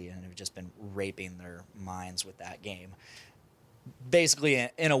Odyssey and have just been raping their minds with that game. Basically,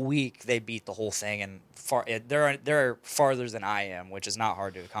 in a week, they beat the whole thing, and they're farther than I am, which is not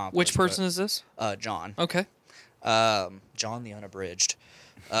hard to accomplish. Which person is this? John. Okay. John the Unabridged.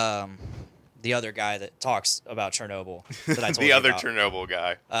 The other guy that talks about Chernobyl that I told The you other about. Chernobyl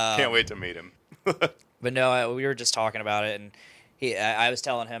guy. Can't wait to meet him. But no, we were just talking about it, and I was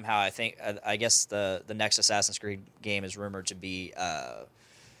telling him how I guess the next Assassin's Creed game is rumored to be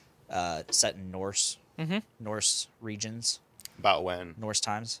set in Norse regions, About when? Norse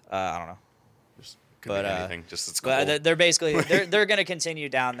times. I don't know. Could But, be anything. Just it's cool. But they're basically they're going to continue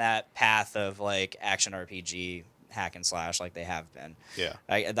down that path of like action RPG hack and slash like they have been. Yeah.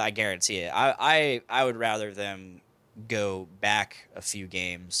 I guarantee it. I would rather them go back a few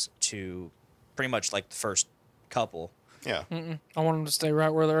games to pretty much like the first couple. Yeah. I want them to stay right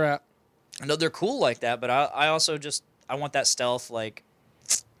where they're at. No, they're cool like that, but I also just I want that stealth like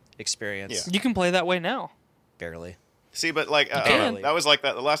experience. Yeah. You can play that way now. Barely. See, but like can. that was like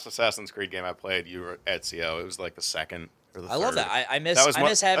that. The last Assassin's Creed game I played, you were at Ezio. It was like the second or the third. I love that. I miss That was I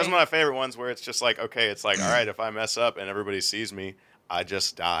one, miss that was having one of my favorite ones where it's just like, okay, it's like, all right, if I mess up and everybody sees me, I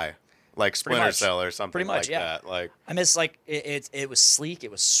just die. Like Splinter much. Cell or something Pretty much, like yeah. that. Like I miss like it was sleek,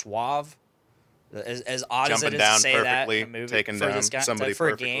 it was suave. As odd as it Jumping is down to say that perfectly, in a movie, taking for down this guy, somebody for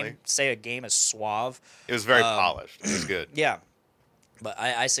a perfectly. game, say a game is suave. it was very polished. It was good. Yeah, but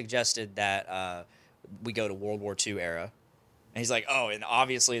I suggested that we go to World War II era, and he's like, "Oh, and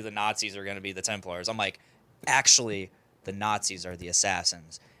obviously the Nazis are going to be the Templars." I'm like, "Actually, the Nazis are the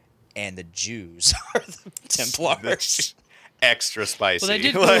assassins, and the Jews are the Templars." That's extra spicy. Well, they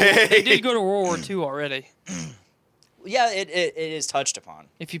did. Like- They did go to World War II already. Yeah, it is touched upon.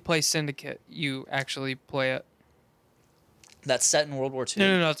 If you play Syndicate, you actually play it. That's set in World War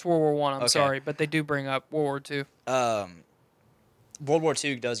II. No, it's World War One. I'm Okay. sorry, but they do bring up World War II. World War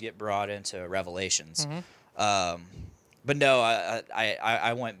II does get brought into Revelations, Mm-hmm. but no,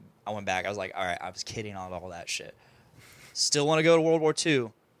 I went back. I was like, all right, I was kidding on all that shit. Still want to go to World War II,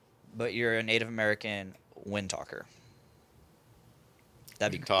 but you're a Native American wind talker.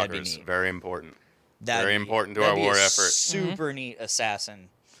 That'd be Talkers, neat. very important. That'd very be- important to that'd our be war a effort. Super neat assassin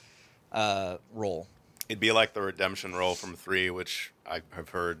role. It'd be like the redemption role from 3, which I have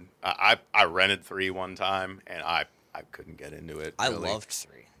heard. I rented 3 one time, and I couldn't get into it. I really. loved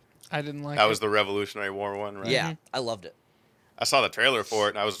 3. I didn't like That it. was the Revolutionary War one, right? Yeah, I loved it. I saw the trailer for it,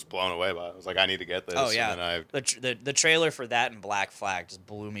 and I was just blown away by it. I was like, I need to get this. Oh yeah, And then the trailer for that and Black Flag just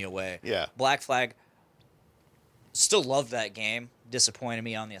blew me away. Yeah. Black Flag. Still loved that game. Disappointed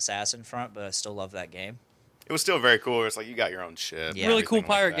me on the assassin front, but I still love that game. it was still very cool. It's like you got your own ship. Yeah. Really cool everything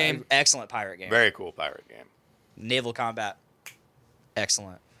like pirate that. game. Excellent pirate game. Very cool pirate game. Naval combat.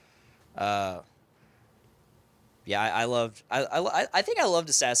 Excellent. Yeah, I loved. I think I loved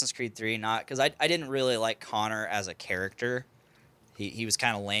Assassin's Creed 3 not because I didn't really like Connor as a character. He was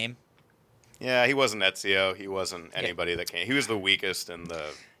kind of lame. Yeah, he wasn't Ezio. He wasn't anybody that came. He was the weakest in the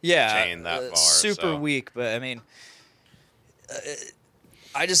Yeah, chain that far. super so. weak. But I mean,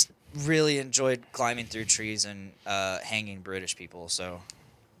 I just really enjoyed climbing through trees and hanging British people. So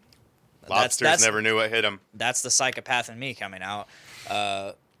Lobsters never knew what hit him. that's the psychopath in me coming out.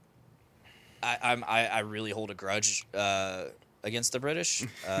 I really hold a grudge against the British.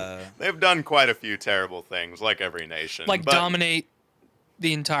 They've done quite a few terrible things, like every nation. like but dominate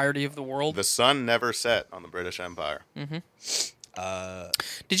the entirety of the world. the sun never set on the British Empire.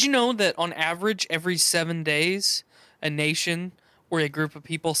 Did you know that on average, every 7 days, a nation or a group of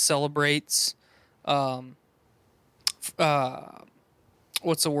people celebrates, what's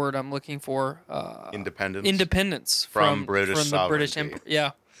the word I'm looking for? Independence. Independence From British the British sovereignty. Empire.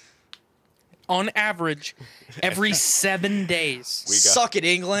 Yeah. On average, every 7 days. Suck it,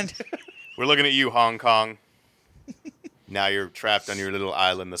 England. We're looking at you, Hong Kong. Now you're trapped on your little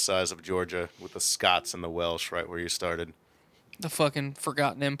island the size of Georgia with the Scots and the Welsh right where you started. The fucking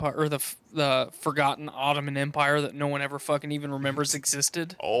forgotten empire, or the forgotten Ottoman Empire that no one ever fucking even remembers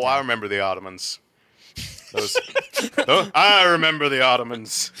existed. Oh, I remember the Ottomans. I remember the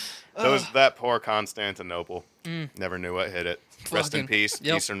Ottomans. That poor Constantinople. Never knew what hit it. Rest in Fucking- peace,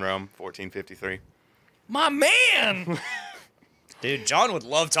 yep. Eastern Rome, 1453. My man. Dude, John would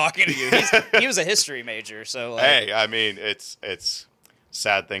love talking to you. He was a history major, so like, Hey, I mean, it's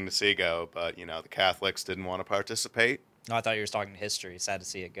sad thing to see go, but you know the Catholics didn't want to participate No, I thought you were talking history. Sad to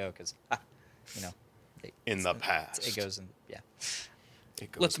see it go because, you know, in the past. it goes in. Yeah,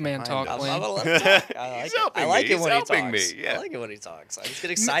 It goes Let the man behind talk, us. Blaine. I'm gonna let him talk. I like He's it. helping I like me. it when He's he helping talks. me, yeah. I like it when he talks. I just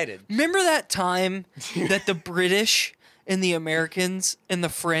get excited. Remember that time that the British and the Americans and the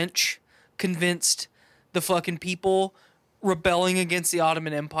French convinced the fucking people rebelling against the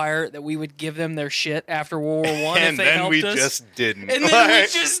Ottoman Empire that we would give them their shit after World War One if And they then helped we us? just didn't. And then we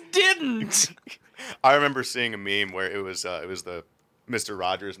just didn't. I remember seeing a meme where it was the Mr.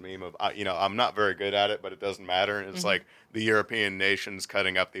 Rogers meme of I'm not very good at it, but it doesn't matter. And it's like the European nations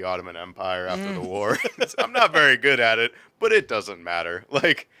cutting up the Ottoman Empire after the war. I'm not very good at it, but it doesn't matter.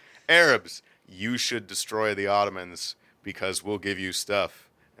 Like Arabs, you should destroy the Ottomans because we'll give you stuff.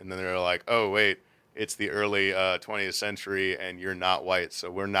 And then they're like, oh wait, it's the early 20th century and you're not white, so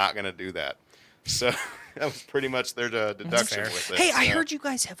we're not gonna do that. So that was pretty much their deduction fair. with it. Hey, I Yeah. heard you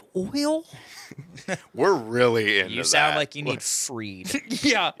guys have oil. We're really into You sound that. like you need freed.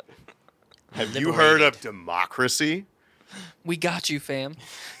 Yeah, Have you heard of democracy? we got you, fam.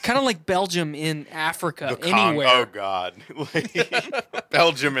 Kind of like Belgium in Africa. The Congo. Anywhere. Oh God, Like,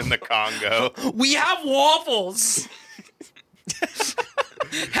 Belgium and the Congo. We have waffles.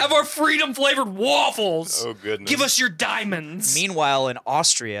 Have our freedom flavored waffles. Oh goodness. Give us your diamonds. Meanwhile, in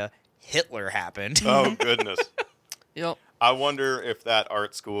Austria, Hitler happened. Oh goodness. Yep. I wonder if that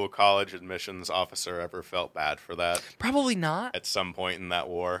art school college admissions officer ever felt bad for that Probably not. at some point in that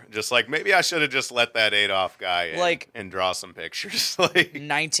war. Just like maybe I should have just let that Adolf guy in Like- and draw some pictures. Like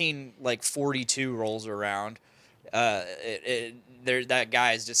 1942 rolls around. That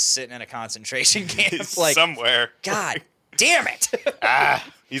guy is just sitting in a concentration camp. he's Like, somewhere. God damn it!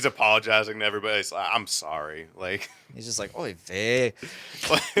 He's apologizing to everybody. He's like, I'm sorry. Like He's just like, oy vey.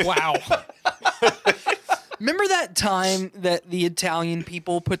 Wow. Remember that time that the Italian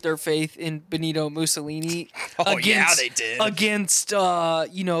people put their faith in Benito Mussolini? Oh, yeah, they did. Against,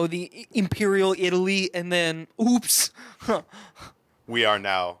 the Imperial Italy, and then, oops. we are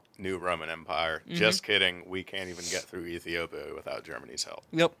now new Roman Empire. Just kidding. We can't even get through Ethiopia without Germany's help.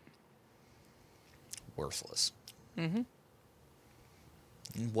 Yep. Worthless. Mm-hmm.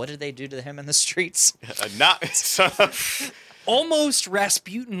 What did they do to him in the streets? Almost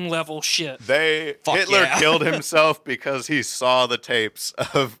Rasputin level shit. Fuck Hitler yeah. killed himself because he saw the tapes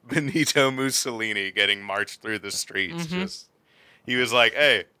of Benito Mussolini getting marched through the streets. He was like,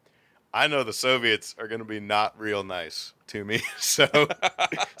 "Hey, I know the Soviets are going to be not real nice to me, so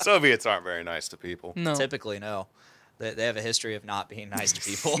Soviets aren't very nice to people. No. Typically, no. They have a history of not being nice to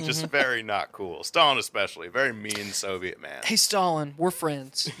people. Just very not cool. Stalin especially, very mean Soviet man. Hey, Stalin, we're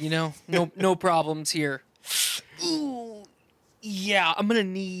friends, No problems here. Ooh, yeah, I'm going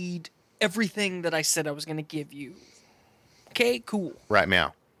to need everything that I said I was going to give you. Okay, cool. Right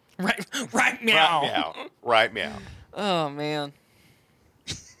meow. Right meow. Right meow. Right meow. Oh, man.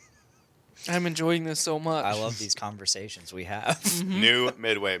 I'm enjoying this so much. I love these conversations we have. New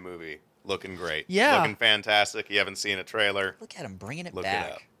Midway movie. Looking great. Yeah. Looking fantastic. You haven't seen a trailer. Look at him bringing it Look it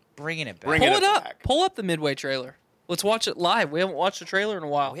back. up. Bringing it back. Bring Pull it it up. back. Pull up the Midway trailer. Let's watch it live. We haven't watched a trailer in a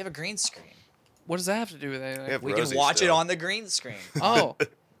while. We have a green screen. What does that have to do with anything? We have We Rosie can watch it still. on the green screen. Oh.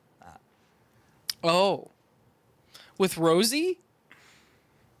 Oh. With Rosie?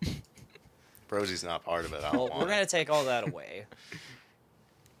 Rosie's not part of it. I Well, don't we're want going it. to take all that away.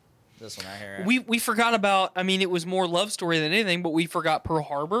 This one right here. We forgot about, it was more love story than anything, but we forgot Pearl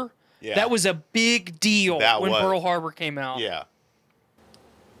Harbor. Yeah. That was a big deal That when was. Pearl Harbor came out. Yeah.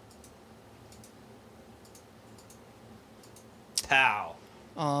 Pow.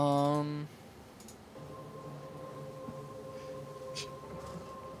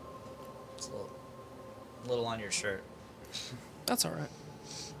 It's a little on your shirt. That's all right.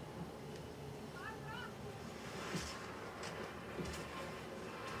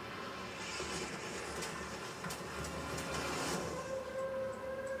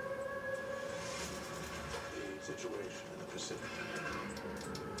 situation in the Pacific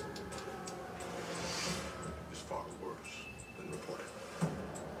is far worse than reported.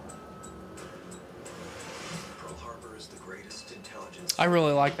 Pearl Harbor is the greatest intelligence. I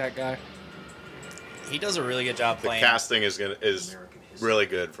really like that guy. He does a really good job The playing. casting is really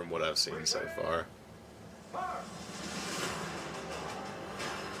good from what I've seen so far. The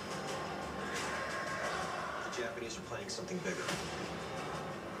Japanese are planning something bigger.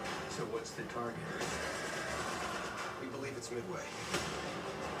 So what's the target? We believe it's Midway.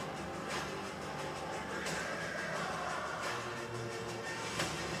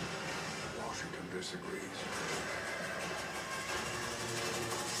 Washington disagrees.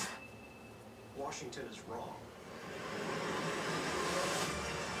 Washington is wrong.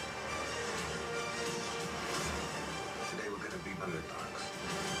 Today we're going to be underdogs.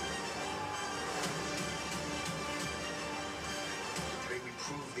 Today we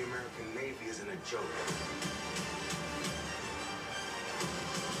prove the American Navy isn't a joke.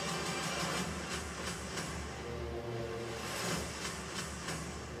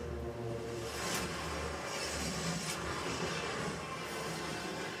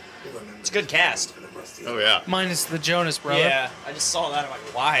 It's a good cast. Oh yeah. Minus the Jonas brother. Yeah, I just saw that. I'm like,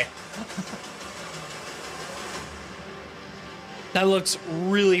 why? That looks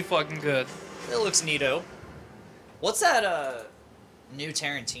really fucking good. It looks neato. What's that new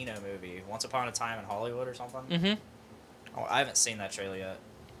Tarantino movie? Once Upon a Time in Hollywood or something? Mm-hmm. Oh, I haven't seen that trailer yet.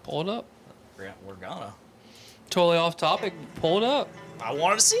 Pull it up. We're gonna. Totally off topic. Pull it up. I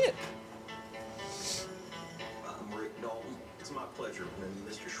wanted to see it. I'm Rick Dalton. It's my pleasure. And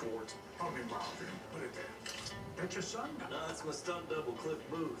Mr. Schwartz. Call me Marvin. Put it there. That's your son? No, it's my stunt double, Cliff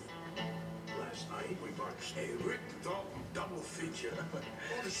Booth. Last night we watched a Rick Dalton double feature.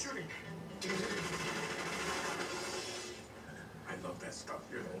 All the shooting. I love that stuff,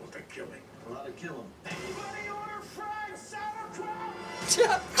 you know, with the killing. A lot of killing. Anybody order fried sauerkraut?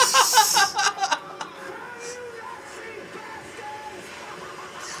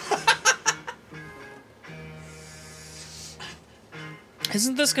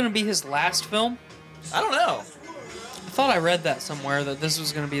 Isn't this going to be his last film? I don't know. I thought I read that somewhere that this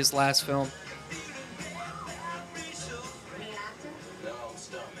was going to be his last film. No, I'm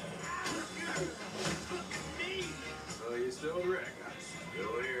stuntman. So you're still Rick? I'm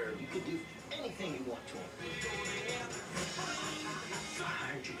still here. You can do anything you want to him. I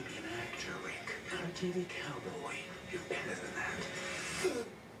hired you to be an actor, Rick. Not a TV cowboy. You're better than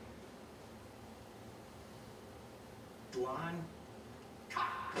that. Line?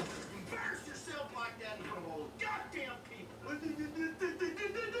 Embarrass yourself like that in front of all the goddamn people.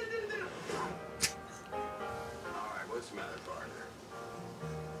 All right, what's the matter, partner?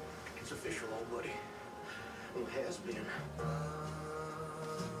 It's official, old buddy. Who has been?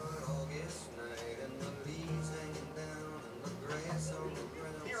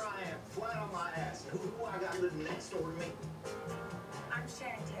 Here I am, flat on my ass. Who I got living next door to me? I'm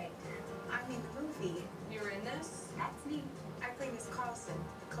Sharon Tate. I'm in the movie. You're in this? That's me. I play Miss Carlson,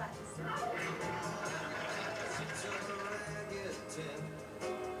 Clef.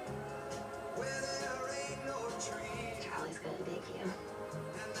 Charlie's gonna dig you.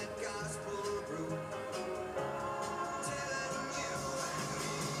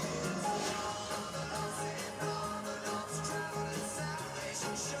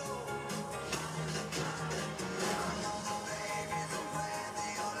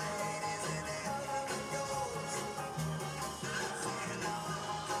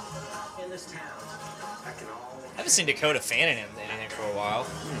 In this town, I can all. I haven't seen Dakota Fanning in anything for a while.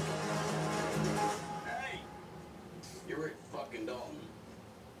 Hey, you're Rick fucking Dalton.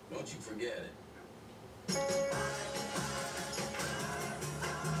 Don't you forget it.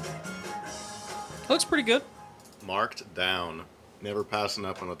 Looks pretty good. Marked down. Never passing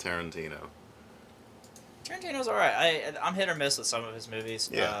up on a Tarantino. Tarantino's alright. I'm hit or miss with some of his movies.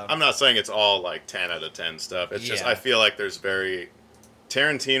 Yeah. I'm not saying it's all like 10 out of 10 stuff. It's just Yeah. I feel like there's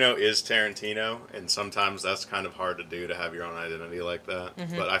Tarantino is Tarantino, and sometimes that's kind of hard to do, to have your own identity like that.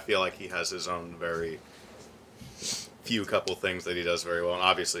 Mhm. But I feel like he has his own very few couple things that he does very well, and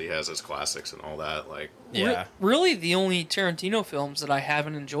obviously he has his classics and all that. Like, Really, the only Tarantino films that I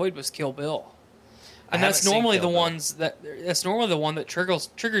haven't enjoyed was Kill Bill. I And that's haven't seen normally Kill the Bill. ones that's normally the one that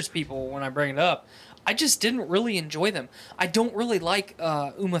triggers people when I bring it up. I just didn't really enjoy them. I don't really like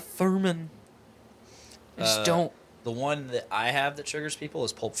Uma Thurman. I just don't. The one that I have that triggers people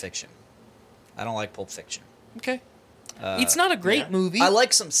is Pulp Fiction. I don't like Pulp Fiction. Okay. It's not a great movie. I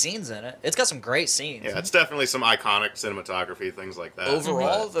like some scenes in it. It's got some great scenes. yeah, it's definitely some iconic cinematography, things like that.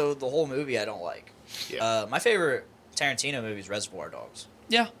 Overall, though, the whole movie I don't like. Yeah. My favorite Tarantino movie is Reservoir Dogs.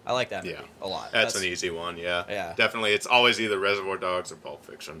 Yeah. I like that movie Yeah. a lot. That's an easy one, yeah. Yeah. Definitely, it's always either Reservoir Dogs or Pulp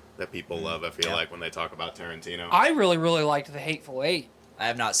Fiction that people love, I feel Yeah. like, when they talk about Tarantino. I really, really liked The Hateful Eight. I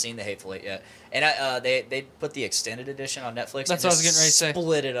have not seen The Hateful Eight yet. And they put the extended edition on Netflix. That's and what I was getting ready to say.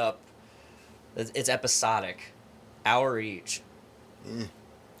 Split it up. It's episodic. Hour each.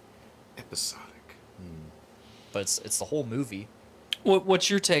 Episodic. But it's the whole movie. What's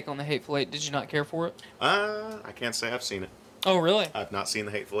your take on The Hateful Eight? Did you not care for it? I can't say I've seen it. Oh, really? I've not seen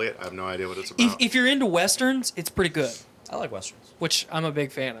The Hateful Eight. I have no idea what it's about. If you're into westerns, it's pretty good, I like westerns. which I'm a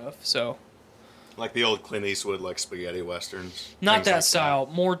big fan of. So Like the old Clint Eastwood, like spaghetti westerns. not things that like style.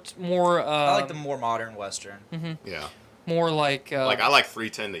 More. I like the more modern western. Yeah. More like. Like I like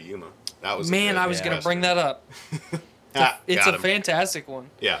 310 to Yuma. That was a Man, good I was gonna western. bring that up. It's Got a him. fantastic one.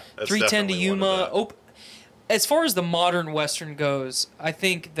 Yeah. that's 310 to definitely one of Yuma. the- As far as the modern western goes, I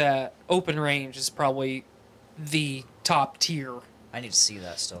think that Open Range is probably the top tier. I need to see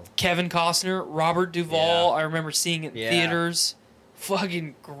that still. Kevin Costner, Robert Duvall. Yeah. I remember seeing it in Yeah. theaters.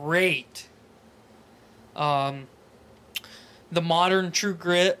 Fucking great. The modern True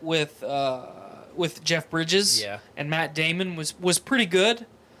Grit with Jeff Bridges Yeah. and Matt Damon was pretty good.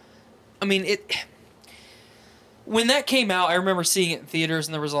 I mean, when that came out, I remember seeing it in theaters,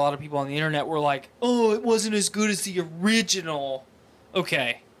 and there was a lot of people on the internet were like, "Oh, it wasn't as good as the original."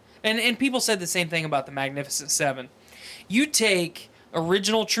 Okay, and people said the same thing about the Magnificent Seven. You take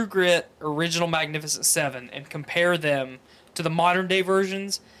original True Grit, original Magnificent Seven, and compare them to the modern day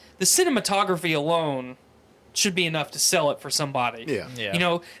versions. The cinematography alone should be enough to sell it for somebody. Yeah. Yeah. You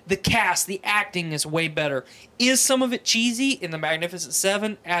know, the cast, the acting is way better. Is some of it cheesy in the Magnificent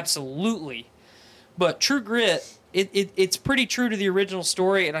Seven? Absolutely. But True Grit, it's pretty true to the original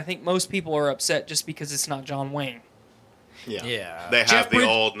story, and I think most people are upset just because it's not John Wayne. Yeah. Yeah. They have Jeff the Bridge-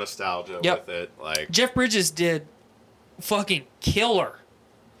 old nostalgia Yep. with it. Like, Jeff Bridges did fucking killer.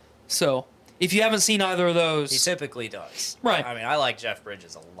 So, if you haven't seen either of those, He typically does. Right. I mean, I like Jeff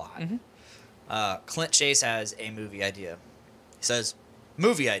Bridges a lot. Clint Chase has a movie idea. He says,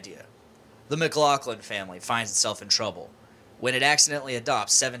 movie idea. The McLaughlin family finds itself in trouble when it accidentally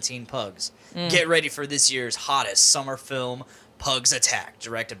adopts 17 pugs. Get ready for this year's hottest summer film, Pugs Attack,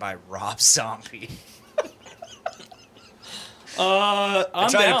 directed by Rob Zombie. I'm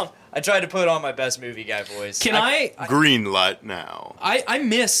down. I tried to put on my best movie guy voice. Can I green light now. I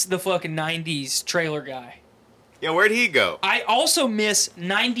miss the fucking 90s trailer guy. Yeah, where'd he go? I also miss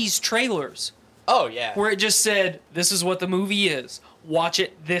 90s trailers Oh, yeah. where it just said, this is what the movie is. Watch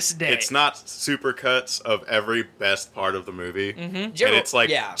it this day. It's not supercuts of every best part of the movie. Mm-hmm. Did you And ever- it's like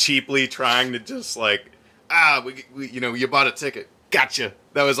yeah. cheaply trying to just like, we you bought a ticket. Gotcha.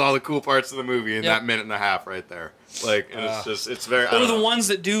 That was all the cool parts of the movie in Yep. that minute and a half right there. Like, and it's very. I Or don't the know. ones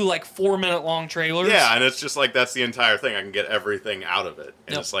that do like 4-minute long trailers. Yeah, and it's just like that's the entire thing. I can get everything out of it,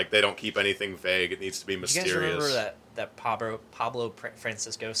 and Yep. it's like they don't keep anything vague. It needs to be Do you mysterious. guys remember that Pablo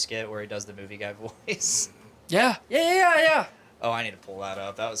Francisco skit where he does the movie guy voice? Yeah. Oh, I need to pull that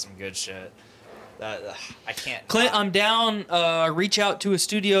up. That was some good shit. I can't. Clint, I'm down. Reach out to a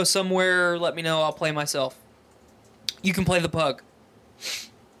studio somewhere. Let me know. I'll play myself. You can play the pug.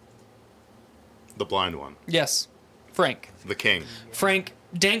 The blind one, Yes. Frank. the king,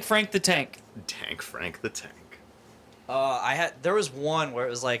 Dank Frank the Tank. Tank Frank the Tank. There was one where it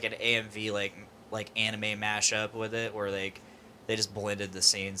was like an AMV like anime mashup with it, where they just blended the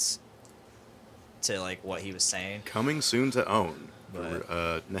scenes to like what he was saying. Coming soon to own. But-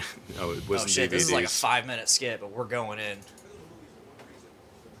 No, it wasn't Oh shit! DVDs. This is like a 5-minute skit, but we're going in.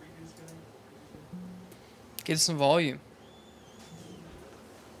 Get some volume.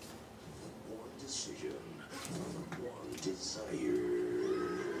 One decision, one desire.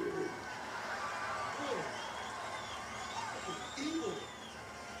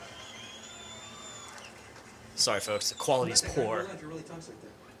 Sorry, folks. The quality's poor. You're really talks like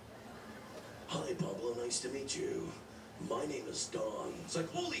that. Hi, Pablo. Nice to meet you. My name is Don. It's like,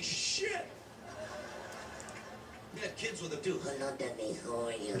 holy shit! You got kids with a dude.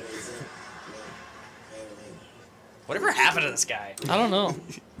 Whatever happened to this guy? I don't know.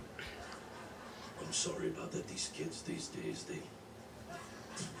 I'm sorry about that. These kids these days, they.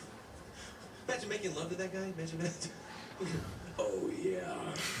 Imagine making love to that guy. Imagine that. Oh yeah.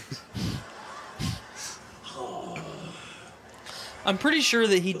 I'm pretty sure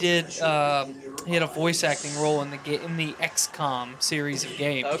that he did. He had a voice acting role in the XCOM series of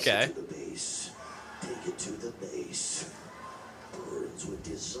games. Okay. To the base. Take it to the base. Burns with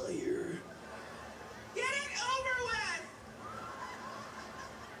desire. Get it over with!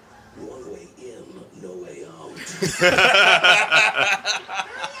 One way in, no way out.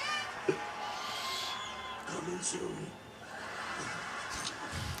 Coming soon.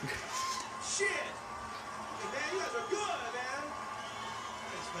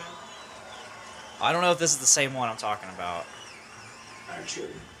 I don't know if this is the same one I'm talking about. Action.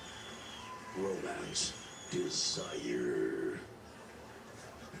 Romance. Desire.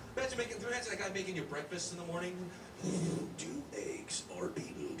 Imagine that guy making you breakfast in the morning. 2 eggs are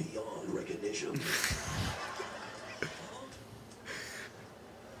eaten beyond recognition.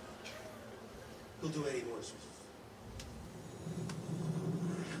 He'll do any voices.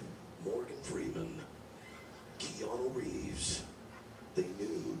 Morgan Freeman. Keanu Reeves. They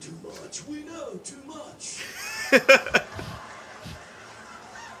knew too much. We know too much.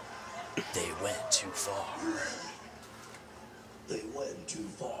 They went too far. They went too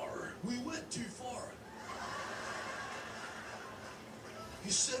far. We went too far.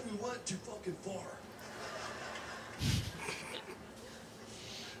 You said we went too fucking far.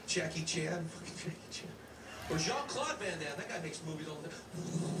 Jackie Chan. Fucking Jackie Chan. Or Jean-Claude Van Damme. That guy makes movies all the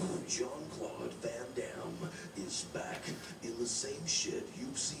time. Jean-Claude Van Damme is back in the same shit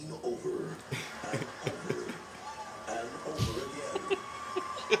you've seen over and over and over again.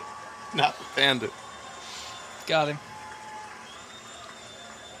 Not the panda. Got him.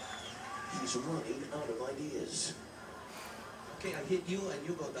 He's running out of ideas. Okay, I hit you and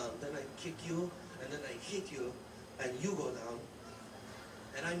you go down. Then I kick you and then I hit you and you go down.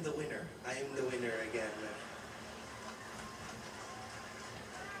 And I'm the winner. I am the winner again.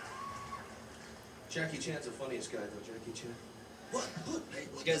 Jackie Chan's the funniest guy though, Jackie Chan. What? Look, hey,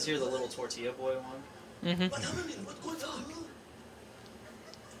 Did you guys hear the little tortilla boy one? Mm-hmm. What happened? What's going on?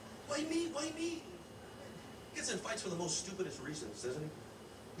 Why me? Why me? He gets in fights for the most stupidest reasons, doesn't he?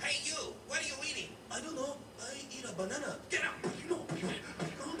 Hey you! What are you eating? I don't know. I eat a banana. Get up!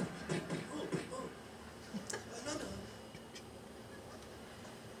 Banana.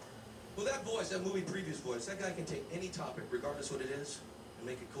 Well, that voice, that movie previous voice, that guy can take any topic, regardless what it is, and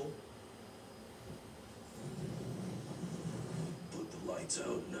make it cool. Put the lights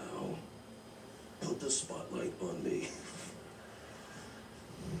out now. Put the spotlight on me.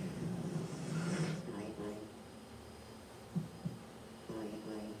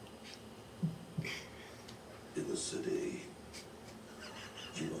 In the city,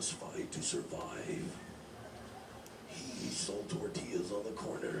 you must fight to survive. He sold tortillas on the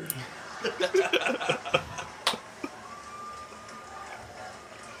corner.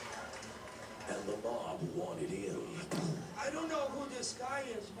 And the mob wanted him. I don't know who this guy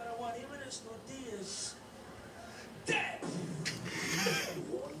is, but I want him and his tortillas. Dead! He had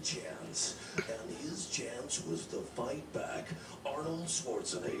one chance, and his chance was to fight back Arnold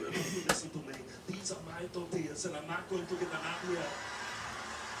Schwarzenegger. Listen to me. These are my tortillas, and I'm not going to get them out here.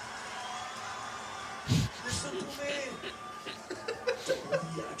 Listen to me. Double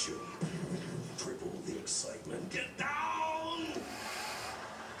the action. Triple the excitement. Get down!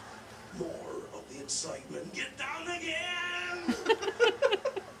 More of the excitement. Get down again!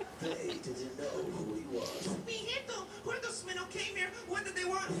 They didn't know who he was. Mijito, where those men who came here? What did they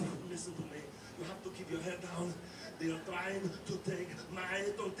want? Listen to me. You have to keep your head down. They are trying to take my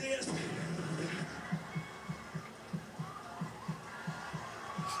tortillas.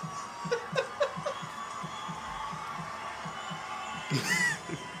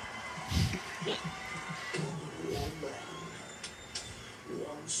 One man.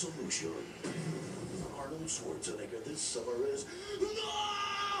 One solution. Arnold Schwarzenegger this summer is...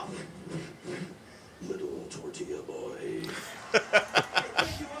 No! Little tortilla boy.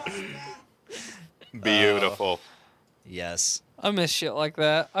 Beautiful. Yes. I miss shit like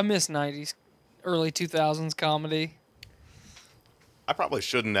that. I miss 90s, early 2000s comedy. I probably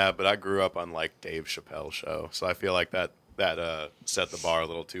shouldn't have, but I grew up on like Dave Chappelle show, so I feel like that set the bar a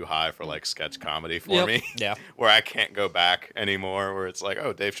little too high for like sketch comedy for Yep. me. Yeah. Where I can't go back anymore. Where it's like,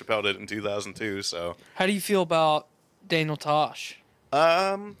 oh, Dave Chappelle did it in 2002, so How do you feel about Daniel Tosh?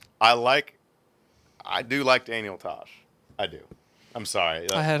 I do like Daniel Tosh. I do. I'm sorry.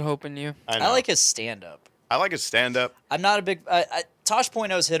 I had hope in you. I I know. like his stand-up. I like his stand-up. I'm not a big...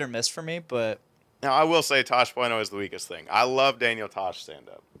 Tosh.0's hit or miss for me, but... Now, I will say Tosh.0 is the weakest thing. I love Daniel Tosh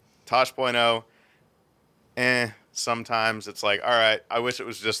stand-up. Tosh.0, sometimes it's like, all right, I wish it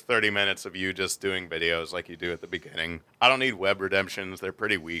was just 30 minutes of you just doing videos like you do at the beginning. I don't need web redemptions. They're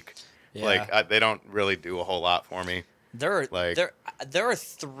pretty weak. Yeah. Like, they don't really do a whole lot for me. There Like- are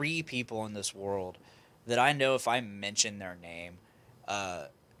 3 people in this world that I know if I mention their name,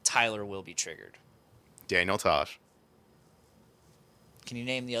 Tyler will be triggered. Daniel Tosh. Can you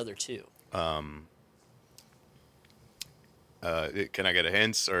name the other 2? Can I get a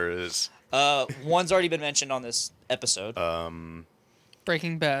hint, or is One's already been mentioned on this episode.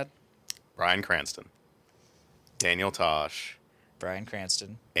 Breaking Bad. Bryan Cranston, Daniel Tosh, Bryan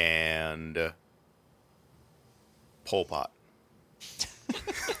Cranston. and Pol Pot?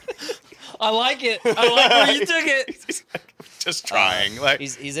 I like it. I like where you took it. He's like, just trying. Like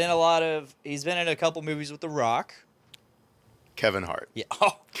He's in a lot of. He's been in a couple movies with The Rock. Kevin Hart. Yeah.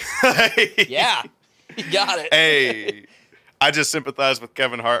 Oh, yeah. You got it. Hey, I just sympathize with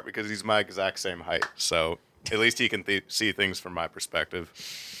Kevin Hart because he's my exact same height. So at least he can see things from my perspective,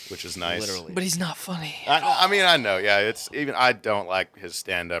 which is nice. Literally. But he's not funny. I mean, I know. Yeah, it's even. I don't like his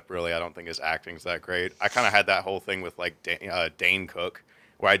stand-up. Really, I don't think his acting's that great. I kind of had that whole thing with like Dane Cook,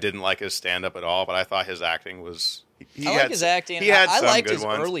 where I didn't like his stand-up at all, but I thought his acting was. He I had like his acting. He had I some liked good his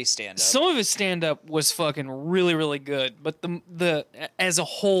ones. early stand-up. Some of his stand-up was fucking really, really good, but the as a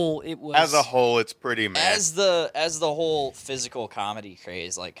whole, it was. As a whole, it's pretty meh. As the whole physical comedy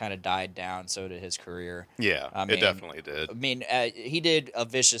craze like kind of died down, so did his career. Yeah, I mean, it definitely did. I mean, he did A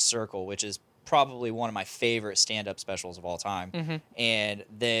Vicious Circle, which is probably one of my favorite stand-up specials of all time. Mm-hmm. And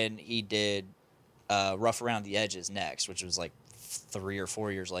then he did Rough Around the Edges next, which was like 3 or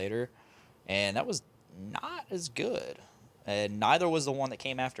 4 years later, and that was not as good. And neither was the one that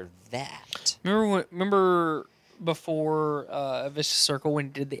came after that. Remember before A Vicious Circle when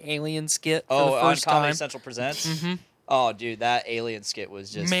he did the Alien skit for the on first Comedy time? Central Presents? Mm-hmm. Oh, dude, that Alien skit was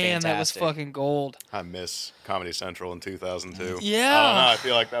just Man, that was fantastic. fucking gold. I miss Comedy Central in 2002. Yeah. I don't know. I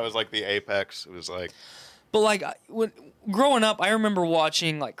feel like that was like the apex. It was like. But like when growing up, I remember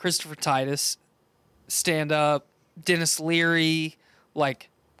watching like Christopher Titus stand up, Dennis Leary, like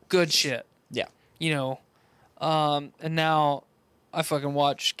good shit. Yeah. You know, and now I fucking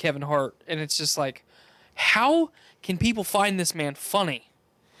watch Kevin Hart, and it's just like, how can people find this man funny?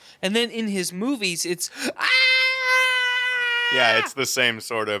 And then in his movies, it's Yeah, it's the same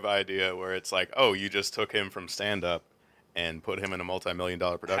sort of idea where it's like, oh, you just took him from stand-up and put him in a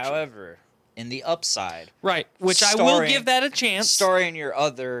multi-million-dollar production. However, in the upside, right, which I will give that a chance. Starring your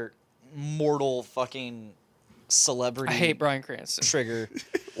other mortal fucking celebrity. I hate Bryan Cranston. Trigger.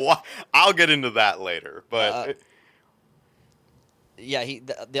 Well, I'll get into that later, but Yeah,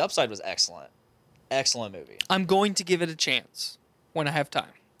 the upside was excellent. Excellent movie. I'm going to give it a chance when I have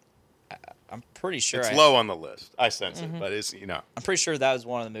time. I'm pretty sure it's low on the list. I sense it, but it's I'm pretty sure that was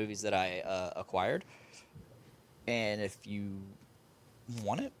one of the movies that I acquired. And if you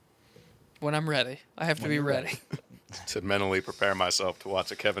want it, when I'm ready, I have to be ready. to mentally prepare myself to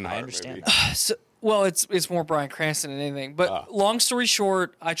watch a Kevin Hart movie. So, well, it's more Bryan Cranston than anything. But long story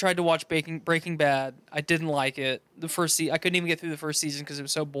short, I tried to watch Breaking Bad. I didn't like it. The first I couldn't even get through the first season because it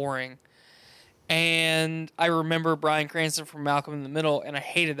was so boring. And I remember Bryan Cranston from Malcolm in the Middle, and I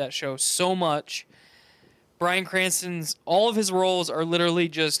hated that show so much. Bryan Cranston's, all of his roles are literally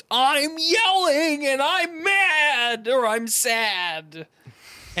just, I'm yelling and I'm mad or I'm sad.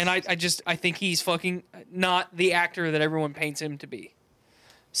 And I think he's fucking not the actor that everyone paints him to be.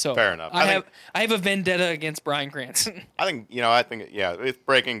 So Fair enough. I have a vendetta against Bryan Cranston. I think with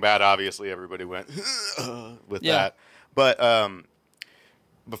Breaking Bad, obviously everybody went with that. But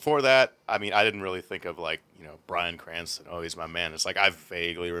before that, I mean, I didn't really think of like, Bryan Cranston. Oh, he's my man. It's like I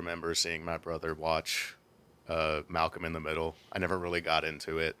vaguely remember seeing my brother watch Malcolm in the Middle. I never really got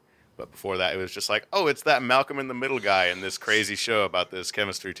into it. But before that, it was just like, oh, it's that Malcolm in the Middle guy in this crazy show about this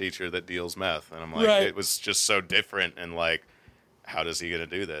chemistry teacher that deals meth. And I'm like, It was just so different and like, how does he going to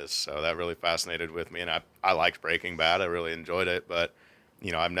do this? So that really fascinated with me. And I liked Breaking Bad. I really enjoyed it. But,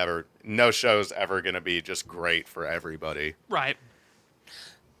 no show's ever going to be just great for everybody. Right.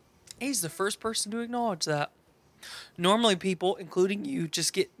 He's the first person to acknowledge that. Normally people, including you,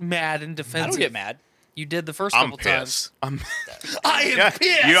 just get mad and defensive. I don't get mad. You did the first couple times. I am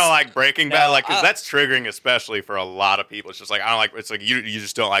pissed. You don't like Breaking Bad? Because that's triggering, especially for a lot of people. It's just like, I don't like, it's like, you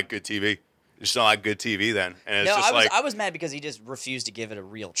just don't like good TV. You just don't like good TV then. And it's I was mad because he just refused to give it a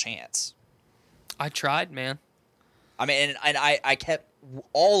real chance. I tried, man. I mean, and I kept,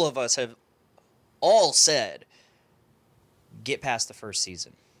 all of us have all said, get past the first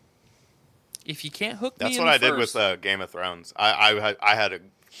season. If you can't hook me That's in what the I did first- with Game of Thrones. I had a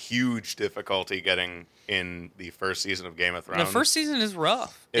huge difficulty getting in the first season of Game of Thrones. The first season is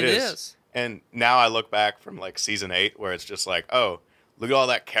rough. It is. And now I look back from like season 8 where it's just like, oh, look at all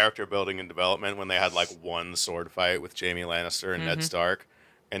that character building and development when they had like one sword fight with Jaime Lannister and Ned Stark.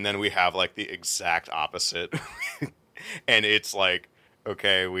 And then we have like the exact opposite. And it's like,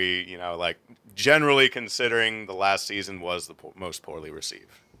 okay, we, like generally considering the last season was the most poorly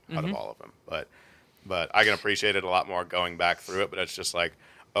received out of all of them. But I can appreciate it a lot more going back through it. But it's just like,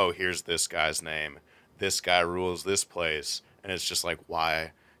 oh, here's this guy's name. This guy rules this place. And it's just like,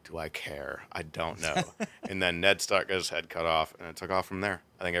 why do I care? I don't know. And then Ned Stark got his head cut off, and it took off from there.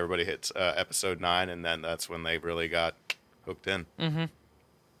 I think everybody hits episode 9, and then that's when they really got hooked in. Mm-hmm.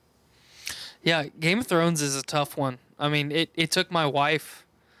 Yeah, Game of Thrones is a tough one. I mean, it took my wife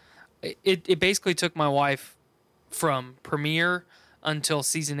it basically took my wife from premiere until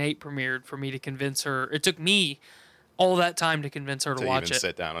season 8 premiered for me to convince her. It took me all that time to convince her to watch even it.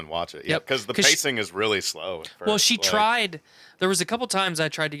 sit down and watch it. Yeah, Yep. because the 'Cause she- pacing is really slow. At first. Well, she Like, tried. There was a couple times I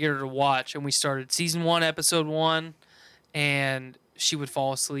tried to get her to watch, and we started season 1, episode 1, and she would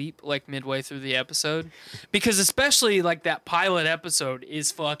fall asleep like midway through the episode, because especially like that pilot episode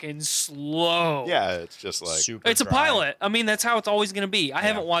is fucking slow. Yeah, it's just like Super It's a dry. pilot. I mean, that's how it's always going to be. I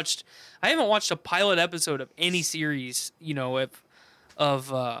haven't watched a pilot episode of any series,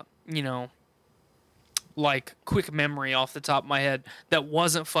 like quick memory off the top of my head that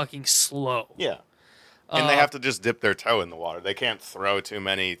wasn't fucking slow. yeah. And they have to just dip their toe in the water. They can't throw too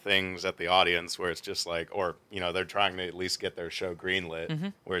many things at the audience where it's just like, or, they're trying to at least get their show greenlit, Mm-hmm.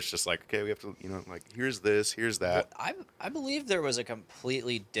 where it's just like, okay, we have to, like, here's this, here's that. I believe there was a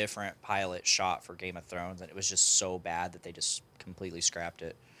completely different pilot shot for Game of Thrones, and it was just so bad that they just completely scrapped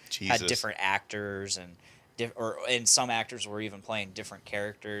it. Jesus. Had different actors, and and some actors were even playing different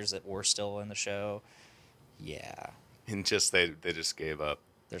characters that were still in the show. Yeah, And just, they just gave up.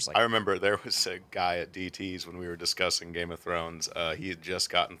 there's like I remember there was a guy at DT's when we were discussing Game of Thrones. He had just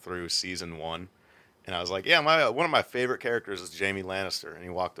gotten through season 1, and I was like, "Yeah, one of my favorite characters is Jaime Lannister." And he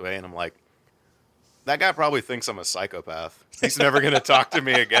walked away, and I'm like, "That guy probably thinks I'm a psychopath. He's never gonna talk to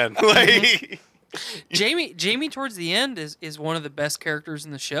me again." Like, Jamie towards the end is one of the best characters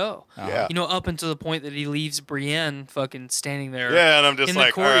in the show. yeah, Up until the point that he leaves Brienne fucking standing there. yeah. And I'm just in the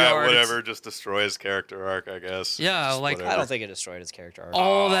like, all right, courtyard. whatever. Just destroy his character arc, I guess. Yeah, Just like, whatever. I don't think it destroyed his character arc.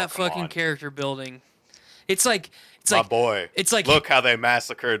 all that come fucking on. character building. It's like my boy. it's like- look how they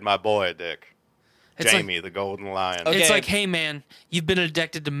massacred my boy, Dick. It's like- Jamie, the Golden Lion. Okay. It's like, hey man, you've been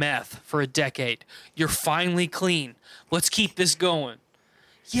addicted to meth for a decade. You're finally clean. Let's keep this going.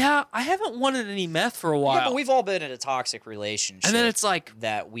 Yeah, I haven't wanted any meth for a while. Yeah, but we've all been in a toxic relationship. And then it's like,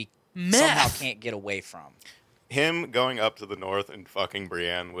 that we meth. somehow can't get away from. Him going up to the north and fucking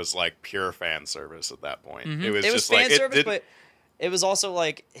Brienne was like pure fan service at that point. Mm-hmm. It was It was just fan like service, it but it was also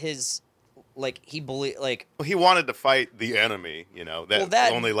like his, like he believed, like he wanted to fight the enemy. That, Well,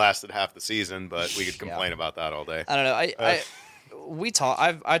 that- only lasted half the season, but we could complain about that all day. I don't know.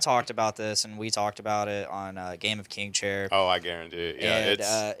 I talked about this, and we talked about it on Game of King Chair. Oh, I guarantee it.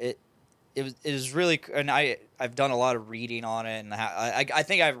 Yeah, And it was really, and I've done a lot of reading on it, and I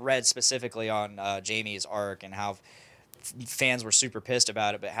think I've read specifically on Jamie's arc and how fans were super pissed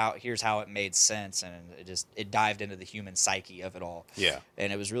about it, but here's how it made sense, and it dived into the human psyche of it all. Yeah.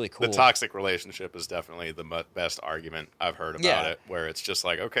 And it was really cool. the toxic relationship is definitely the best argument I've heard about Yeah. it, where it's just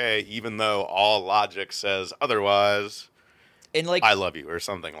like, okay, even though all logic says otherwise, and like I love you or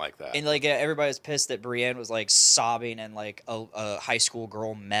something like that. And like everybody was pissed that Brienne was like sobbing and like a high school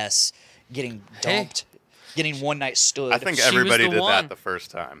girl mess, getting dumped, getting one night stood. I think She was everybody the did one. that the first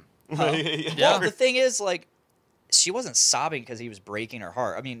time. Well, the thing is, like, she wasn't sobbing because he was breaking her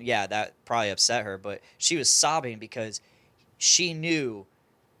heart. I mean, yeah, that probably upset her, but she was sobbing because she knew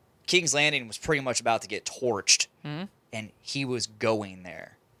King's Landing was pretty much about to get torched, and he was going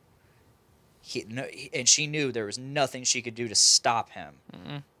there. And she knew there was nothing she could do to stop him.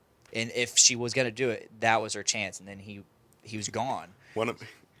 And if she was going to do it, that was her chance. And then he was gone.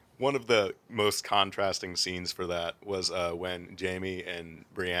 One of the most contrasting scenes for that was when Jamie and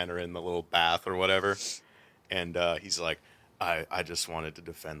Brienne are in the little bath or whatever, and he's like, I just wanted to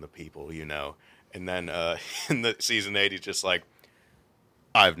defend the people, And then in the season 8, he's just like,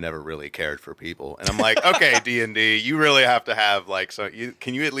 I've never really cared for people. And I'm like, okay, D&D, you really have to have, like,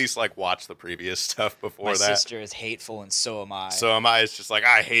 can you at least, like, watch the previous stuff before My that? sister is hateful, and so am I. So am I. It's just like,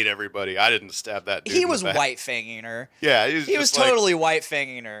 I hate everybody. I didn't stab that dude. He in was the back. white-fanging her. Yeah, He was totally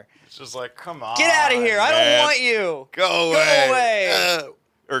white-fanging her. It's just like, come on. Get out of here. I man. don't want you. Go away. away.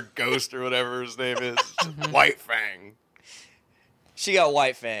 Or Ghost or whatever his name is. White Fang. She got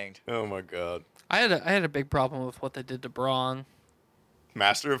white-fanged. Oh my god. I had a big problem with what they did to Braun.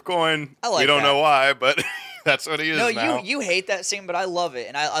 Master of Coin. I like we don't that. know why, but that's what he is No, now. you hate that scene, but I love it.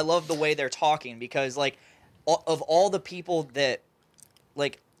 And I love the way they're talking because, like, of all the people that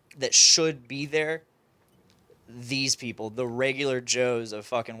should be there, these people, the regular Joes of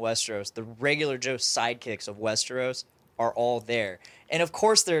fucking Westeros, the regular Joe sidekicks of Westeros are all there. And of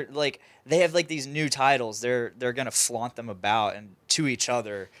course they're like, they have like these new titles. They're going to flaunt them about and to each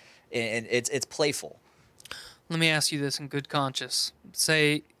other. And it's playful. Let me ask you this in good conscience.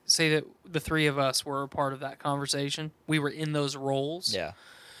 Say that the three of us were a part of that conversation. We were in those roles. Yeah.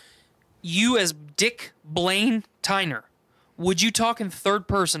 You as Dick Blaine Tyner, would you talk in third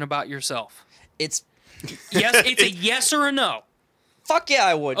person about yourself? It's Yes, it's a yes or a no. Fuck yeah,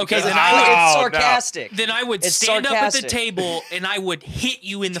 I would. Okay, because then it's no. sarcastic. Then I would It's stand up at the sarcastic. table and I would hit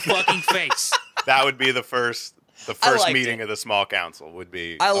you in the fucking face. That would be the first liked meeting it. of the small council would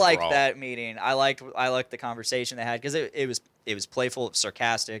be. I a liked brawl. that meeting. I liked the conversation they had because it was playful, it was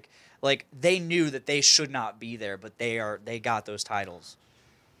sarcastic. Like they knew that they should not be there, but they got those titles.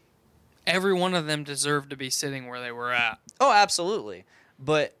 Every one of them deserved to be sitting where they were at. Oh, absolutely.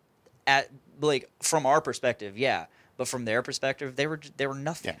 But from our perspective, yeah. But from their perspective, they were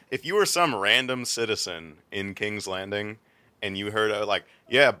nothing. Yeah. If you were some random citizen in King's Landing and you heard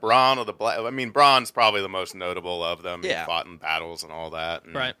Braun of the Black... I mean, Braun's probably the most notable of them. Yeah. He fought in battles and all that.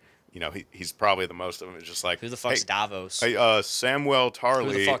 And, Right. You know, he's probably the most of them. It's just like... Who the fuck's hey, Davos? Hey, Samuel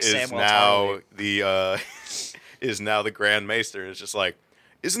Tarly fuck's is Samuel now Tarly? is now the Grand Maester. It's just like,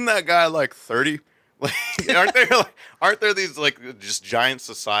 isn't that guy like 30? Like, aren't there these like just giant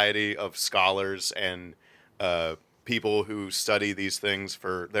society of scholars and people who study these things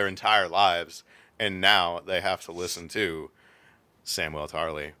for their entire lives, and now they have to listen to Samuel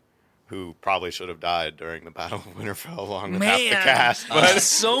Tarly, who probably should have died during the Battle of Winterfell along with half the cast. But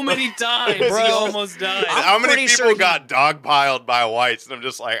So many times Bro, he almost died. how many pretty people sure got dogpiled by whites? And I'm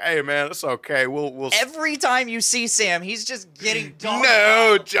just like, hey man, it's okay. We'll. Every time you see Sam, he's just getting dog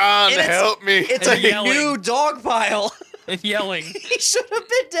No, John, And it's- help me. It's And a yelling. new dog pile. And yelling. He should have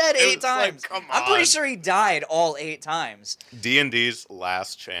been dead 8 It's like, times. come I'm pretty on. sure he died all 8 times. D&D's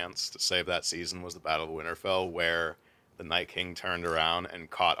last chance to save that season was the Battle of Winterfell, where the Night King turned around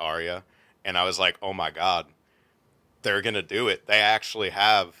and caught Arya, and I was like, oh my god, they're gonna do it. They actually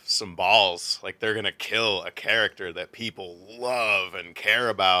have some balls. Like, they're gonna kill a character that people love and care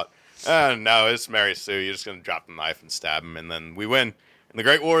about. No, it's Mary Sue. You're just gonna drop the knife and stab him, and then we win. And the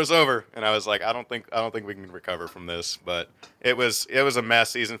Great War is over. And I was like, I don't think we can recover from this. But it was a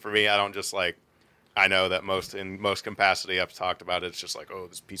mess season for me. I don't just like. I know that in most capacity I've talked about it, it's just like, oh,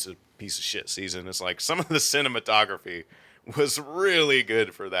 this piece of shit season. It's like some of the cinematography was really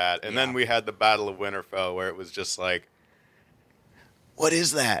good for that. And then we had the Battle of Winterfell where it was just like, what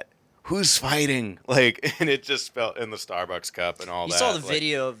is that? Who's fighting? Like, and it just felt in the Starbucks cup and all You that. saw the like,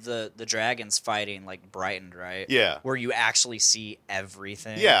 video of the dragons fighting, like, brightened, right? Yeah. Where you actually see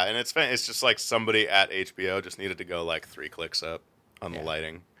everything. Yeah, and it's just like somebody at HBO just needed to go like 3 clicks up on the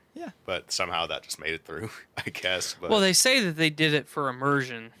lighting. Yeah. But somehow that just made it through, I guess. But Well, they say that they did it for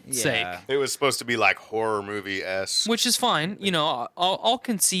immersion sake, Yeah. it was supposed to be like horror movie-esque. which is fine. You know, I'll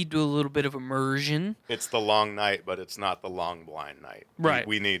concede to a little bit of immersion. It's the long night, but it's not the long blind night. Right.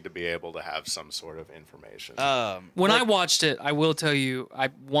 We need to be able to have some sort of information. When I watched it, I will tell you, I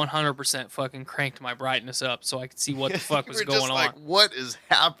 100% fucking cranked my brightness up so I could see what the fuck was We're going just on. like, what is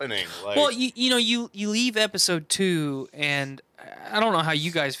happening? Like, Well, you leave episode 2, and I don't know how you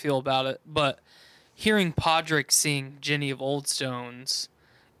guys feel about it, but hearing Podrick sing Jenny of Oldstones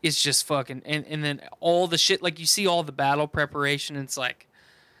is just fucking, and then all the shit, like you see all the battle preparation, and it's like,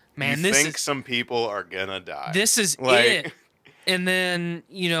 man, you think some people are gonna die. this is Like- it. And then,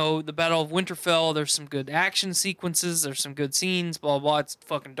 the Battle of Winterfell, there's some good action sequences, there's some good scenes, blah, blah. It's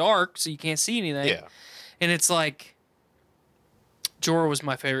fucking dark, so you can't see anything. Yeah. And it's like, Jorah was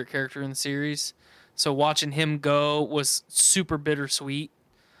my favorite character in the series. So watching him go was super bittersweet.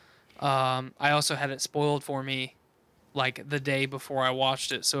 I also had it spoiled for me like the day before I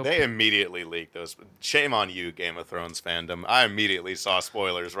watched it. So They immediately leaked those. Shame on you, Game of Thrones fandom. I immediately saw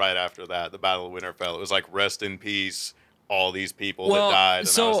spoilers right after that, the Battle of Winterfell. It was like, rest in peace, all these people that died.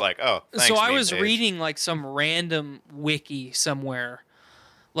 And I was like, oh, thanks, So I meme was page. reading like some random wiki somewhere.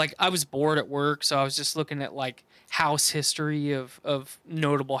 Like I was bored at work, so I was just looking at like house history of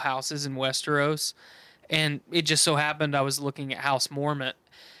notable houses in Westeros. And it just so happened I was looking at House Mormont.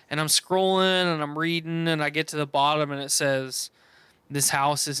 And I'm scrolling and I'm reading and I get to the bottom and it says this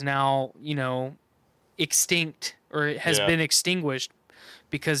house is now, extinct, or it has been extinguished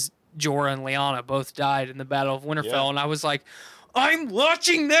because Jorah and Lyanna both died in the Battle of Winterfell. Yeah. And I was like, I'm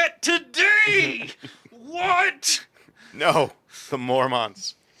watching that today! What? No, the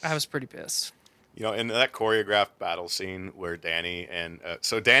Mormonts. I was pretty pissed. In that choreographed battle scene where Dany and...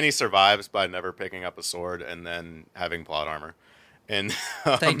 so Dany survives by never picking up a sword and then having plot armor. And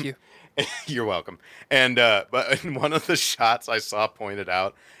Thank you. You're welcome. And but in one of the shots I saw pointed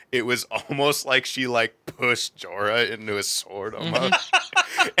out, it was almost like she pushed Jorah into a sword almost.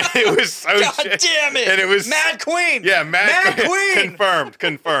 And it was so God shit. damn it! And it was Mad Queen! Yeah, Mad Queen!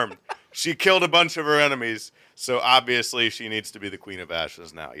 Confirmed. She killed a bunch of her enemies, so obviously she needs to be the Queen of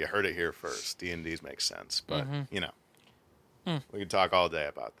Ashes now. You heard it here first. D&D's makes sense, but we can talk all day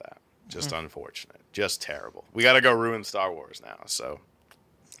about that. Just unfortunate. Just terrible. We got to go ruin Star Wars now, so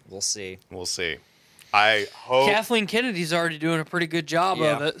We'll see. we'll see. I hope. Kathleen Kennedy's already doing a pretty good job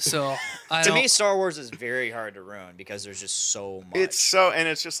Yeah. of it. So To me, Star Wars is very hard to ruin because there's just so much. And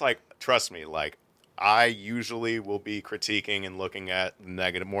it's just like, trust me, like, I usually will be critiquing and looking at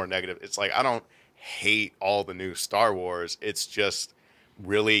more negative. It's like, I don't hate all the new Star Wars. It's just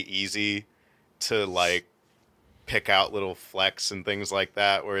really easy to, like, pick out little flecks and things like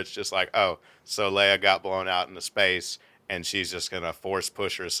that, where it's just like, oh, so Leia got blown out into space, and she's just going to force pull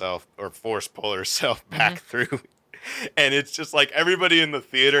herself back through. And it's just like everybody in the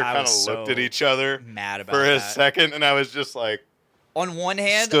theater I kind of was looked so at each other mad about for a that. second, and I was just like, On one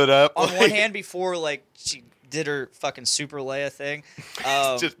hand, stood up. On like, one hand, before like she did her fucking Super Leia thing,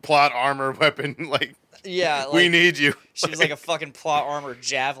 just plot armor weapon, like, yeah, like, we need you. She was like a fucking plot armor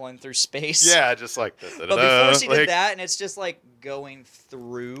javelin through space. Yeah, just like But before she did that, and it's just like going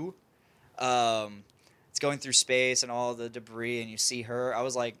through, it's going through space and all the debris, and you see her. I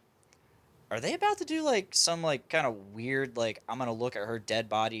was like, are they about to do like some like kind of weird like I'm gonna look at her dead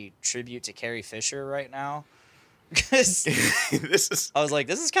body tribute to Carrie Fisher right now? Because I was like,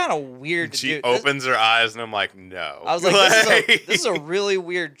 this is kind of weird. She to do. opens her eyes, and I'm like, no. I was like, this is a really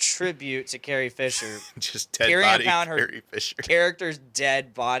weird tribute to Carrie Fisher. Just dead carrying body around her Carrie Fisher. character's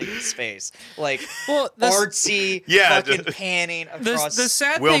dead body in space, like Well, artsy, Yeah, fucking just- panning across. the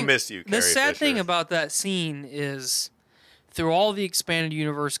sad We'll thing, miss you, The Carrie sad thing Fisher. about that scene is, through all the expanded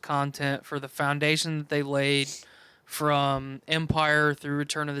universe content, for the foundation that they laid from Empire through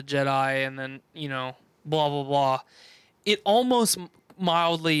Return of the Jedi, and then blah blah blah, it almost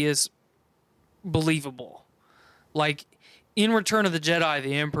mildly is believable. Like in Return of the Jedi,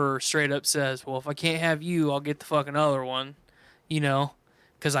 the Emperor straight up says, "Well, if I can't have you, I'll get the fucking other one,"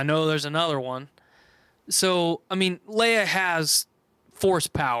 because I know there's another one. So, I mean, Leia has force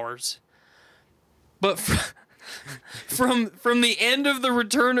powers, but from the end of the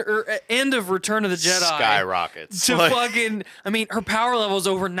Return of the Jedi Skyrockets. to Like, fucking, I mean, her power level is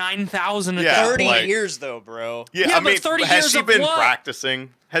over 9,000 at Yeah, that 30 point. like- years though, bro. yeah, Yeah, I but mean, 30 has years she of been what?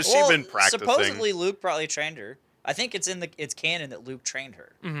 practicing? Has Well, she been practicing? supposedly Luke probably trained her. I think it's canon that Luke trained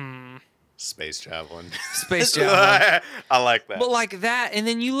her. Space javelin. Space javelin. I like that. But like that, and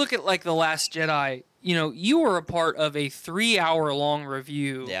then you look at like The Last Jedi. You were a part of a 3-hour long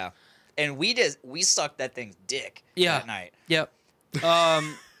review. Yeah, and we sucked that thing's dick that night. Yep.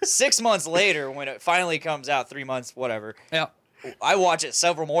 6 months later, when it finally comes out, 3 months, whatever. Yeah. I watch it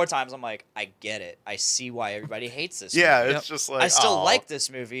several more times. I'm like, I get it. I see why everybody hates this. yeah, movie. it's just like, I still aw. like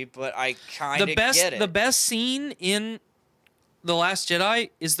this movie, but I kind of get it. The best scene in The Last Jedi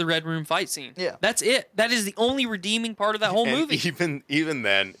is the Red Room fight scene. Yeah. That's it. That is the only redeeming part of that whole And movie. Even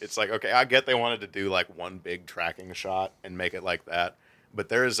then, it's like, okay, I get they wanted to do like one big tracking shot and make it like that, but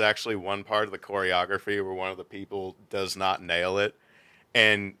there is actually one part of the choreography where one of the people does not nail it,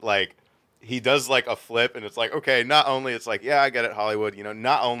 and like he does like a flip, and it's like, okay, not only it's like, yeah, I get it, Hollywood,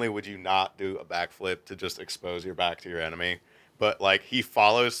 not only would you not do a backflip to just expose your back to your enemy, but like he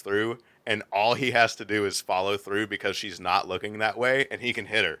follows through, and all he has to do is follow through because she's not looking that way, and he can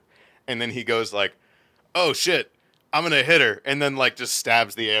hit her, and then he goes like, oh shit, I'm gonna hit her, and then like just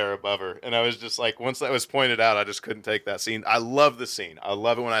stabs the air above her. And I was just like, once that was pointed out, I just couldn't take that scene. I love the scene. I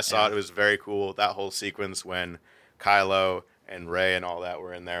love it when I saw it. It was very cool. That whole sequence when Kylo and Rey and all that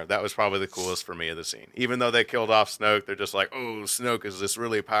were in there, that was probably the coolest for me of the scene. Even though they killed off Snoke, they're just like, oh, Snoke is this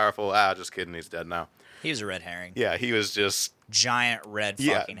really powerful. Just kidding, he's dead now. He was a red herring. Yeah, he was just Giant red the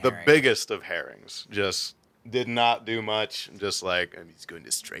fucking herring. biggest of herrings. Just did not do much. Just like, and he's going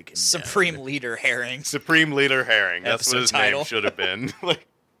to strike him Supreme down. Leader herring. Supreme Leader Herring. That's what Episode his title. name should have been. Like,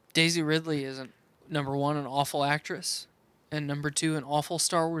 Daisy Ridley is number one, an awful actress, and number two, an awful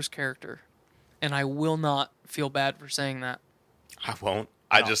Star Wars character. And I will not feel bad for saying that. I won't.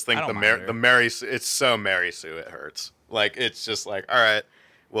 I just think I don't the mind her. the Mary Sue, it's so Mary Sue, it hurts. Like, it's just like, all right,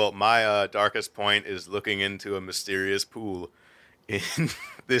 well, my darkest point is looking into a mysterious pool in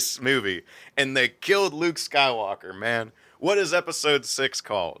this movie, and they killed Luke Skywalker, man. What is episode 6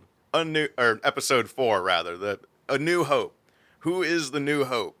 called? Episode 4 rather, A New Hope. Who is the New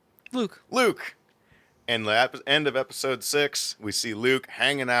Hope? Luke. And the end of episode 6, we see Luke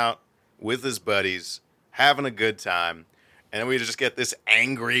hanging out with his buddies, having a good time, and we just get this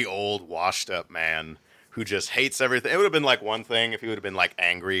angry old washed up man who just hates everything. It would have been like one thing if he would have been like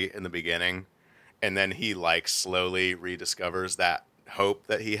angry in the beginning, and then he like slowly rediscovers that hope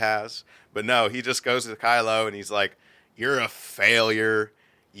that he has. But no, he just goes to Kylo and he's like, "You're a failure.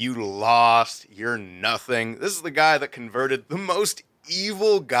 You lost. You're nothing." This is the guy that converted the most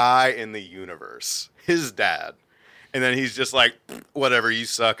evil guy in the universe, his dad. And then he's just like, "Whatever, you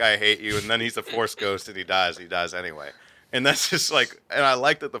suck. I hate you." And then he's a Force ghost and he dies. He dies anyway. And that's just like, and I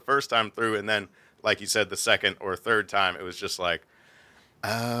liked it the first time through. And then like you said, the second or third time, it was just like,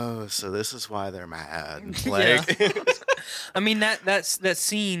 oh, so this is why they're mad. Like, I mean that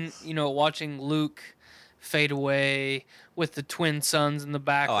scene, watching Luke fade away with the twin sons in the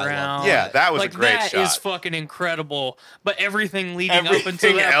background. Yeah, that was like, a great that shot. is fucking incredible. But everything leading up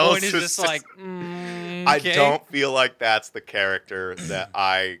until that point is just like, okay. I don't feel like that's the character that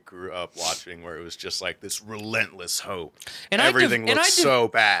I grew up watching, where it was just like this relentless hope. And everything looks so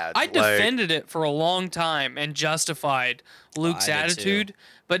bad. I defended it for a long time and justified Luke's attitude.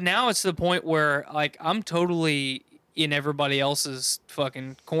 But now it's the point where like I'm totally in everybody else's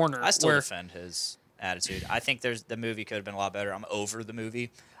fucking corner. I still defend his attitude. I think the movie could have been a lot better. I'm over the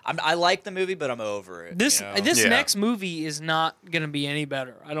movie. I like the movie, but I'm over it. This next movie is not going to be any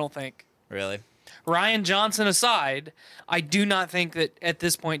better, I don't think. Really? Rian Johnson aside, I do not think that at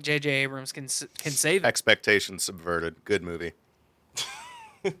this point J.J. Abrams can save it. Expectations subverted. Good movie.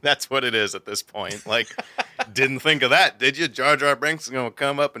 That's what it is at this point. Like, didn't think of that, did you? Jar Jar Binks is going to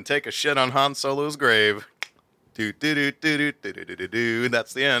come up and take a shit on Han Solo's grave. Do do do do do do do do do.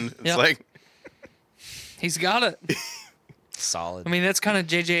 That's the end. It's like he's got it. Solid. I mean, that's kind of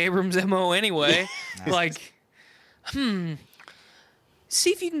J.J. Abrams' MO anyway. Like, see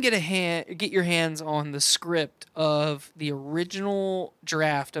if you can get your hands on the script of the original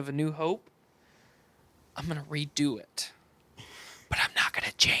draft of A New Hope. I'm gonna redo it, but I'm not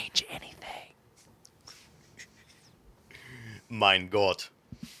gonna change anything. Mein Gott.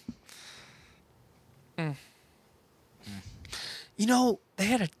 They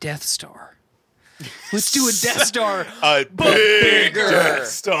had a Death Star. Let's do a Death Star, a but bigger. Death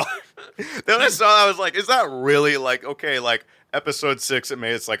Star. Then I saw that, I was like, is that really like, okay, like episode 6,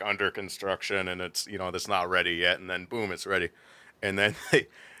 it's like under construction and it's, it's not ready yet. And then boom, it's ready. And then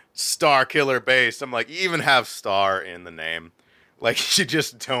Star Killer Base. I'm like, you even have Star in the name. Like, you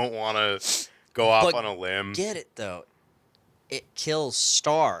just don't want to go off on a limb. Get it though. It kills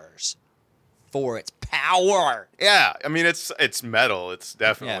stars for its power. Yeah, I mean it's metal. It's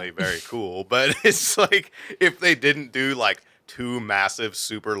definitely very cool, but it's like if they didn't do like 2 massive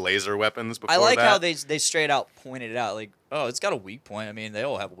super laser weapons before that. I like how they straight out pointed it out. Like, oh, it's got a weak point. I mean, they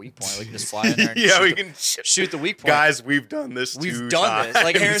all have a weak point. We can just fly in there and shoot the weak point. Guys, we've done this. We've done this.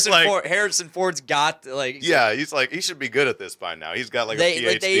 Like Harrison Ford's got yeah, he's like he should be good at this by now. He's got like a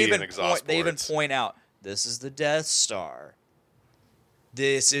PhD in exhaust They even point out this is the Death Star.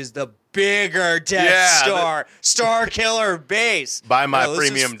 This is the bigger Death Star. Star Killer Base. Buy my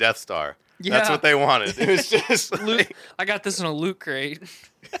premium Death Star. Yeah. That's what they wanted. It was just like, I got this in a loot crate.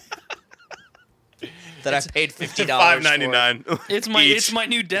 That I paid $50 $5.99. It's my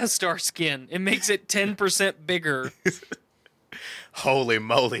new Death Star skin. It makes it 10% bigger. Holy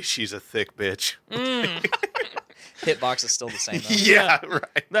moly, she's a thick bitch. Hitbox is still the same, though. Yeah,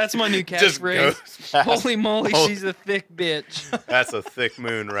 right. That's my new catchphrase. Holy moly, she's a thick bitch. That's a thick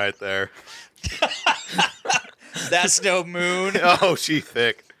moon right there. That's no moon. Oh, she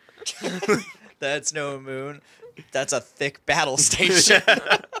thick. That's no moon. That's a thick battle station.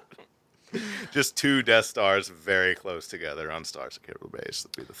 Just 2 Death Stars very close together on Star Killer Base.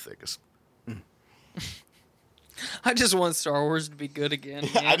 That'd be the thickest. I just want Star Wars to be good again.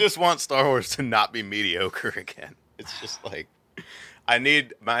 I just want Star Wars to not be mediocre again. It's just like I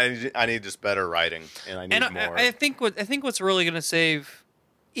need just better writing, and I need more. I think what's really going to save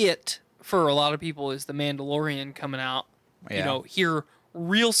it for a lot of people is the Mandalorian coming out. Yeah. Here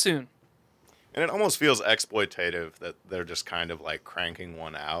real soon. And it almost feels exploitative that they're just kind of like cranking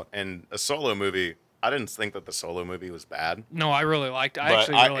one out. And a Solo movie, I didn't think that the Solo movie was bad. No, I really liked it.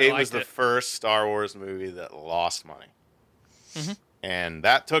 It was the first Star Wars movie that lost money. Mm-hmm. And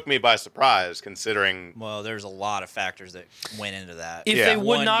that took me by surprise, considering... Well, there's a lot of factors that went into that. If they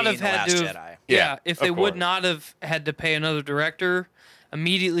would not have had to... Jedi. If they would not have had to pay another director,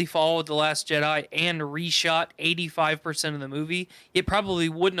 immediately followed The Last Jedi, and reshot 85% of the movie, it probably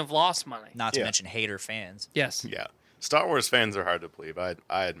wouldn't have lost money. Not to mention hater fans. Yes. Yeah. Star Wars fans are hard to please.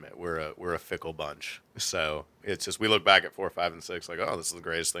 I admit we're a fickle bunch. So it's just we look back at 4, 5, and 6 like, oh, this is the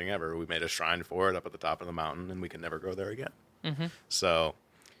greatest thing ever. We made a shrine for it up at the top of the mountain, and we can never go there again. Mm-hmm. So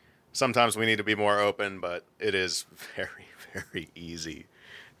sometimes we need to be more open, but it is very, very easy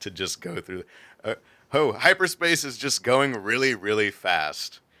to just go through. Hyperspace is just going really, really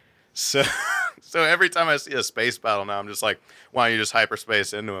fast. So every time I see a space battle now, I'm just like, why don't you just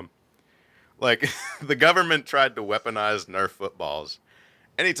hyperspace into them? Like, the government tried to weaponize Nerf footballs.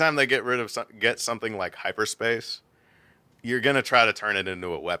 Anytime they get something like hyperspace, you're going to try to turn it into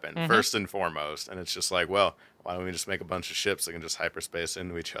a weapon, first and foremost. And it's just like, well, why don't we just make a bunch of ships that can just hyperspace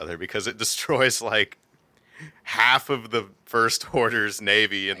into each other? Because it destroys, like, half of the First Order's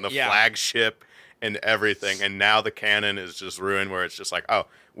navy and the flagship and everything. And now the canon is just ruined where it's just like, oh,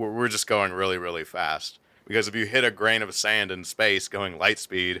 we're just going really, really fast. Because if you hit a grain of sand in space going light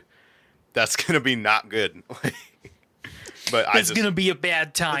speed, that's going to be not good. But It's going to be a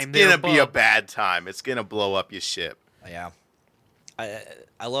bad time. It's going to be a bad time. It's going to blow up your ship. Yeah.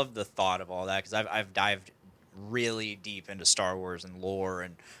 I love the thought of all that because I've dived really deep into Star Wars and lore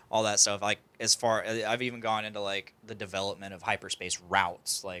and all that stuff. Like I've even gone into like the development of hyperspace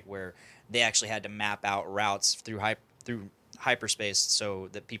routes, like where they actually had to map out routes through hyperspace so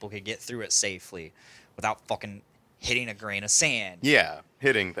that people could get through it safely without fucking hitting a grain of sand. Yeah,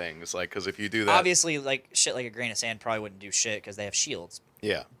 hitting things like because if you do that, obviously like shit like a grain of sand probably wouldn't do shit because they have shields.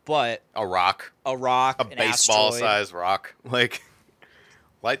 Yeah, but a rock, a an baseball-sized rock, like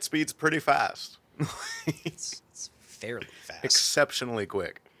light speed's pretty fast. It's fairly fast. Exceptionally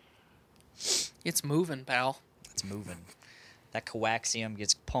quick. It's moving, pal. It's moving. That coaxium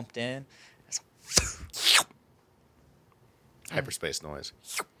gets pumped in. Hyperspace noise.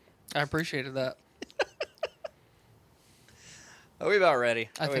 I appreciated that. Are we about ready?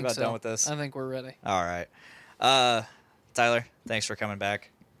 I Are we think about so. done with this? I think we're ready. All right. Tyler, thanks for coming back.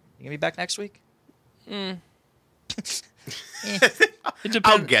 You gonna be back next week? It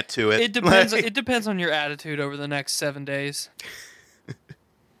I'll get to it. It depends. It depends on your attitude over the next 7 days.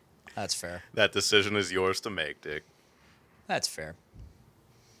 That's fair. That decision is yours to make, Dick. That's fair.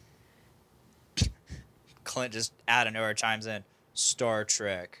 Clint just out of nowhere chimes in. Star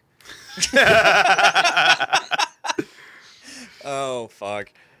Trek. Oh,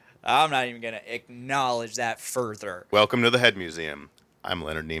 fuck. I'm not even going to acknowledge that further. Welcome to the Head Museum. I'm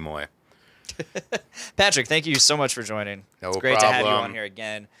Leonard Nimoy. Patrick, thank you so much for joining. No it's great to have you problem. on here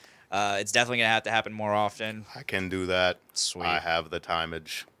again. It's definitely going to have to happen more often. I can do that. Sweet. I have the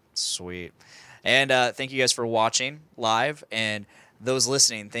timeage. Sweet. And thank you guys for watching live. And those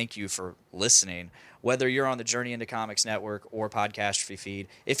listening, thank you for listening. Whether you're on the Journey into Comics Network or Podcastrophe feed.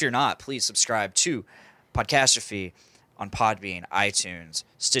 If you're not, please subscribe to Podcastrophe on Podbean, iTunes,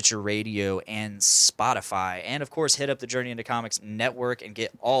 Stitcher Radio, and Spotify. And, of course, hit up the Journey into Comics Network and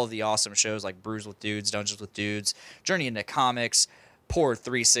get all of the awesome shows like Brews with Dudes, Dungeons with Dudes, Journey into Comics, Poor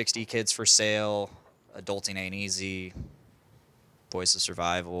 360, Kids for Sale, Adulting Ain't Easy, Voice of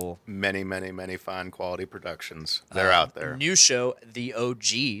Survival. Many, many, many fine quality productions. They're out there. New show, The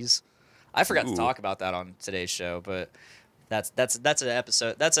OGs. I forgot to talk about that on today's show, but that's an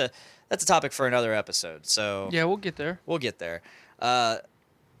episode. That's a topic for another episode. So Yeah, we'll get there. we'll get there.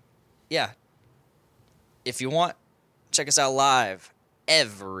 Yeah. If you want, check us out live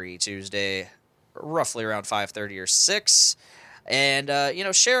every Tuesday, roughly around 5:30 or 6. And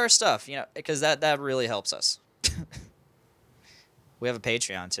share our stuff, because that really helps us. We have a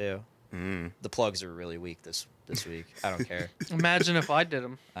Patreon too. The plugs are really weak this week. I don't care. Imagine if I did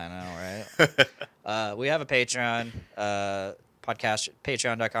them. I know, right? We have a Patreon,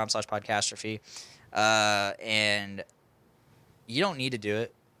 patreon.com/podcastrophe. And you don't need to do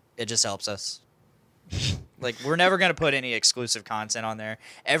it. It just helps us. Like, we're never going to put any exclusive content on there.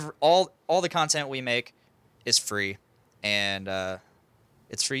 All the content we make is free, and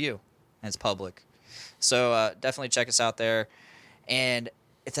it's for you, and it's public. So definitely check us out there. And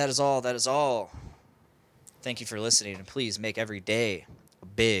if that is all, thank you for listening, and please make every day a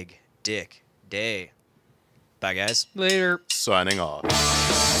big dick day. Bye, guys. Later. Signing off. Woke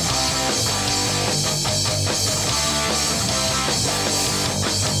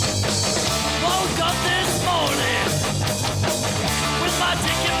up this morning with my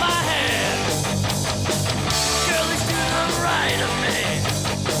dick in my hand. Girl is to the right of me,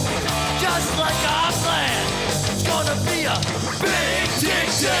 just like I planned. It's gonna be a big dick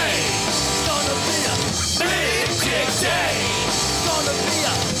day. It's gonna be a big dick day. It's gonna be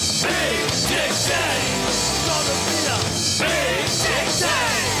a big dick day. It's gonna be a big dick day.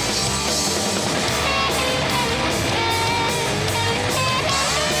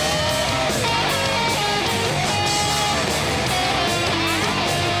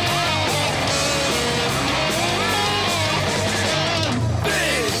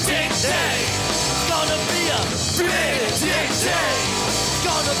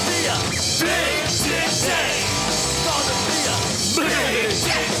 Big dick day. Gonna be a big dick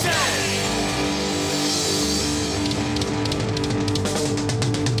day.